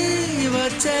चली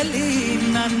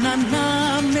ना ना ना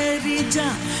मेरी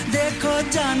जान देखो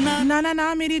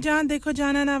जाना मेरी जान देखो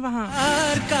जाना ना वहाँ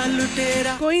प्यार का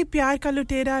लुटेरा कोई प्यार का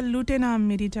लुटेरा लूटे ना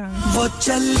मेरी जान वो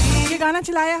चली ये गाना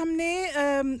चलाया हमने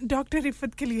डॉक्टर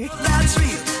रिफत के लिए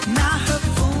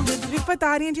रिफत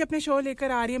आ रही हैं जी अपने शो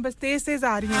लेकर आ रही हैं बस तेज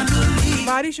आ रही हैं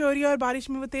बारिश हो रही है और बारिश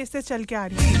में वो तेज चल के आ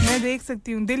रही हैं मैं देख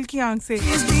सकती हूँ दिल की आंख से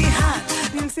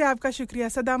दिल से आपका शुक्रिया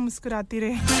सदा मुस्कुराती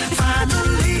रहे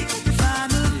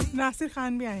नासिर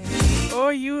खान भी आए हैं ओ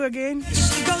यू अगेन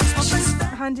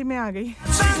हाँ जी मैं आ गई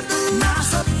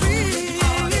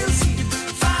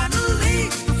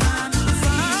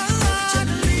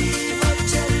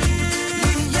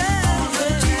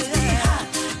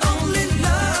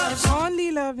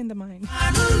only love in the mind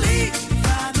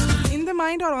in the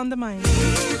mind or on the mind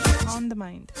on the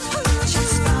mind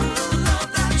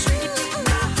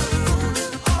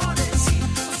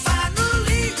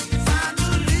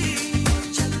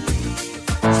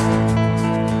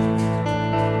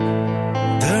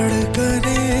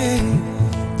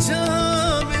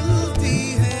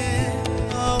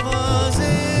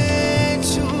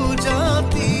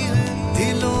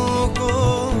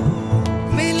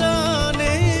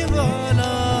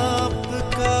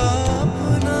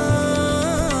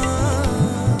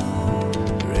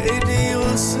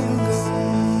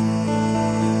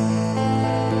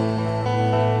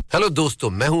hello दोस्तों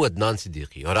मैं हूं अदनान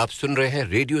सिद्दीकी और आप सुन रहे हैं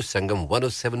रेडियो संगम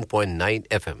 107.9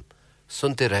 एफएम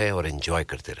सुनते रहें और एंजॉय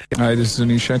करते रहें Hi, this is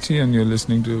Anish Shetty and you're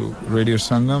listening to Radio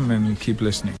Sangam and keep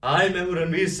listening. Hi, मैं हूं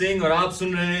रणवीर सिंह और आप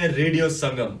सुन रहे हैं radio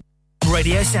Sangam.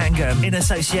 Radio Sangam in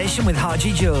association with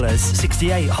Haji Jewellers,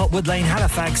 68 Hotwood Lane,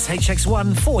 Halifax,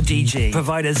 HX1 4DG.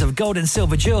 Providers of gold and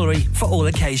silver jewellery for all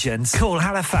occasions. Call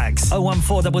Halifax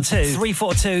 01422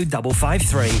 342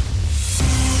 553.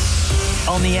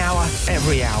 On the hour,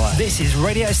 every hour. This is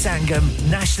Radio Sangam,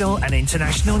 national and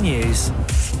international news.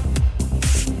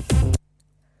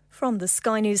 From the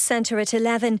Sky News Centre at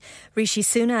 11, Rishi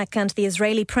Sunak and the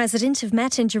Israeli president have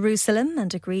met in Jerusalem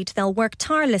and agreed they'll work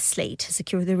tirelessly to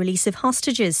secure the release of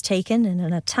hostages taken in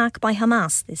an attack by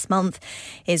Hamas this month.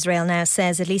 Israel now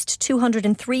says at least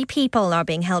 203 people are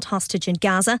being held hostage in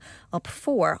Gaza, up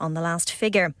 4 on the last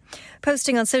figure.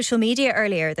 Posting on social media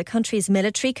earlier, the country's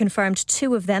military confirmed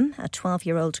 2 of them, a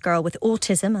 12-year-old girl with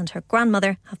autism and her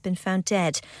grandmother, have been found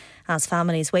dead. As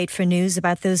families wait for news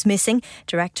about those missing,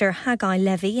 director Haggai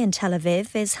Levy in Tel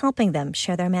Aviv is helping them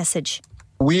share their message.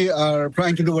 We are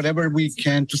trying to do whatever we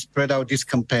can to spread out this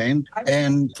campaign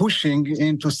and pushing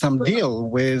into some deal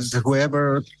with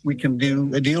whoever we can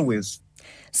do a deal with.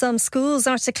 Some schools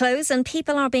are to close and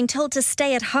people are being told to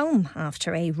stay at home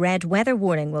after a red weather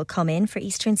warning will come in for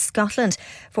eastern Scotland.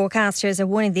 Forecasters are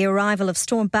warning the arrival of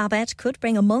Storm Babette could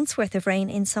bring a month's worth of rain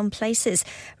in some places.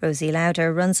 Rosie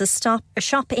Lauder runs a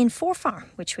shop in Forfar,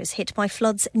 which was hit by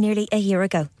floods nearly a year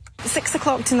ago. 6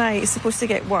 o'clock tonight is supposed to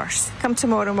get worse. Come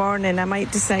tomorrow morning, I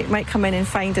might come in and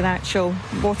find an actual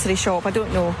watery shop. I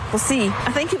don't know. We'll see.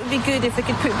 I think it would be good if they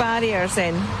could put barriers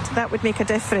in. That would make a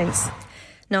difference.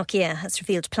 Nokia has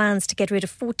revealed plans to get rid of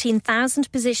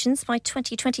 14,000 positions by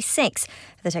 2026.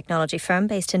 The technology firm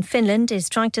based in Finland is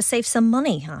trying to save some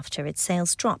money after its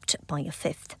sales dropped by a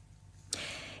fifth.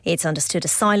 It's understood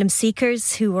asylum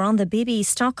seekers who were on the BB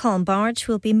Stockholm barge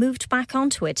will be moved back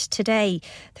onto it today.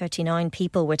 39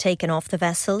 people were taken off the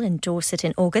vessel in Dorset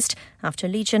in August after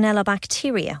Legionella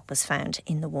bacteria was found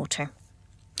in the water.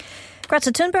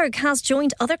 Greta Thunberg has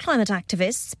joined other climate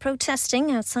activists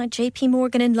protesting outside JP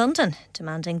Morgan in London,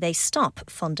 demanding they stop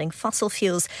funding fossil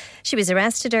fuels. She was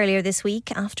arrested earlier this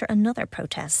week after another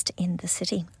protest in the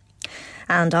city.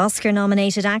 And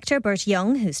Oscar-nominated actor Burt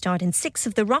Young, who starred in 6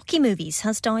 of the Rocky movies,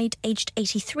 has died aged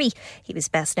 83. He was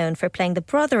best known for playing the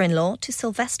brother-in-law to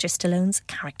Sylvester Stallone's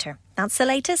character. That's the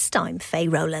latest. I'm Faye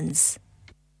Rowlands.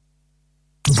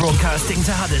 Broadcasting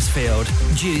to Huddersfield,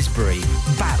 Dewsbury,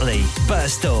 Batley,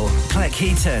 Birstall,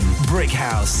 Cleckheaton,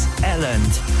 Brickhouse,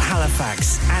 Elland,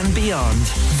 Halifax and beyond.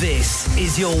 This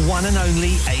is your one and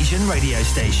only Asian radio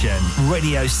station.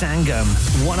 Radio Sangam,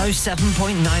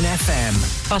 107.9 FM.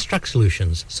 Fast Track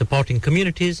Solutions, supporting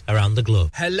communities around the globe.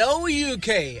 Hello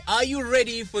UK, are you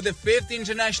ready for the 5th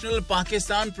International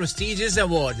Pakistan Prestigious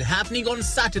Award happening on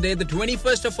Saturday the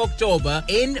 21st of October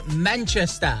in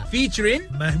Manchester, featuring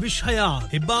Mehwish Hayat,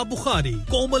 Hibba Bukhari,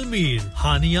 Komal Mir,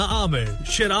 Hania Amir,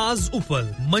 Shiraz Upal,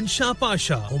 Mansha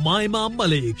Pasha, Umayma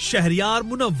Malik, Shahriyar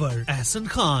Munawwar, Ahsan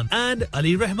Khan and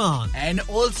Ali Rahman. And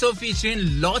also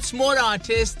featuring lots more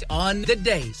artists on the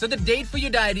day. So the date for your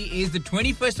diary is the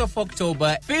 21st of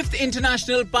October, 5th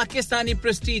International Pakistani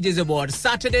Prestigious Award,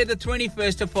 Saturday the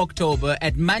 21st of October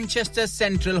at Manchester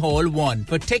Central Hall 1.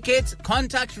 For tickets,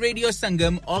 contact Radio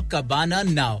Sangam or Cabana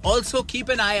now. Also keep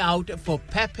an eye out for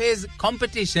Pepe's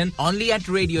competition only at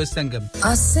Radio Sangam.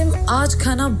 Asim आज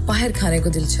खाना बाहर खाने को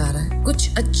दिल चाह रहा है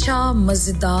कुछ अच्छा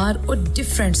मजेदार और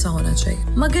डिफरेंट सा होना चाहिए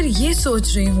मगर ये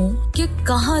सोच रही हूँ कि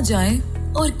कहाँ जाएं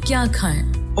और क्या खाएं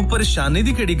ओ परेशानी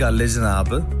दी केड़ी गल है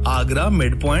जनाब आगरा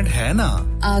मिड पॉइंट है ना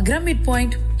आगरा मिड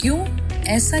पॉइंट क्यों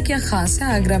ऐसा क्या खास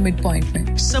है आगरा मिड पॉइंट में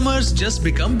Summers just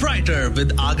become brighter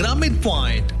with Agra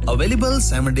Midpoint. Available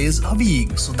 7 days a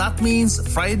week. So that means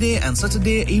Friday and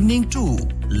Saturday evening too.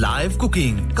 Live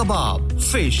cooking, kebab,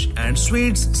 fish and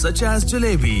sweets such as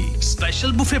jalebi.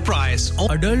 Special buffet price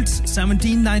on adults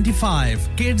 $17.95,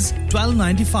 kids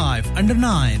 $12.95 under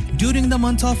 9 during the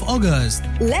month of August.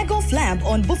 Leg of lamb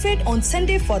on buffet on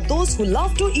Sunday for those who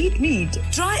love to eat meat.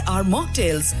 Try our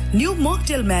mocktails. New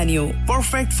mocktail menu.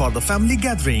 Perfect for the family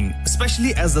gathering,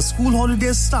 especially as the school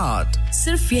holidays start.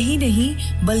 सिर्फ यही नहीं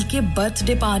बल्कि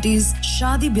birthday parties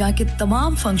शादी ब्याह के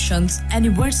तमाम functions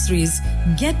anniversaries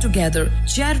get together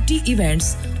charity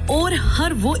events और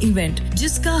हर वो इवेंट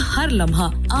जिसका हर लम्हा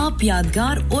आप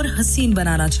यादगार और हसीन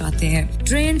बनाना चाहते हैं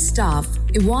ट्रेन स्टाफ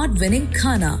अवार्ड विनिंग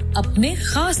खाना अपने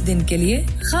खास दिन के लिए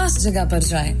खास जगह पर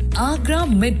जाएं Agra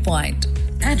mid point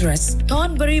Address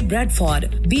Thornbury Bradford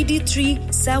BD3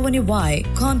 7Y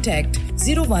Contact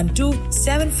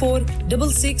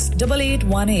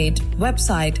 01274668818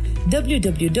 Website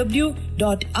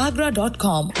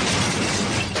www.agra.com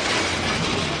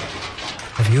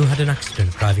Have you had an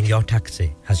accident driving your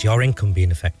taxi? Has your income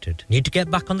been affected? Need to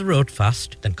get back on the road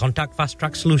fast? Then contact Fast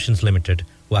Track Solutions Limited,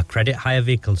 who are credit hire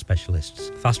vehicle specialists.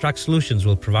 Fast Track Solutions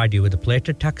will provide you with a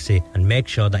plated taxi and make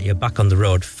sure that you're back on the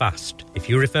road fast. If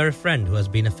you refer a friend who has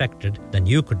been affected, then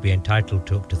you could be entitled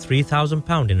to up to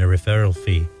 £3,000 in a referral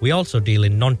fee. We also deal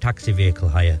in non-taxi vehicle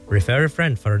hire. Refer a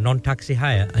friend for a non-taxi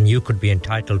hire and you could be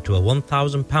entitled to a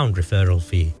 £1,000 referral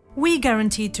fee. We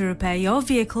guarantee to repair your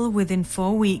vehicle within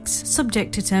 4 weeks,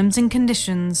 subject to terms and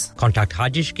conditions. Contact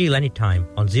Haji Shkil anytime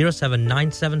on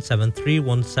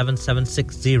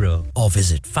 07977317760 or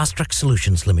visit Fast Track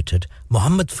Solutions Limited,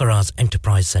 Mohammed Faraz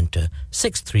Enterprise Centre,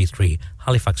 633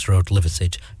 Halifax Road,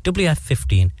 Liversedge,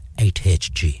 WF15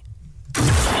 8HG.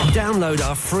 Download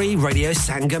our free Radio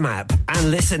Sangam app and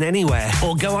listen anywhere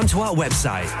or go onto our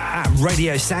website at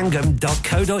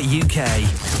radiosangam.co.uk.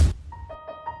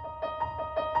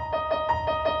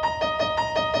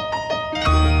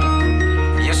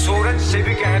 सूरज से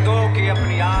भी कह दो कि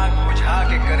अपनी आग बुझा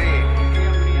के करे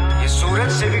ये सूरज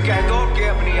से भी कह दो कि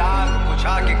अपनी आग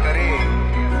बुझा के करे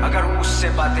अगर उससे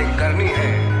बातें करनी है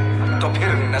तो फिर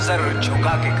नजर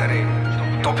झुका के करे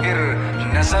तो फिर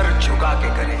नजर झुका के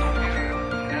करे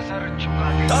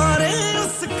तारे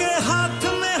उसके हाथ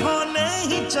में होने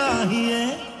ही चाहिए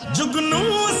जुगनू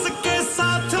उसके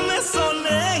साथ में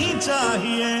सोने ही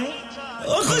चाहिए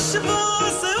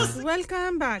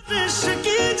Welcome back.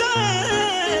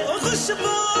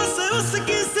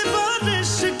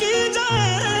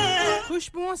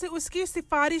 खुशबुओं से उसकी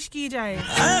सिफारिश की जाए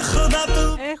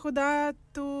ऐ खुदा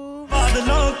तू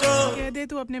बादलों को कह दे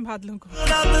तू अपने बादलों को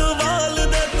खुदा तू बोल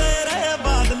दे तेरे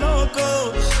बादलों को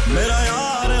मेरा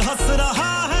यार हंस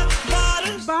रहा है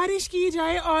बारिश की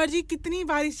जाए और जी कितनी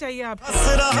बारिश चाहिए आपको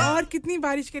और कितनी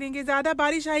बारिश करेंगे ज्यादा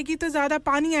बारिश आएगी तो ज्यादा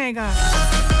पानी आएगा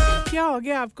क्या हो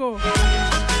गया आपको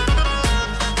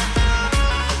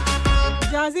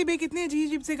जाज़ी भी कितने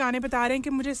अजीब से गाने बता रहे हैं कि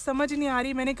मुझे समझ नहीं आ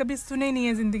रही मैंने कभी सुने नहीं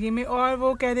है जिंदगी में और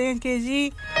वो कह रहे हैं कि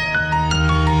जी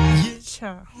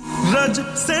अच्छा रज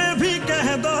से भी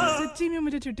कह दो सच्ची में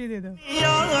मुझे छुट्टी दे दो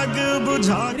आग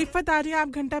बुझा रिफत आ रही है आप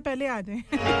घंटा पहले आ जाएं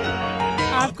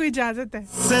आपको इजाजत है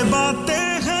से बातें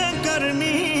हैं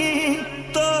करनी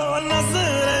तो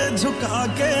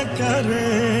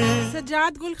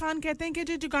सज्जाद गुल खान कहते हैं कि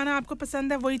जो गाना आपको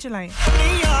पसंद है वही चलाएं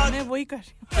मैं वही कर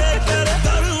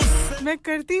मैं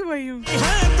करती वही हूं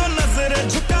तो नजर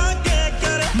झुका के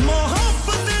कर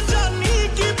मोहब्बत जानी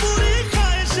की पूरी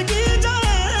ख्वाहिश की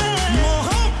जाए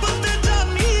मोहब्बत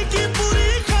जानी की पूरी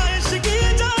ख्वाहिश की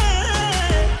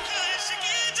जाए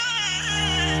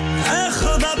ऐ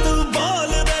खुदा तू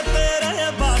बोल दे तेरे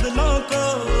बादलों को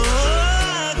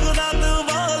खुदा तू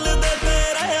बोल दे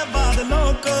तेरे बादलों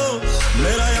को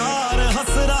मेरा यार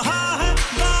हंस रहा है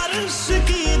बारिश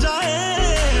की जाए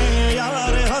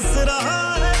यार हंस रहा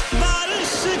है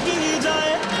बारिश की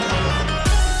जाए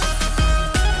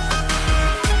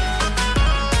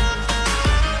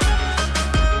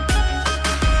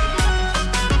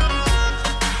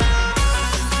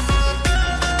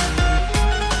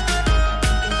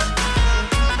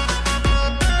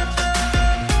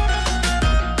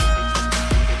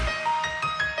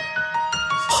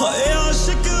हाय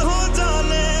आशिक हो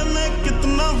जाने में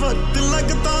कितना वक्त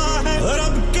लगता है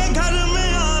रब के घर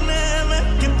में आने में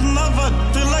कितना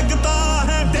वक्त लगता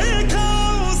है देखा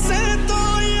उसे तो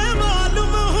ये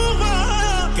मालूम हुआ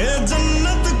कि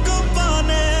जन्नत को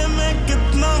पाने में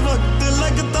कितना वक्त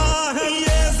लगता है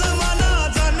ये ज़माना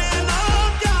जाने ना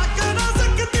क्या कर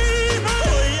सकती है ओ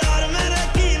यार मेरे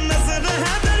की नजर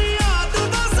है दरिया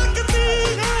डुबा सकती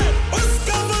है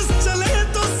उसका बस चले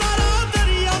तो सारा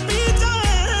दरिया पी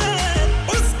जाए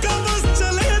उसका बस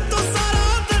चले तो सारा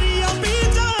दरिया पी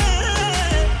जाए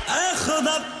ऐ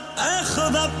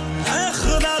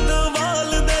खुदा तू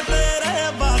बोल दे तेरे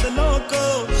बादलों को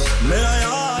मेरा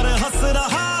यार हंस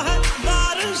रहा है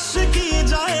बारिश की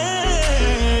जाए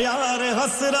यार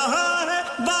हंस रहा है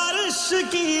बारिश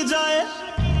की जाए ऐ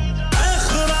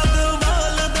खुदा तू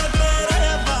बोल दे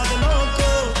तेरे बादलों को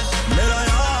मेरा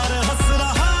यार हंस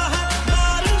रहा है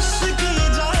बारिश की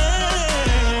जाए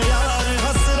यार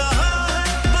हंस रहा है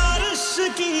बारिश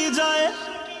की जाए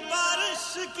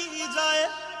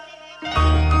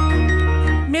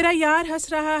मेरा यार हंस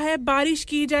रहा है बारिश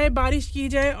की जाए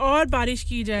और बारिश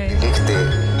की जाए लिखते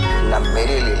ना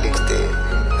मेरे लिए लिखते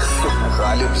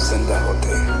गालिब जिंदा होते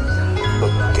वो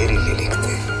तेरे लिए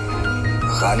लिखते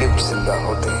गालिब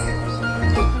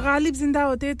जिंदा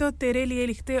होते तो तेरे लिए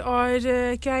लिखते और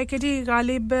क्या है कि जी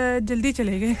गालिब जल्दी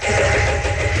चले गए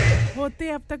होते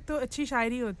अब तक तो अच्छी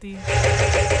शायरी होती है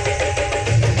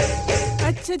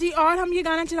अच्छा जी और हम ये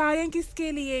गाना चला रहे हैं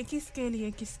किसके लिए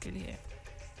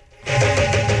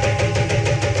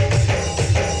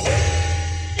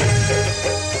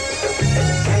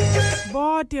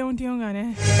बहुत ट्यून गाने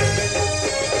हैं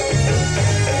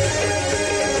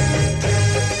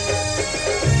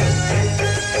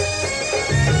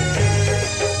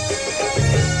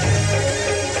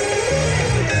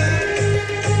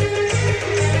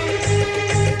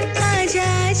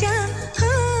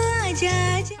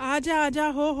आजा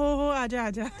हो आजा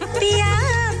पिया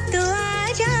अब तो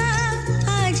आजा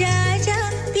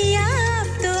पिया अब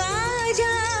तो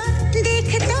आजा देख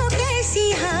तो कैसी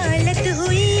हालत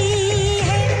हुई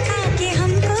है आके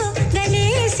हमको गले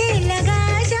से लगा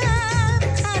जा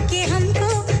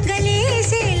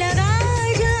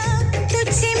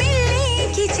तुझसे मिलने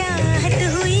की चाहत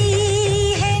हुई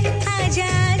है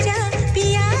आजा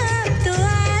पिया अब तो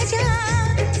आजा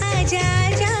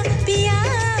पिया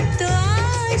अब तो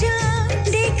आजा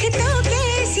देख तो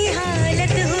कैसी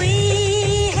हालत हुई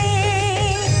है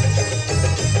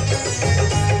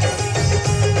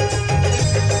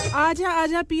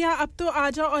आजा पिया अब तो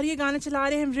आजा और ये गाना चला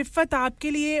रहे हैं हम रिफ़त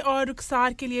आपके लिए और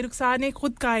रुखसार के लिए रुखसार ने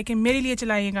खुद कहा है कि मेरे लिए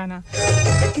चलाइए ये गाना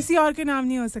किसी और के नाम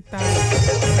नहीं हो सकता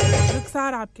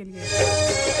रुखसार आपके लिए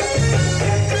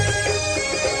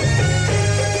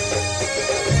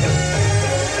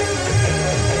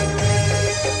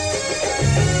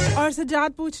और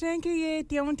सज्जाद पूछ रहे हैं कि ये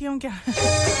ट्यून क्या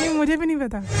ये मुझे भी नहीं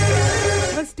पता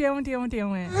बस ट्यून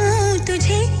है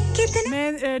तुझे कितना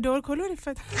मैं डोर खोलूं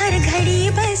रिफ़त हर घड़ी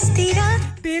बस तेरा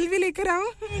तेल भी लेकर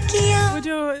आऊं किया वो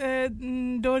जो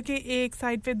डोर के एक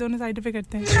साइड पे दोनों साइड पे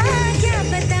करते हैं हाँ क्या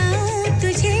बताऊं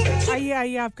तुझे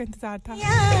आइए आपका इंतजार था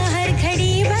हर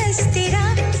घड़ी बस तेरा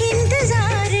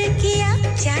इंतजार किया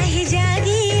चाहे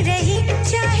जागी रही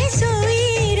चाहे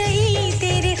सोई रही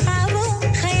तेरे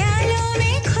ख्वाबों ख्यालों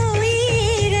में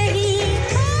खोई रही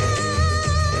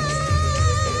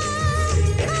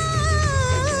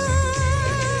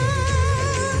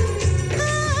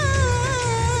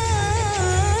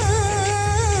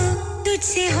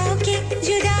तुझसे होके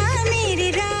जुदा मेरे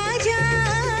राजा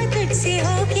तुझसे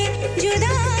होके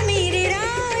जुदा मेरे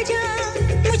राजा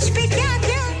मुझ पे क्या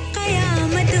क्या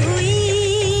कयामत हुई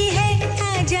है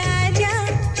आजा आजा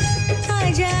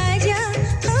आजा आजा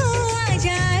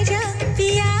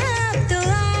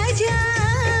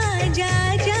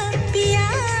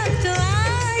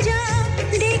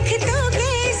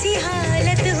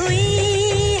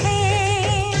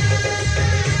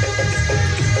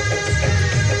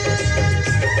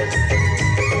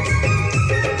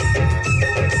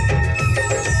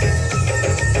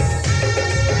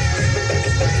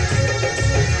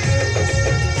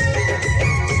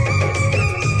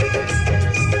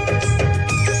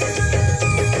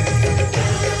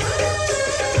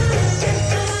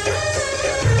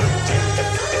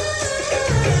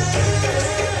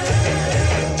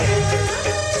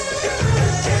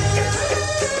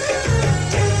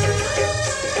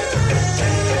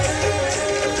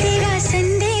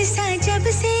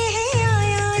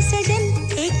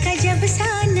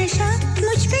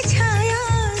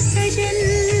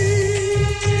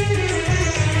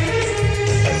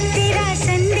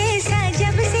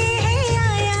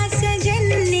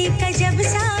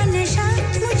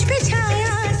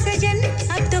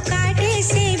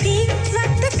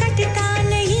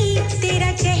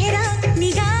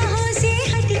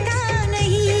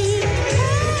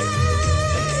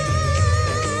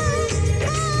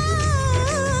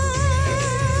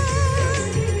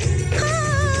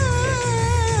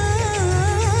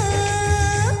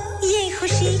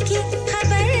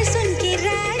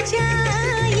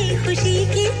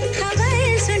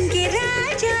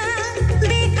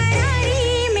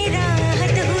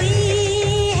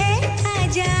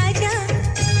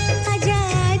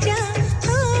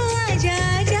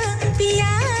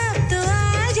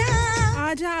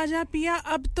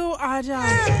अब तो आजा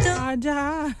आजा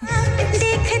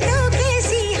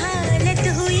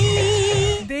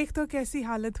देख तो कैसी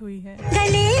हालत हुई है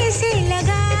गले से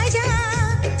लगा जा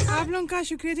आप लोगों का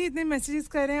शुक्रिया जी इतने मैसेजेस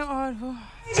कर रहे हैं और हो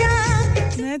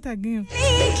मैं थक गई हूं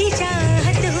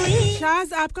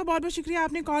शाज आपका बहुत-बहुत शुक्रिया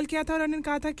आपने कॉल किया था और उन्होंने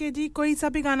कहा था कि जी कोई सा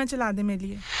भी गाना चला दे मेरे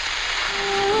लिए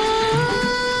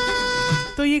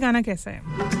तो ये गाना कैसा है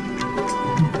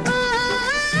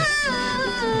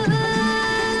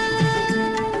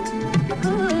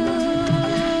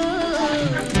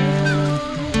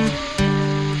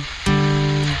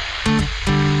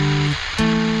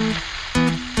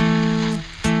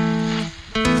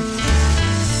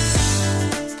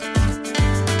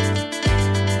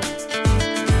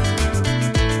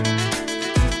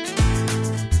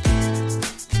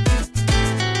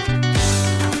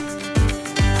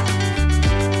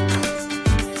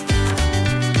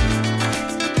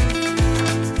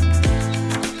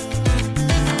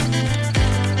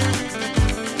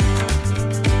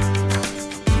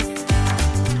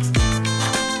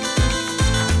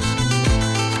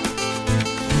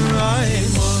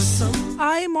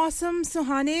मौसम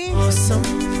सुहाने मौसम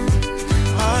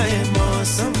आए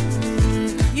मौसम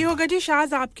ये होगा जी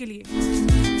शाज आपके लिए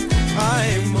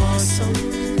आए मौसम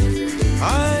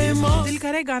दिल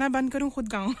करे गाना बंद करूं खुद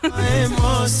गाऊं आए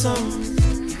मौसम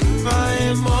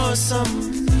आए मौसम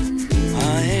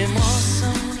आए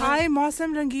मौसम आए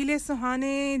मौसम रंगीले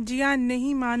सुहाने जिया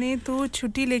नहीं माने तो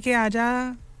छुट्टी लेके आजा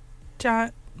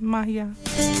माहिया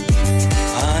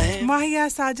माहिया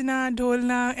साजना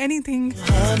ढोलना एनीथिंग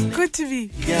कुछ भी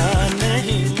या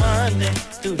नहीं माने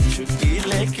तू छुट्टी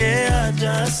लेके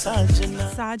आजा साजना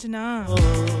साजना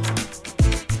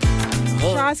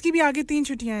शाज की भी आगे 3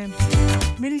 छुट्टियां हैं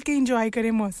मिल के एंजॉय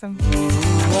करें मौसम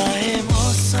आए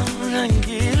मौसम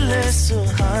रंगीले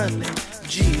सुहाने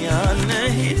जिया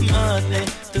नहीं माने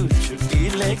तू छुट्टी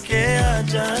लेके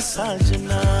आजा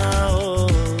साजना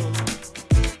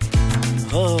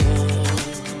ओ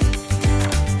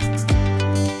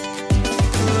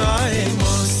आए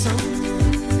मौसम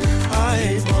आए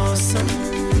मौसम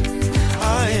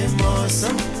आए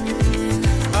मौसम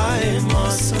आए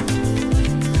मौसम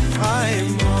आए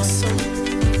मौसम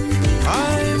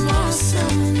आए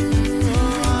मौसम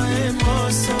आए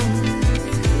मौसम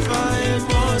आए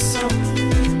मौसम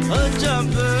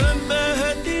जब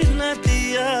बहती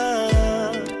नदिया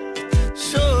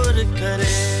शोर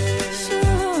करे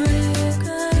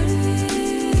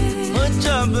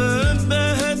जब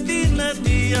बहती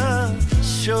नदिया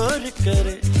शोर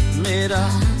करे मेरा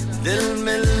दिल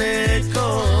मिलने को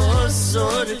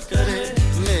जोर करे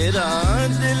मेरा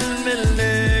दिल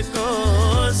मिलने को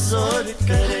जोर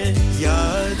करे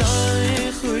याद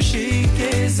आए खुशी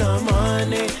के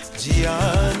ज़माने जिया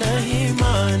नहीं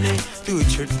माने तू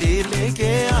छुट्टी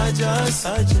लेके आजा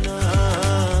सजना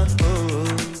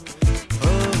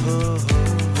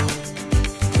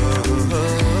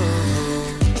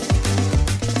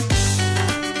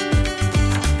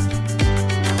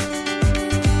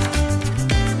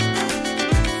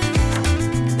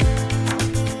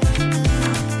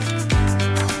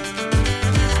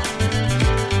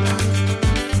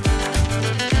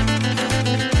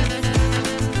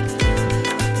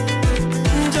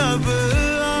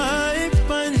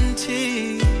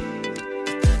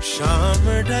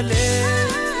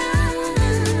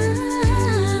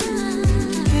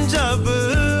जब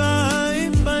आए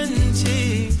पंछी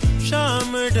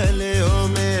शाम ढले ओ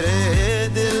मेरे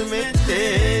दिल में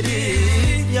तेरी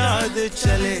याद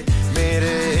चले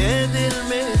मेरे दिल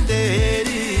में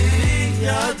तेरी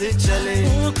याद चले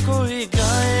कोई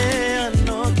गाए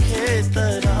अनोखे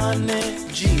तराने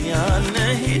जिया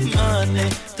नहीं माने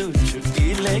तू छुट्टी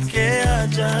लेके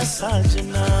आजा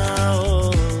साजना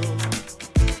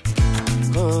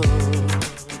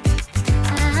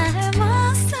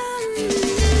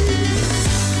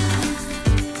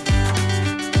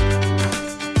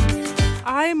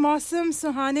आए मौसम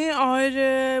सुहाने और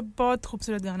बहुत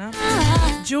खूबसूरत गाना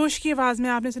जोश की आवाज में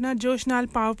आपने सुना जोश नाल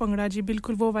पाव पंगड़ा जी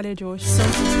बिल्कुल वो वाले जोश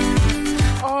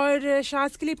और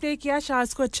शाज के लिए प्ले किया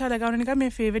शाज को अच्छा लगा उन्होंने कहा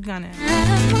मेरा फेवरेट गाना है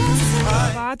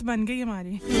बात बन गई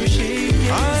हमारी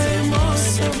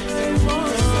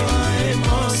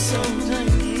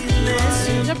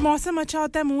जब मौसम अच्छा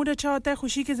होता है मूड अच्छा होता है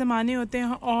खुशी के ज़माने होते हैं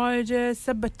और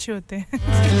सब अच्छे होते हैं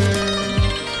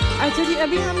अच्छा जी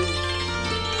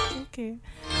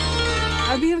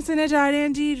अभी हम सुनने जा रहे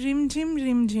हैं जी रिम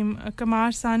झिम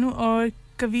कमार सानू और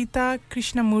कविता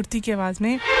कृष्णमूर्ति की आवाज़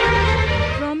में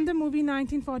from the movie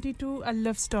 1942 a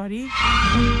love story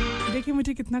देखिए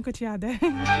मुझे कितना कुछ याद है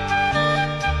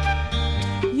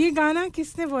ये गाना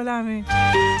किसने बोला हमें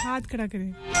हाथ खड़ा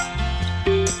करें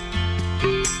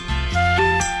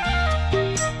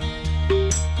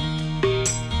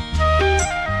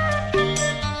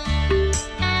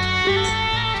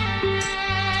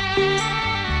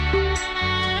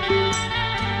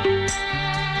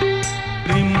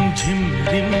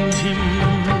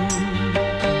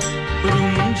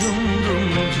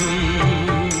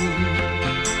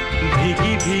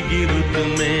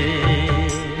में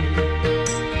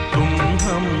तुम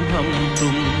हम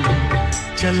तुम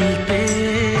चलते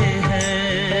हैं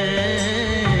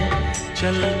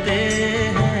चलते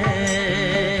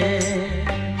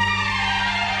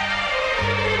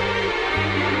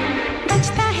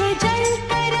बजता है जल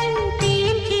तरंग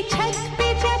टीम की छत पे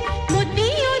जब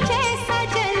मोतियों जैसा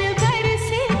जल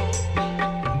बरसे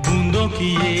बूंदों की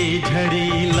ये झड़ी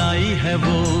लाई है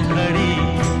वो घड़ी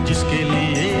जिसके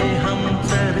लिए हम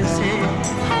तरसे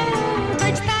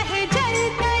बजता है जल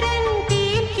तरंग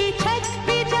टीम की छत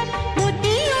पे जब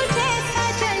मोतियों जैसा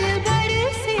जल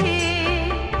बरसे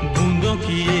बूंदों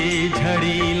की ये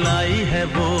झड़ी लाई है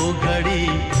वो घड़ी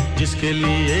जिसके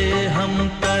लिए हम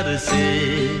तरसे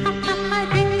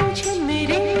रिमझिम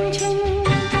रिमझिम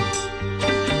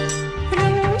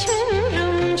रिमझिम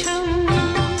रिमझिम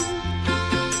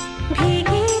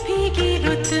भीगी भीगी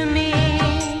रुत में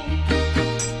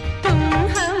तुम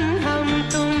हम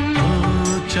तुम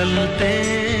चलते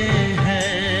हैं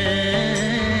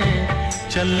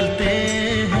चलते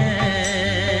हैं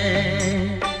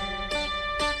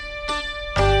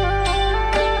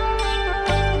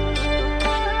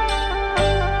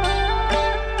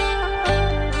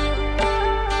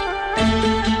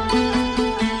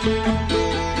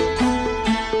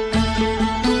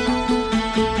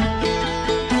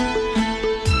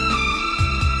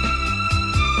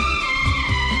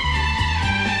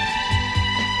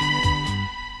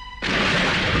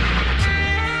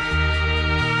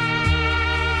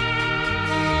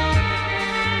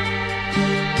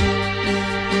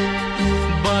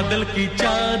बादल की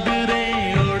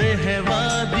चादरें ओढ़े है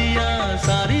वादियां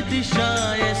सारी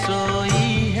दिशाएं सोई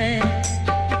है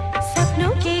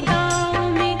सपनों के गांव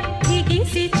में भीगी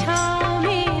सी छांव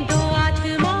में दो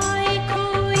आत्माएं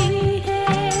खोई है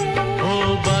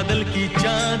ओ बादल की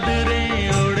चादरें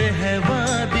ओढ़े है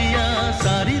वादियां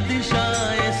सारी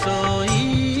दिशाएं सोई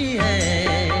है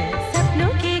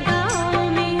सपनों के गांव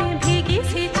में भीगी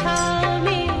सी छांव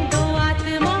में दो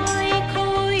आत्माएं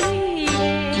खोई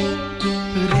है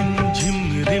रिमझिम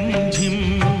रिमझिम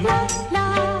ला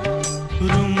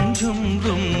रुमझुम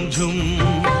रुमझुम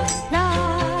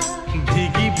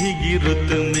भीगी भीगी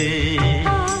रुत में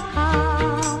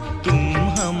तुम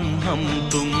हम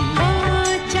तुम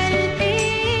चलते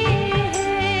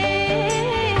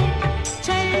हैं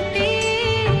चलते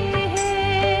हैं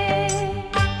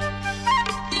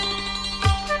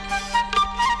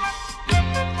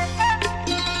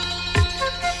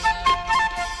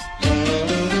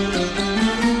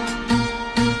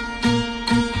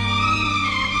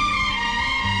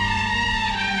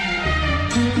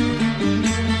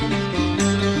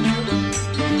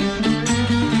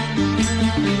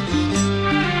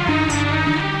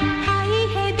आई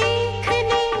है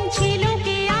देखने झीलों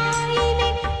के आईने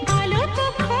बालों को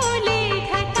खोले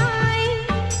घटाएं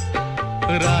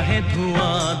राहें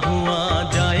धुआं धुआं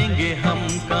जाएंगे हम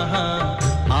कहाँ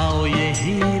आओ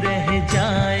यही रह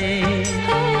जाए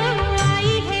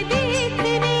आई है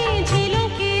देखने झीलों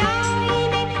के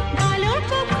आईने बालों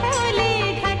को खोले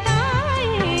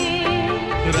घटाएं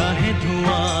राहें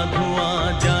धुआं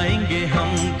धुआं जाएंगे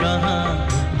हम कहाँ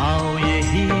आओ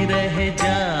यही रह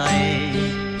जाए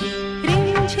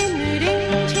रिमझिम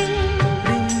रिमझिम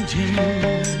रिमझिम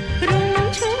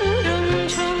रुमझुम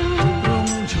रुमझुम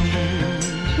रुमझुम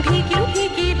भीगी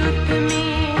भीगी रुत में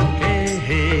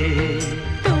हे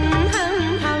तुम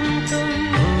हम तुम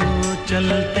ओ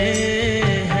चलते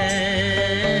हैं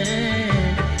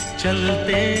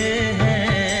चलते हैं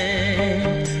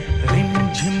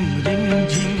रिमझिम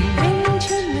रिमझिम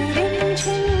रिमझिम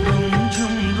रिमझिम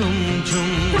रुमझुम रुमझुम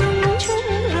रुमझुम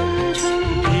रुमझुम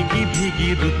भीगी भीगी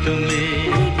रुत में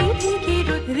भीगी भीगी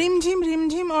रुत रिमझिम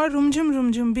रिमझिम और रुमझुम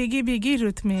रुमझुम भीगी भीगी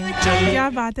रुत में क्या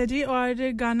बात है जी और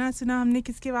गाना सुना हमने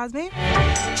किसकी आवाज में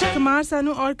कुमार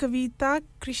सानू और कविता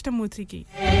कृष्णमूर्ति की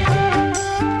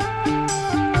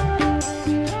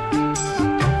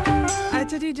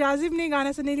अच्छा जी जाजिब ने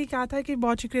गाना सुनने के लिए कहा था कि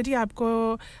बहुत शुक्रिया जी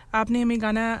आपने हमें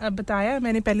गाना बताया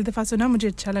मैंने पहली दफा सुना मुझे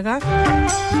अच्छा लगा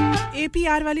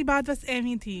एपीआर वाली बात बस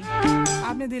एवी थी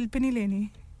आपने दिल पे नहीं लेनी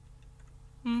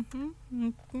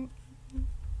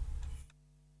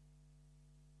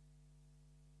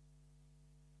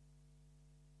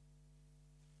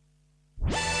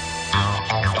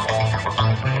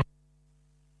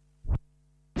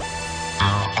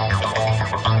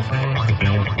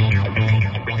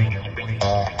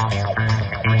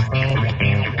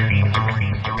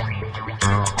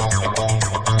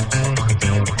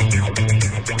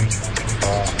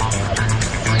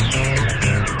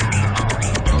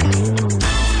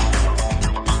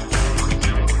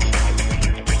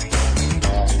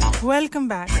Welcome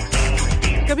back.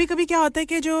 कभी-कभी क्या होता है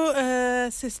कि जो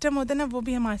सिस्टम होता है ना वो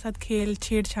भी हमारे साथ खेल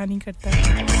छेड़छानी करता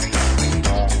है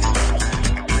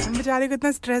हम बेचारे को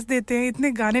इतना स्ट्रेस देते हैं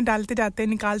इतने गाने डालते जाते हैं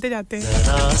निकालते जाते हैं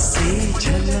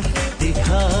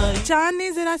चांद ने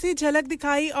जरा सी झलक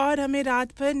दिखाई और हमें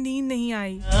रात भर नींद नहीं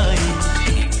आई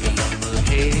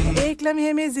एक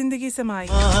लम्हे में जिंदगी समाई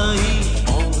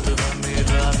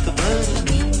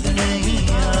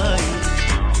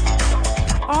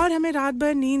और हमें रात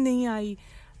भर नींद नहीं आई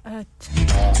अच्छा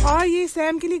और ये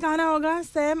सैम के लिए गाना होगा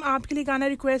सैम आपके लिए गाना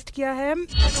रिक्वेस्ट किया है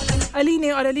अली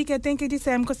ने और अली कहते हैं कि जी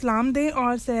सैम को सलाम दें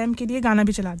और सैम के लिए गाना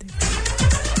भी चला दें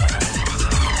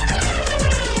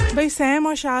भाई सैम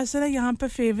और शाहसना यहाँ पे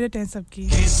फेवरेट हैं सबकी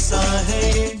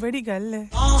बड़ी गल है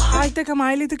आज तक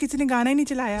हमारे लिए तो किसी ने गाना ही नहीं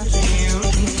चलाया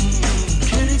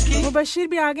मुबशिर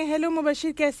भी आ गए हेलो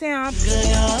मुबशिर कैसे हैं आप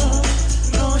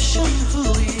रोशन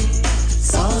हुई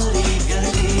सारी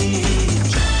गली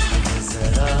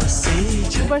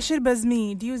मुबशिर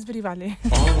बज़मी ड्यूसबरी वाले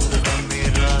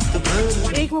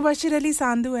एक मुबशिर अली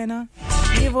सांधू है ना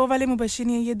ये वो वाले मुबशिर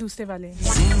नहीं है ये दूसरे वाले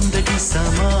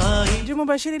जो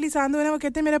मुबशिर अली सांधू है ना वो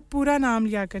कहते हैं मेरा पूरा नाम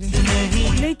लिया करें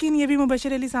लेकिन ये भी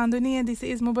मुबशिर अली सांधू नहीं है this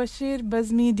is Mubashir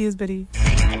Bazmi Dewsbury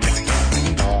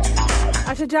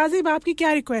अच्छा जाजिब आपकी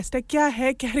क्या रिक्वेस्ट है क्या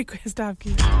रिक्वेस्ट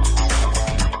आपकी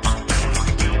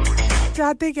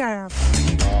चाहते क्या है आप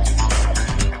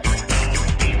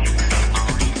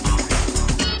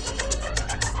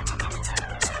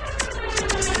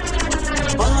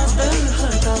बादल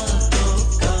हटा तो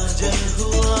काजल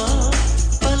हुआ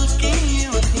पलकें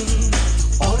उठी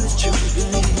और चुप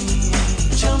गई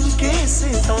चमके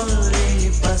सितारे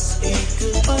बस एक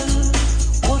पल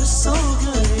और सो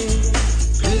गए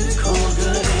फिर खो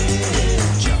गए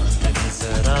चांद ने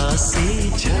जरा सी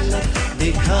झलक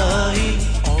दिखाई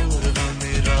और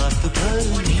हमें रात भर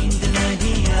नींद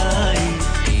नहीं आई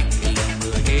एक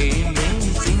लम्हे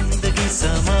में जिंदगी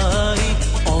समाई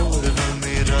और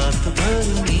हमें रात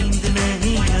भर नींद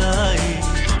नहीं आई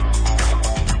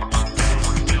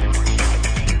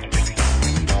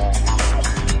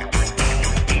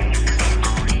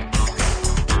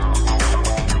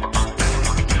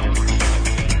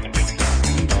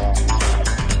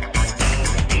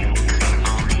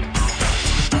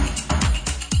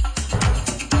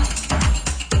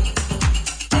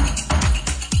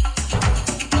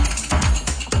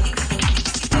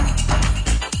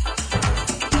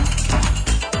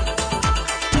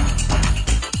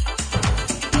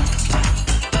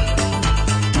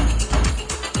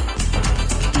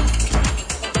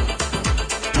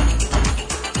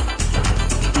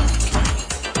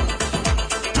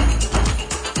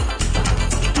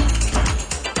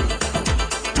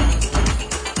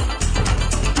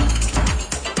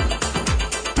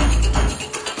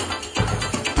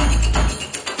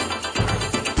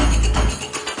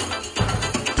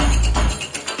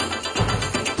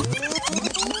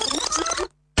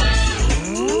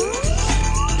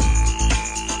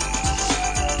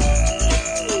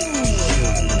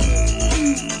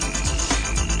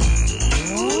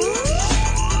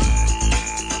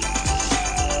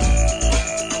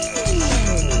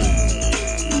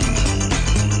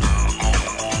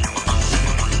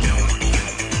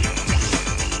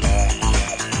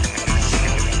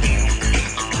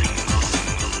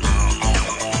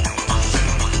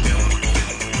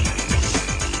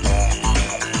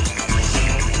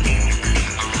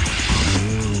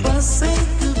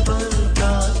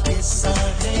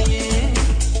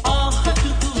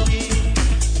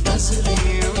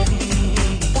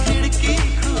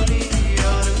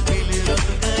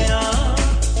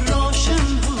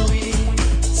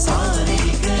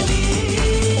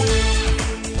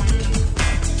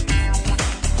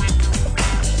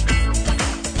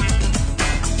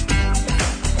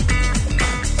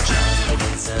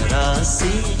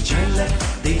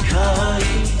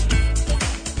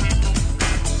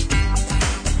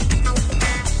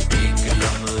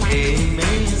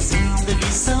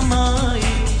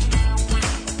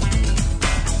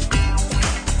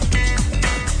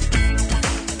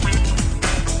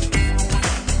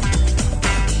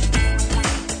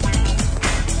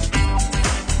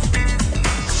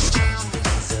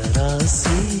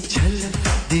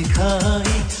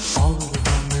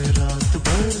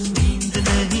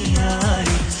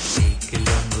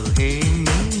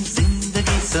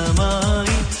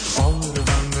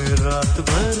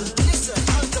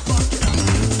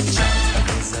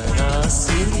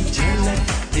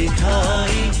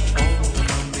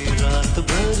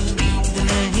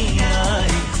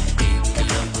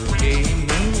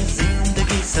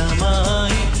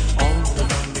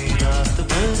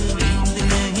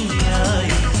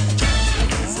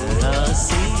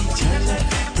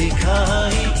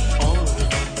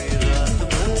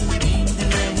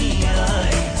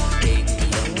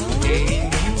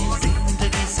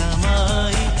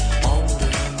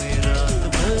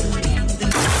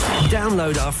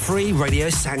Download our free Radio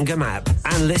Sangam app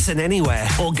and listen anywhere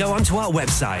or go onto our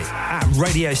website at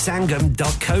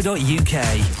radiosangam.co.uk.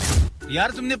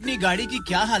 यार तुमने अपनी गाड़ी की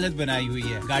क्या हालत बनाई हुई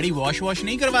है गाड़ी वॉश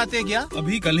नहीं करवाते क्या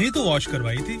अभी कल ही तो वॉश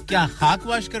करवाई थी क्या खाक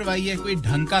वॉश करवाई है कोई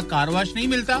ढंग का कार वॉश नहीं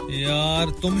मिलता यार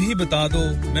तुम ही बता दो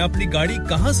मैं अपनी गाड़ी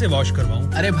कहां से वॉश करवाऊं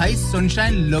अरे भाई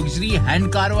sunshine luxury hand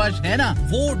car wash है ना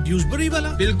वो ड्यूसबरी वाला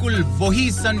बिल्कुल वही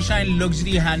sunshine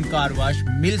luxury hand car wash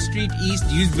mill street east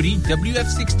Dewsbury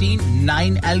WF16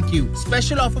 9LQ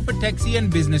special offer for taxi and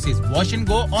businesses wash and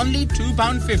go only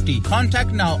 £2.50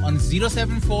 contact now on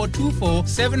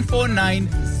 07424749012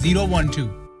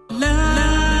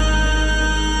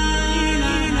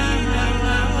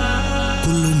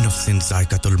 Kullu नफ्सिन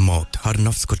जायकातुल मौत हर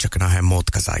नफ्स को चखना है मौत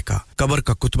का जायका कब्र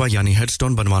का कुतबा यानी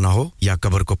हेडस्टोन बनवाना हो या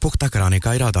कब्र को पुख्ता कराने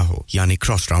का इरादा हो यानी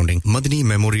cross rounding Madani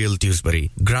memorial Dewsbury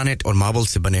granite और मार्बल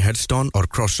से बने हेडस्टोन और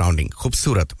क्रॉस राउंडिंग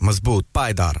खूबसूरत मजबूत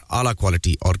पायदार आला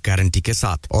क्वालिटी और गारंटी के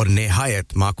साथ और निहायत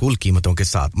माकूल कीमतों के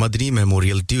साथ मदनी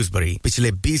मेमोरियल ड्यूसबरी पिछले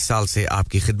 20 साल से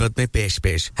आपकी खिदमत में पेश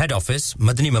head office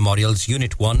Madani memorials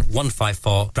unit 1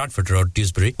 154 Bradford road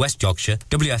Dewsbury West Yorkshire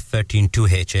WF13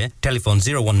 2HA telephone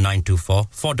 01924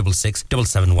 466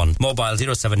 771 mobile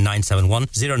 07971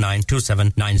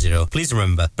 092790 please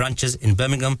remember branches in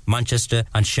Birmingham Manchester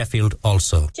and Sheffield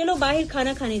also चलो बाहर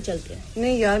खाना खाने चलते हैं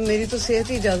नहीं यार मेरी तो सेहत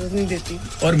ही इजाजत नहीं देती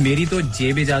और मेरी तो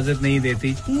जेब इजाजत नहीं देती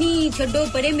नहीं छोड़ो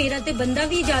परे मेरा ते बंदा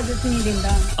भी इजाजत नहीं देता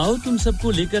आओ तुम सबको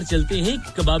लेकर चलते हैं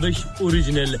कबाबिश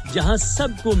ओरिजिनल जहां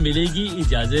सबको मिलेगी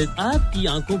इजाजत आपकी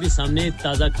आंखों के सामने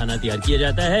ताजा खाना तैयार किया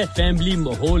जाता है फैमिली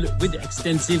माहौल with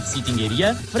extensive seating area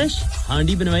fresh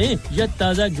handi बनवाएं या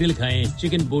ताजा ग्रिल खाएं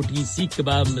chicken boti seekh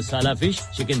kebab masala fish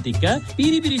chicken tikka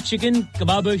Piri chicken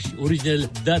Kababish original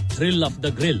the thrill of the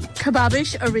grill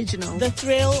Kababish Original The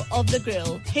Thrill of the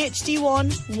Grill HD1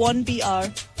 1BR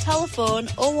Telephone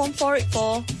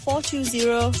 01484 420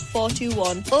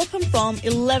 421 Open from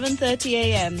 11:30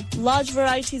 a.m. Large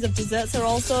varieties of desserts are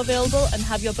also available and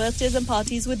have your birthdays and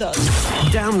parties with us.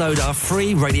 Download our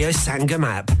free Radio Sangam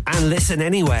app and listen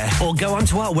anywhere or go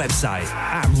onto our website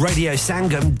at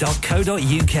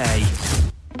radiosangam.co.uk.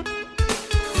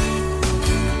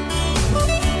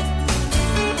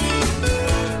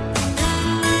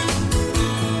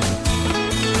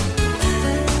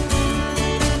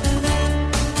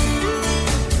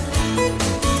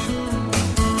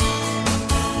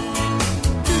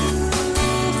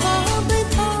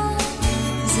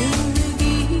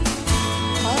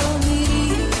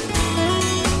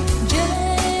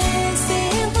 जैसे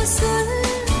हुस्न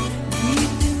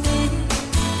गीत में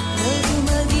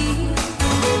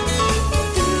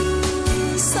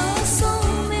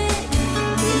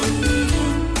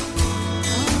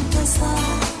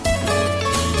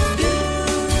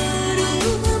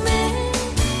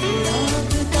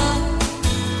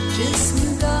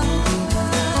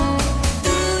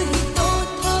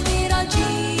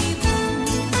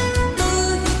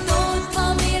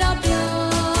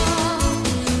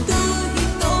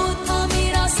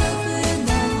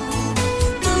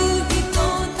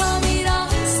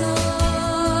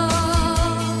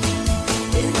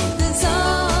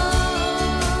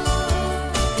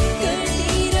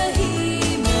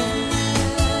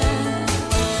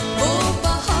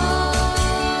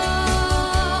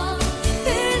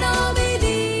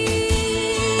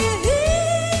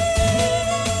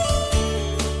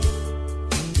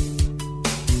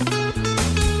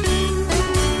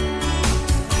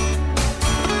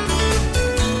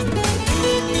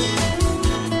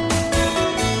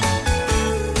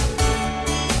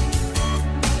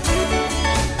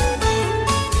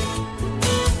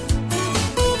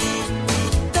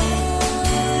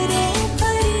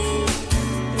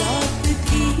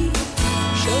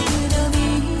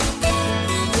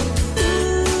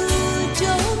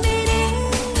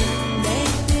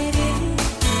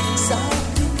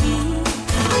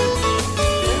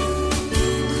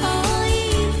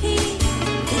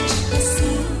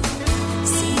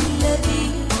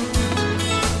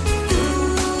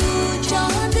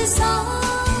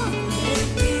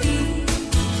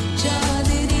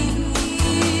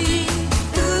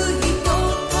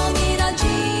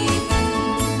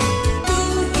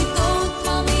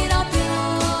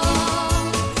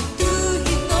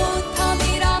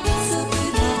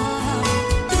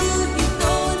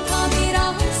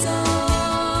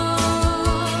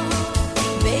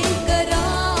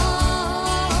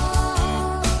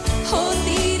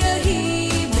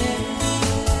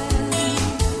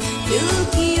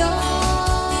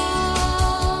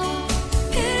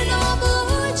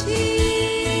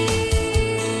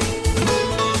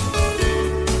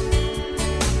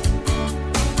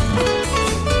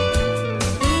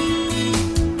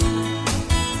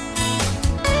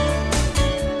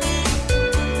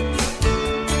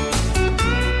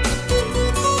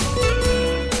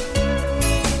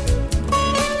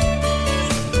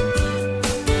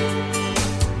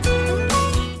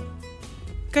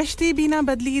कश्ती भी ना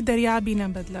बदली दरिया भी ना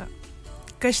बदला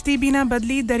कश्ती भी ना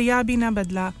बदली दरिया भी ना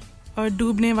बदला और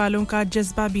डूबने वालों का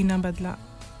जज्बा भी ना बदला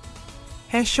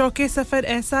है शौक़े सफ़र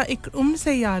ऐसा एक उम्र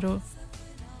से यारो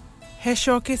है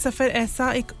शौक़े सफ़र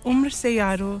ऐसा एक उम्र से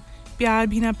यारो प्यार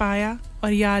भी ना पाया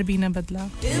और यार भी ना बदला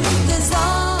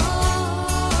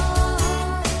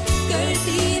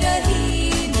करती रही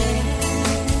मैं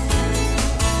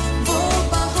वो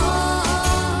बहार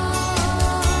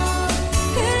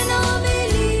फिर ना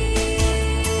मिली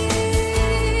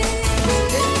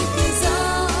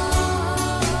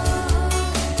इंतज़ार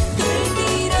करती रही मैं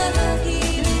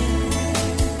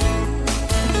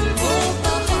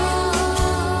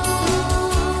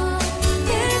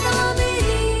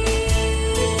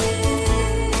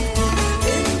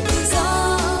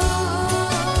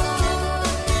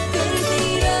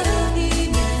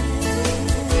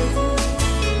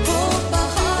वो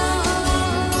बहार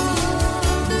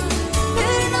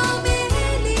फिर ना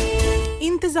मिली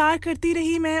इंतजार करती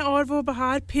रही मैं और वो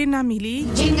बहार फिर ना मिली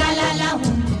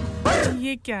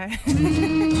ये क्या है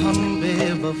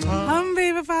हम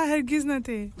बेवफा हरगिज न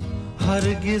थे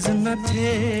हरगिज न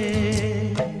थे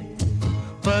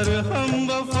पर हम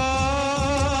वफा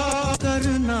कर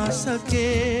ना सके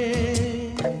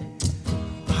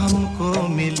हमको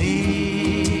मिली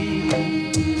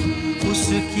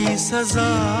उसकी सजा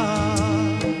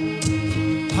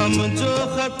हम जो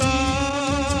खता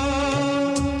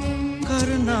कर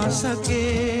ना सके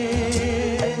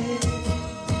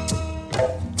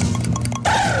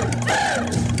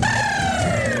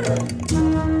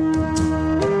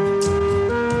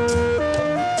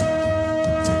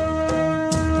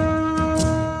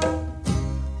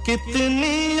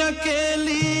कितनी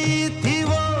अकेली थी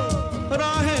वो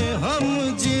राहें हम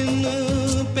जिन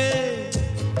पे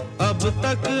अब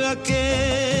तक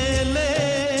अकेले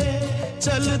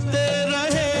चलते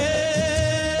रहे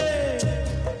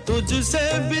तुझसे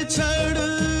बिछड़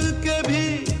के भी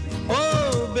ओ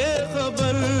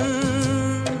बेखबर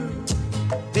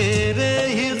तेरे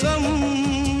ही गम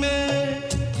में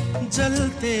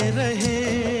जलते रहे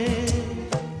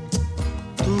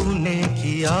तूने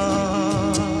किया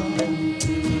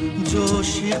जो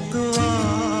शिकवा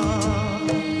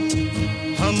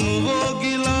हम वो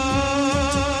गिला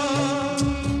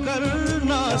कर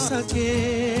ना सके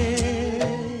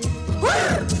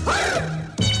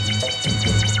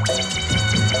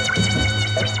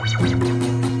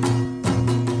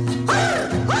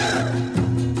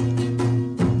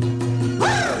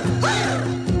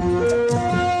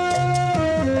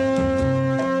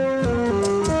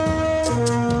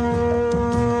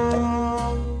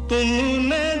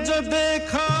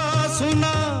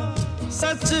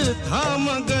था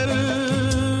मगर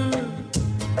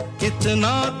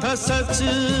कितना था सच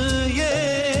ये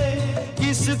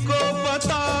किसको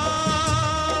पता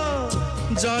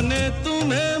जाने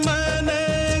तुम्हें मैंने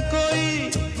कोई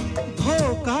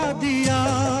धोखा दिया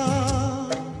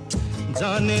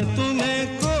जाने तुम्हें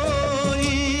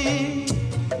कोई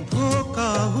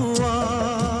धोखा हुआ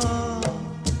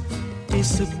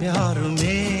इस प्यार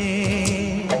में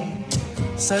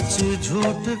सच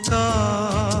झूठ का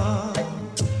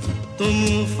तुम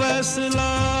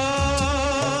फैसला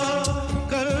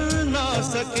कर ना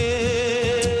सके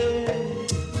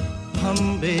हम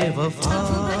बेवफा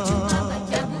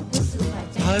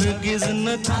हरगिज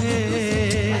न थे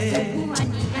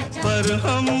पर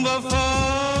हम वफा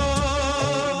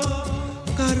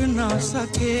कर ना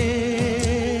सके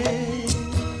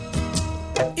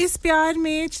इस प्यार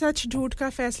में सच झूठ का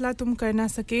फैसला तुम कर ना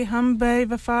सके हम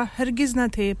बेवफा हरगिज न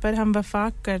थे पर हम वफा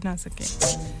कर ना सके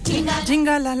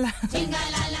जिंगा लाला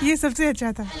ये सबसे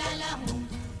अच्छा था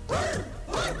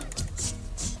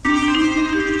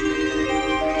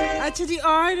अच्छा जी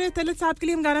और तलत साहब के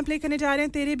लिए हम गाना प्ले करने जा रहे हैं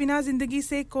तेरे बिना जिंदगी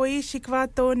से कोई शिकवा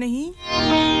तो नहीं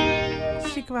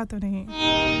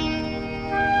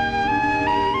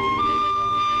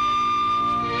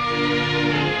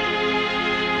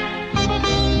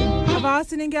आवाज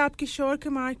सुनेंगे आपकी शोर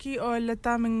कुमार की और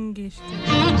लता मंगेशकर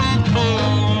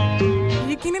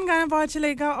यकीनन गाना बहुत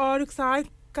चलेगा और रुखसार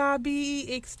का भी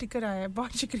एक स्टिकर आया है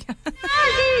बहुत शुक्रिया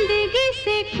जिंदगी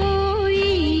से कोई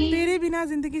तेरे बिना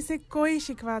जिंदगी से कोई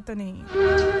शिकवा तो नहीं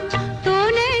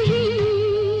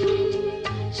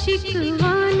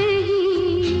शिकवा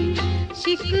नहीं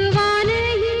शिकवा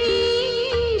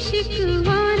नहीं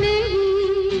शिकवा नहीं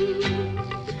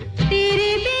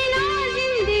तेरे बिना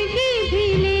जिंदगी भी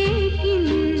लेकिन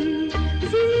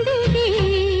जिंदगी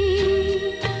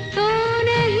तो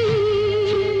नहीं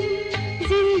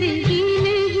जिंदगी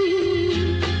नहीं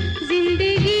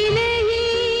जिंदगी नहीं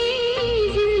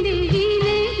जिंदगी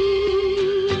नहीं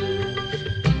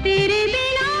तेरे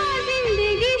बिना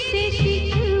जिंदगी से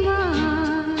शिकवा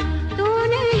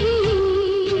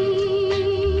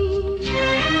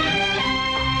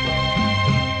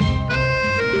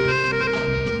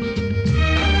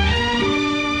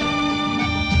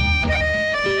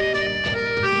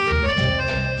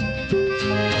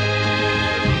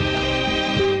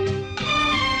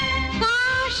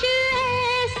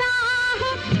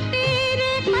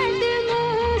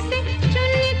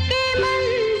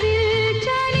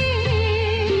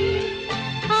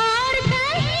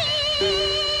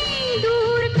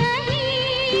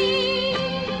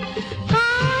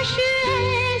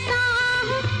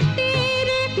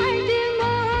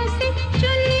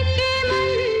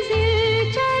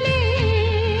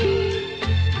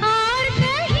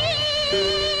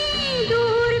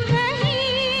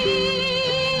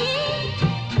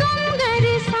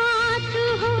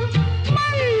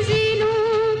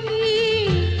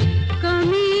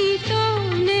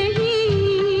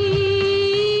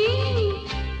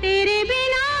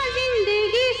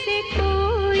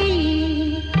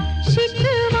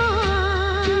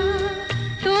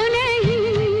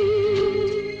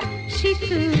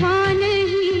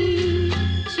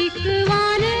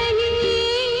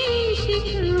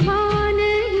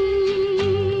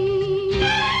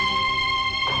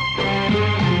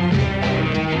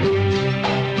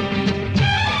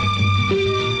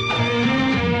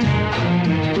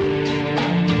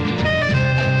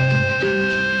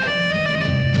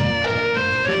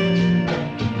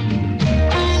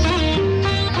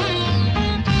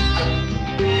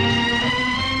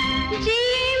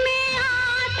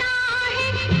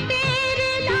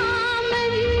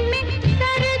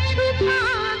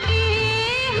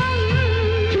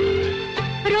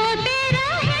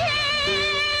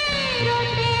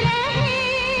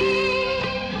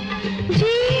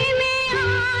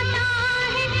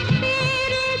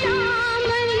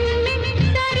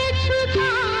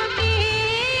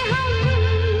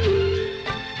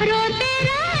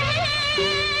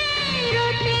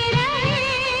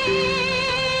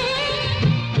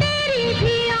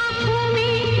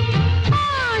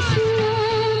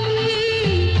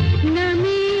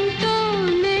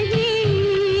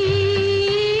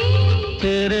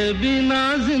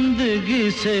जिंदगी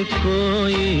से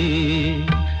कोई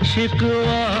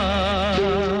शिकवा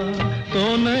तो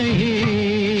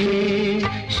नहीं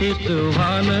शिकवा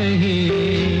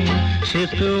नहीं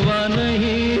शिकवा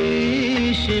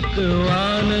नहीं शिकवा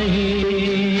नहीं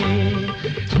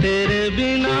तेरे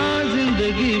बिना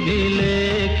जिंदगी भी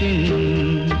लेकिन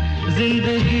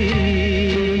जिंदगी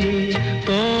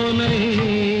तो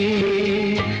नहीं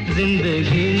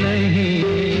जिंदगी नहीं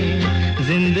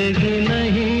जिंदगी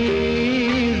नहीं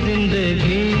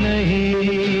जिंदगी नहीं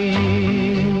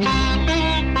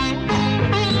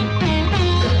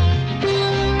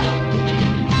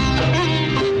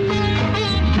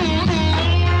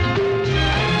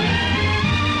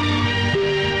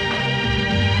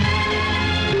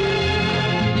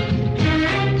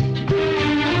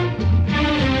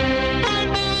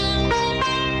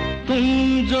तुम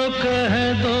जो कह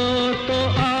दो तो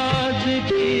आज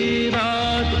की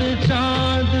रात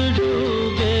चांद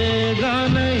डूबेगा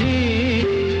नहीं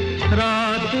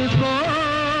रात को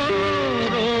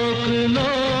रोक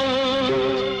लो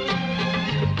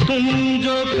तुम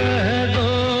जो कह दो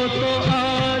तो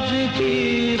आज की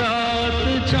रात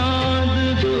चांद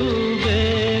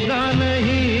डूबेगा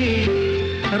नहीं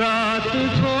रात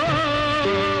को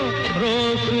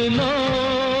रोक लो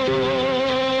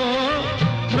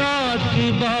रात की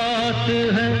बात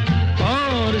है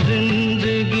और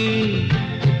जिंदगी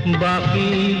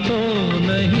बाकी तो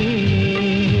नहीं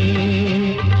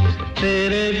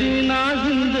तेरे बिना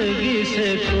जिंदगी से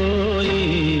कोई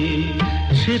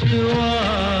शिकवा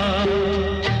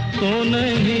तो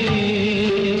नहीं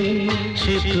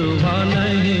शिकवा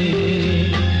नहीं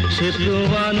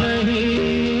शिकवा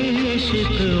नहीं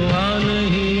शिकवा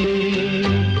नहीं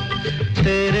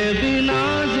तेरे बिना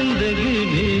जिंदगी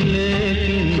भी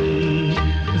लेकिन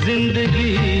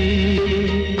जिंदगी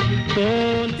तो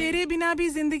तेरे बिना भी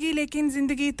जिंदगी लेकिन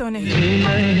जिंदगी तो नहीं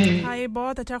हाँ ये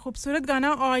बहुत अच्छा खूबसूरत गाना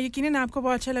और यकीनन आपको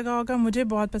बहुत अच्छा लगा होगा मुझे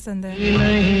बहुत पसंद है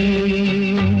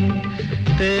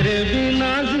तेरे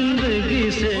बिना जिंदगी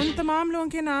से उन तमाम लोगों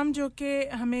के नाम जो कि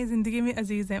हमें जिंदगी में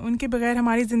अजीज हैं उनके बगैर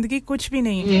हमारी जिंदगी कुछ भी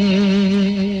नहीं है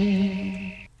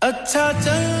अच्छा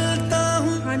चलता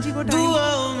हूँ हाँ जी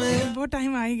वो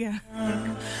टाइम आ ही गया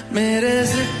मेरे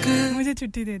जिक्र मुझे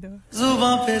छुट्टी दे दो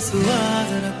जुबां पे सुहाग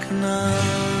रखना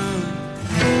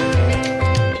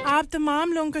आप तमाम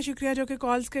लोगों का शुक्रिया जो कि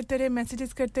कॉल्स करते रहे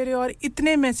मैसेजेस करते रहे और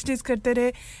इतने मैसेजेस करते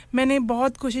रहे मैंने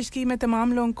बहुत कोशिश की मैं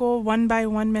तमाम लोगों को वन बाय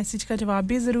वन मैसेज का जवाब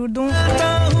भी ज़रूर दूं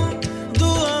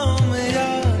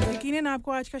यकीनन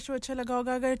आपको आज का शो अच्छा लगा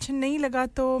होगा अगर अच्छा नहीं लगा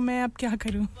तो मैं अब क्या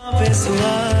करूं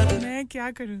मैं क्या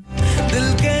करूं दिल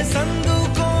के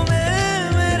संदूकों में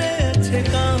मेरे अच्छे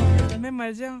काम मैं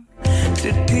मर जाऊं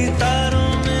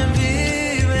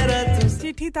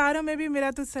चिट्ठी तारों में भी मेरा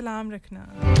तू सलाम रखना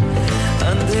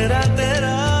अंधेरा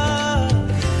तेरा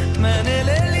मैंने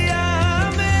ले लिया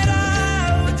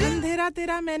अंधेरा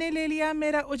तेरा मैंने ले लिया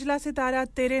मेरा उजला सितारा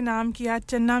तेरे नाम किया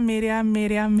चन्ना मेरिया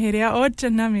मेरिया मेरिया और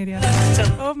चन्ना मेरिया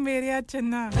ओ मेरिया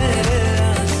चन्ना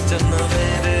चन्ना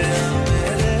मेरिया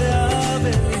मेरिया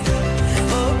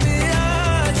ओ पिया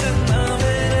चन्ना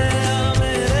मेरिया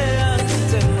मेरिया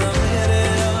चन्ना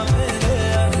मेरिया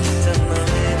मेरिया चन्ना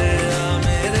मेरिया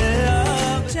मेरिया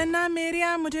चन्ना मेरिया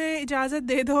मुझे इजाजत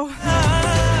दे दो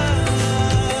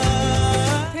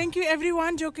थैंक यू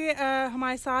एवरीवन जो कि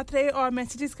हमारे साथ रहे और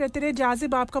मैसेजेस करते रहे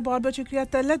जाजिब आपका बहुत-बहुत शुक्रिया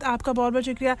तलत आपका बहुत-बहुत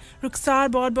शुक्रिया रुखसार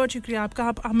बहुत-बहुत शुक्रिया आपका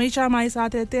आप हमेशा हमारे साथ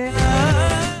रहते हैं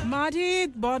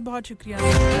माजिद बहुत-बहुत शुक्रिया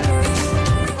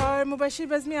और मुबशिर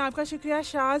बज़मी आपका शुक्रिया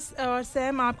शाज और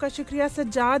सैम आपका शुक्रिया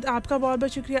सज्जाद आपका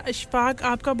बहुत-बहुत शुक्रिया इशफाक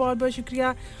आपका बहुत-बहुत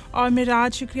शुक्रिया और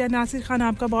मिराज शुक्रिया नासिर खान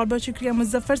आपका बहुत-बहुत शुक्रिया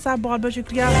मुज़फ्फर साहब बहुत-बहुत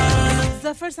शुक्रिया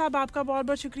ज़फर साहब आपका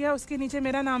बहुत-बहुत शुक्रिया उसके नीचे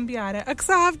मेरा नाम भी आ रहा है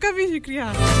अक्सा आपका भी शुक्रिया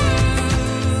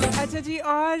अच्छा जी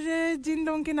और जिन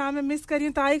लोगों के नाम मैं मिस कर रही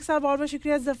हूं तारिक साहब बहुत-बहुत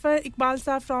शुक्रिया ज़फर इकबाल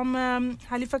साहब फ्रॉम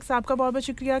हैलिफैक्स साहब का बहुत-बहुत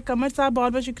शुक्रिया कमर साहब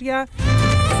बहुत-बहुत शुक्रिया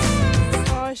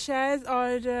और शैज़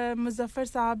और मुज़फ्फर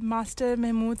साहब मास्टर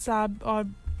महमूद साहब और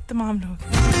तमाम लोग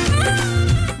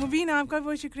मुबीन आपका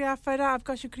बहुत शुक्रिया फरा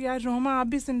आपका शुक्रिया रोमा आप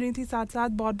भी सुन रही थी साथ-साथ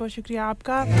बहुत-बहुत शुक्रिया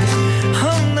आपका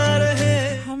हम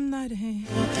ना रहे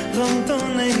गम तो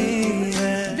नहीं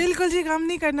है बिल्कुल जी गम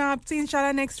नहीं करना आपसे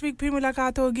इंशाल्लाह नेक्स्ट वीक फिर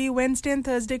मुलाकात होगी वेडनेसडे एंड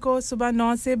थर्सडे को सुबह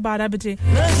 9 से 12 बजे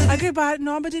अगर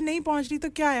 9 बजे नहीं पहुंच रही तो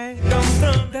क्या है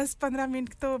 10-15 मिनट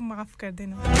तो माफ कर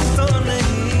देना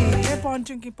मैं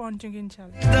पहुंचूंगी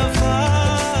इंशाल्लाह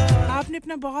आपने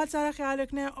अपना बहुत सारा ख्याल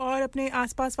रखना है और अपने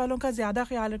आसपास वालों का ज्यादा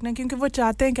ख्याल रखना है क्योंकि वो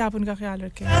चाहते हैं कि आप उनका ख्याल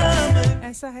रखें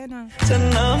ऐसा है ना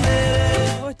चन्ना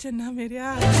मेरे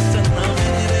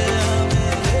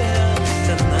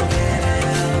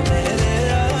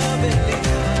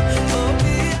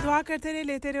दुआ करते रहे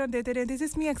लेते रहे और देते रहे this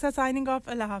is me Aqsa signing off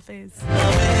अल्लाह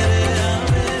हाफिज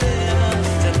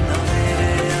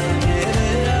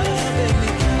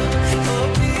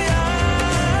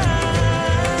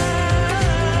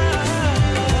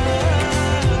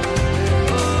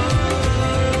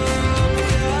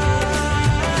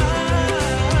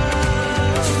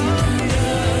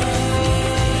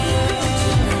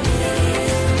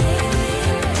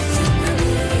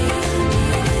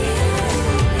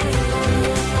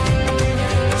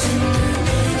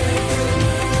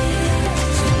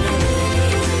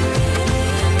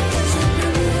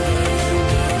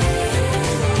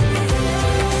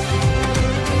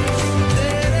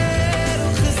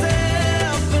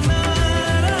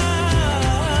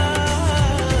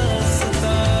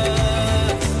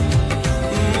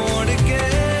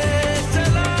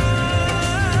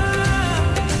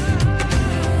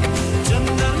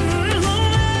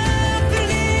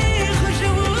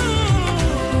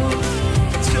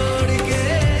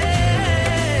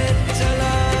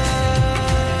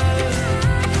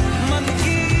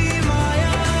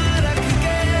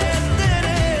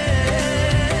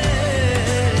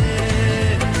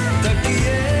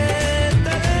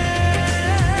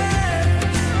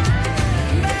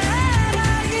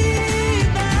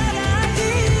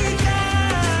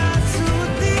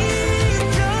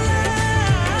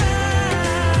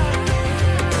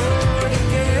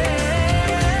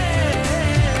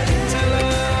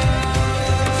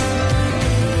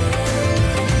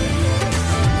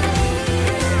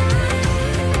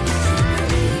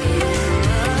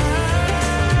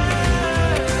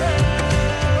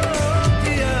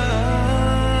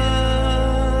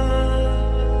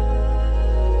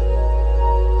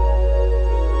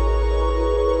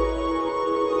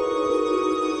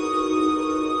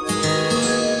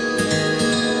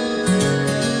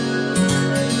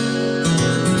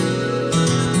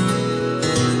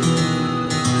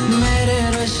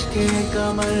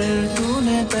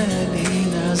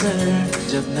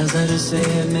नजर से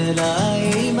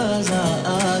मिलाई मजा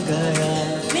आ गया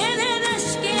मेरे रश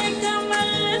के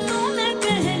कमर तूने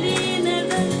पहली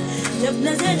नजर जब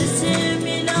नजर से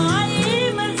मिलाई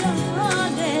मजा आ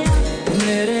गया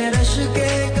मेरे रश के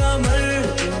कमर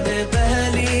तूने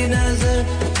पहली नजर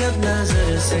जब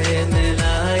नजर से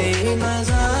मिलाई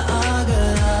मजा आ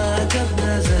गया जब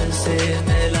नजर से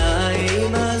मिलाई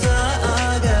मजा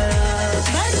आ गया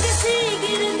बर्फ सी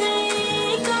गिर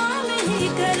गई काम ही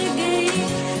कर गई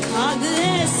आग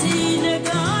ऐसी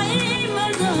लगाई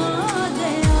मजा आ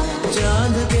गया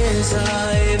चांद के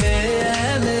साए में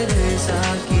है मेरे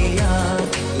साकिया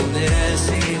तूने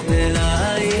ऐसी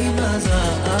मिलाई मजा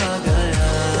आ गया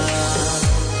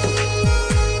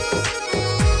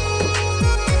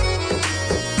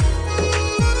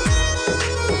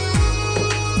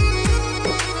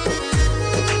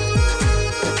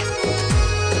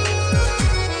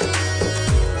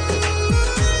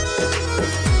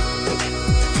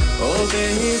ओ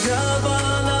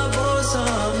बेहिजाबाना वो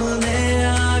सामने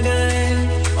आ गए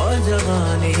और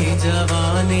जवानी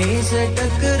जवानी से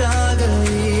टकरा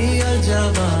गई और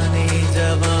जवानी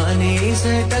जवानी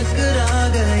से टकरा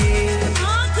गई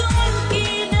आँख उनकी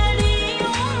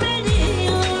नड़ियों मेरी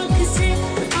आँख से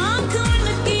आँख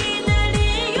उनकी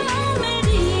नड़ियों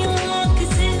मेरी आँख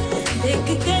से देख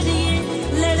कर ये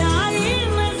लड़ाई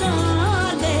मजा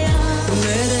आ गया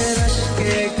मेरे रश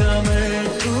के कमर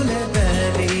तूने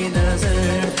पहली नजर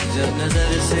जब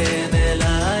नजर से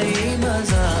मिलाई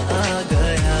मजा आ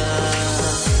गया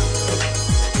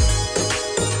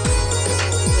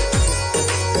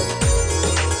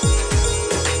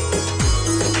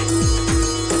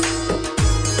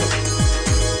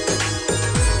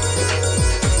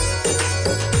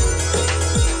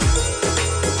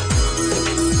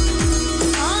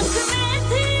आँख में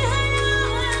थी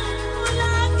हयात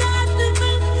मुलाकात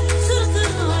पर सुर्ख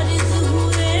आरिज़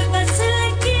हुए बसल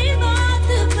की बात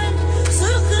पर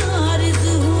सुर्ख आरिज़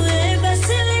हुए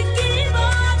बसल की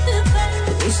बात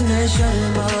पर उसने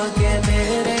शर्मा के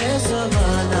मेरे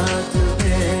सवालात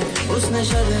पे उसने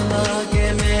शर्मा के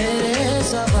मेरे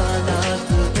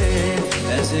सवालात पे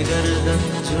ऐसे गर्दन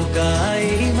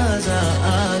झुकाई मजा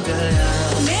आ गया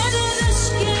मेरे रश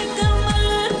के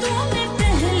कमर तूने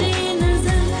पहली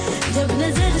नजर जब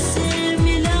नजर से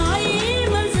मिलाई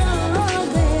मजा आ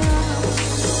गया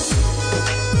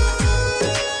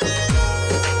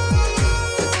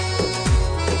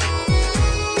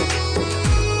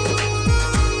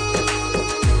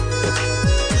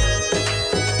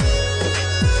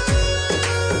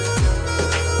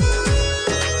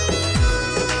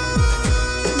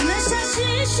नशा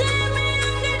शीशे में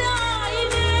अंगड़ाई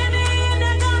मेरे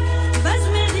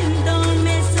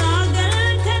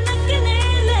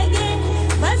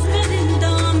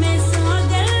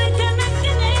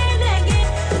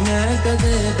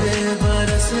कदे पे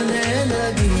बरसने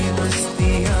लगी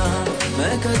मस्तियाँ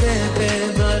मैं कदे पे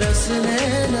बरसने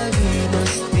लगी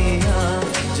मस्तियाँ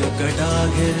जो कटा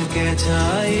घिर के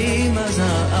छाई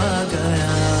मजा आ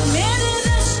गया मेरे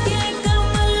रश के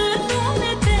कमल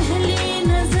तूने पहली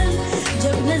नजर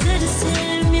जब नजर से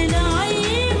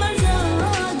मिलाई मजा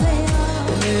आ गया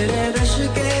मेरे रश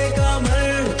के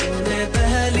कमल तूने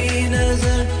पहली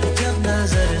नजर जब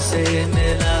नजर से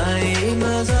मिलाई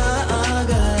मजा आ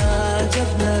गया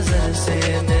जब नजर से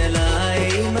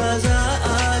मिलाई मजा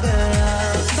आ गया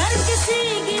बरकसी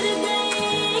गिर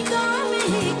गई काम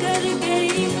ही कर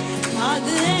गई आग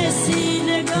ऐसी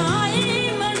लगाई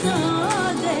मजा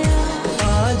आ गया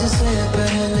आज से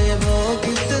पहले वो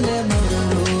कितने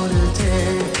मगरूर थे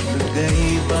टूट गई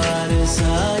बारिश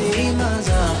आई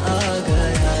मजा आ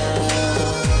गया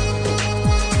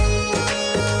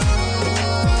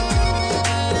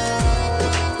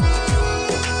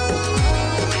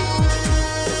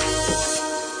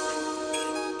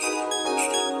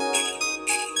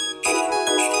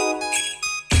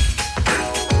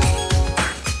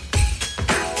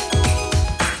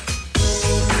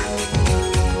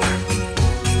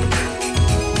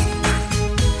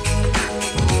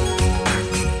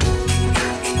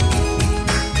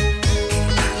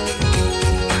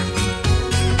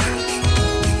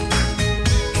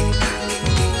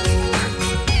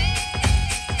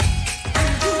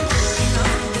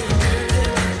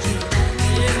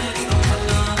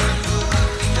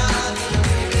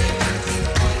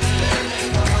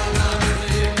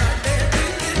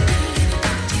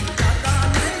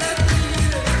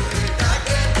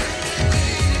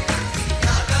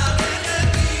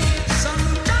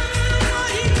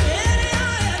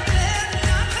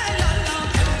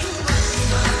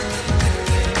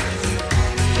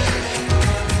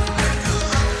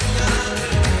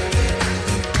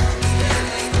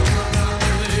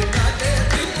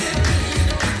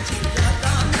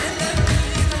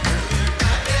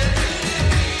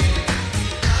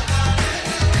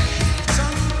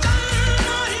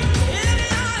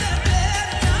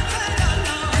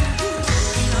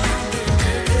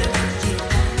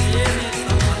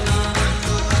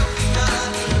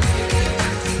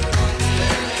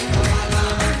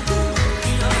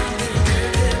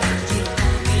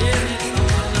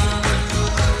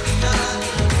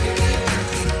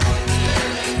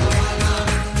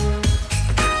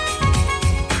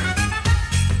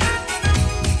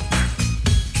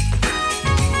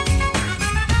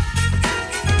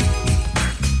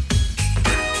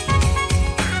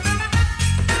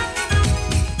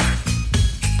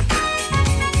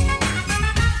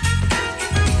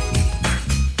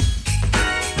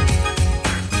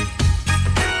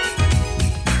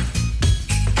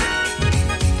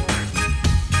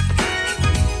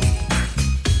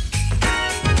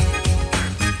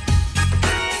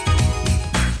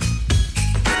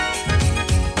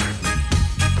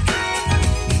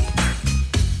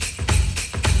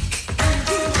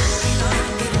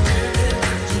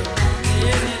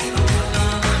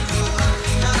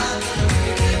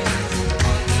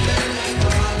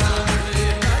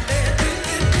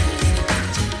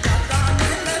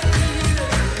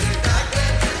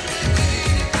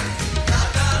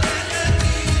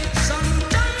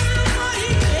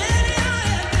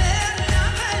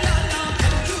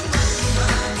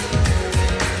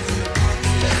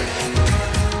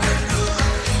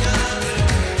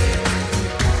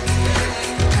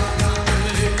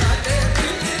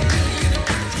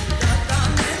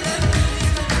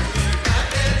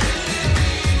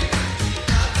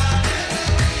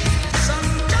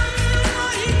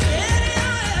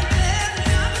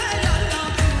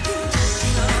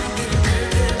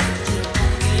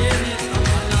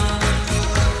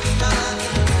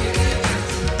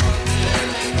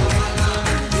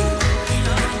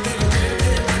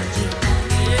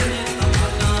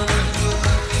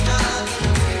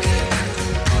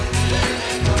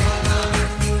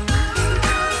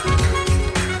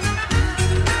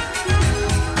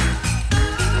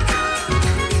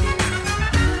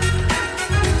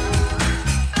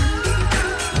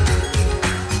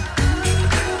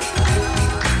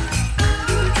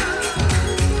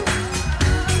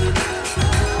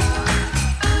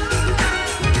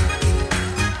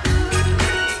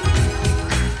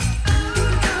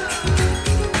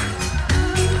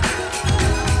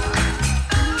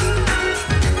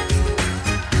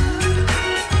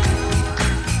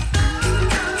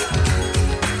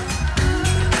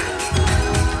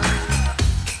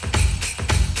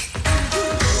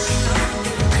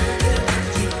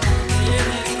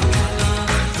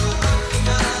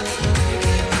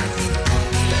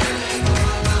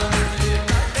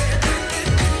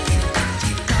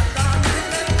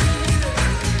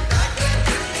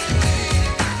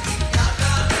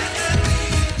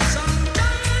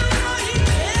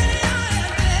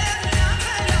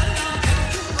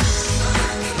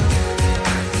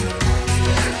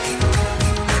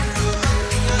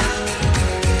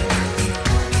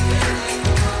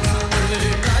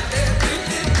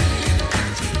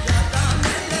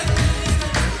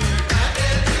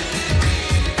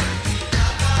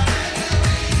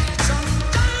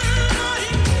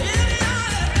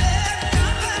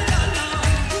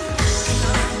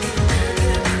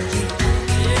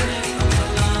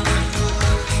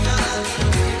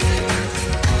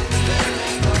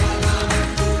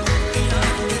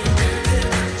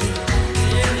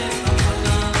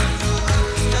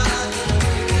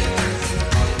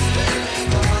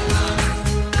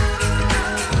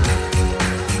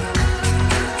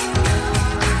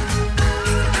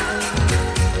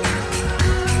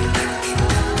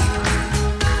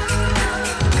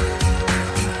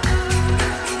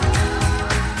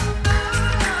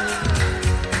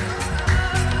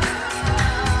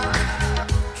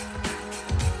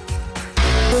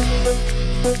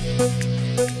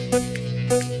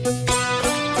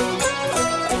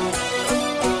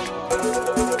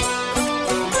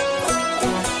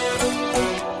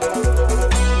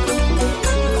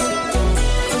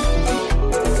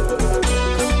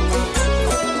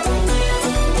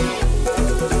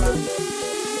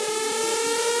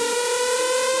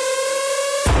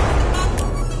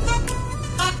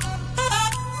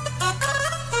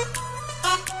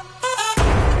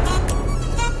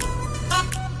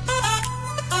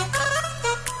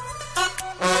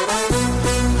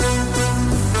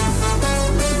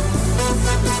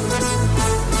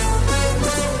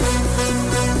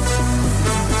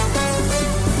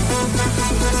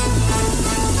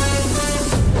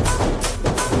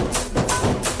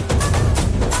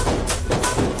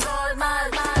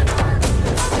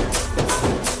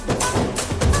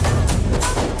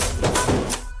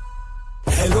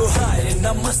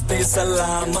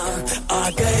सलामा आ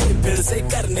गए फिर से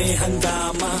करने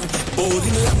हंगामा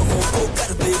बोरिंग लम्हों को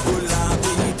कर दे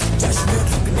गुलाबी जश्न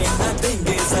रुकने न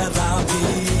देंगे जरा भी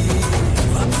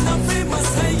अपना फेमस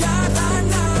है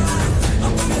याराना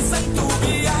अपने संग तू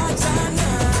भी आ जाना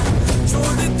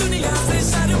छोड़ दुनिया से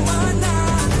शर्माना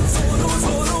जोरों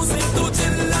जोरों से तू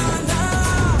चिल्लाना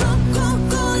go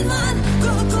gold man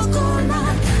go gold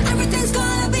man everything's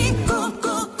gonna be go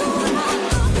gold man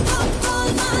go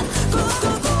gold man go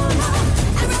gold man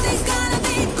everything's gonna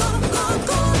be go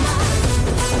gold man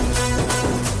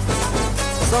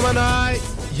Summer night.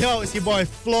 Yo, it's your boy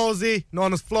Flawzy,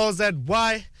 known as Flaw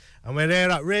ZY. And we're here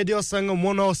at Radio Sangam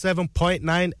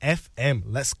 107.9 FM.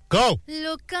 Let's go.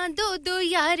 लोकां दो दो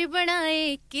यार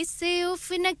बनाए किसे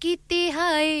उफ न कीते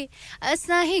हाय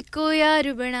असां ही को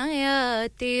यार बनाया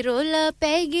ते रोला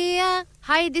पै गया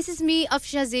Hi, this is me,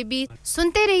 Afsha Zebi.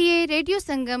 सुनते रहिए radio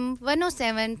Sangam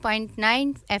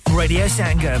 107.9 FM. Radio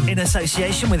Sangam in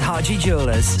association with Haji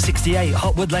Jewellers, 68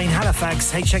 Hotwood Lane,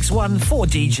 Halifax, HX1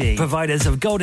 4DG. Providers of gold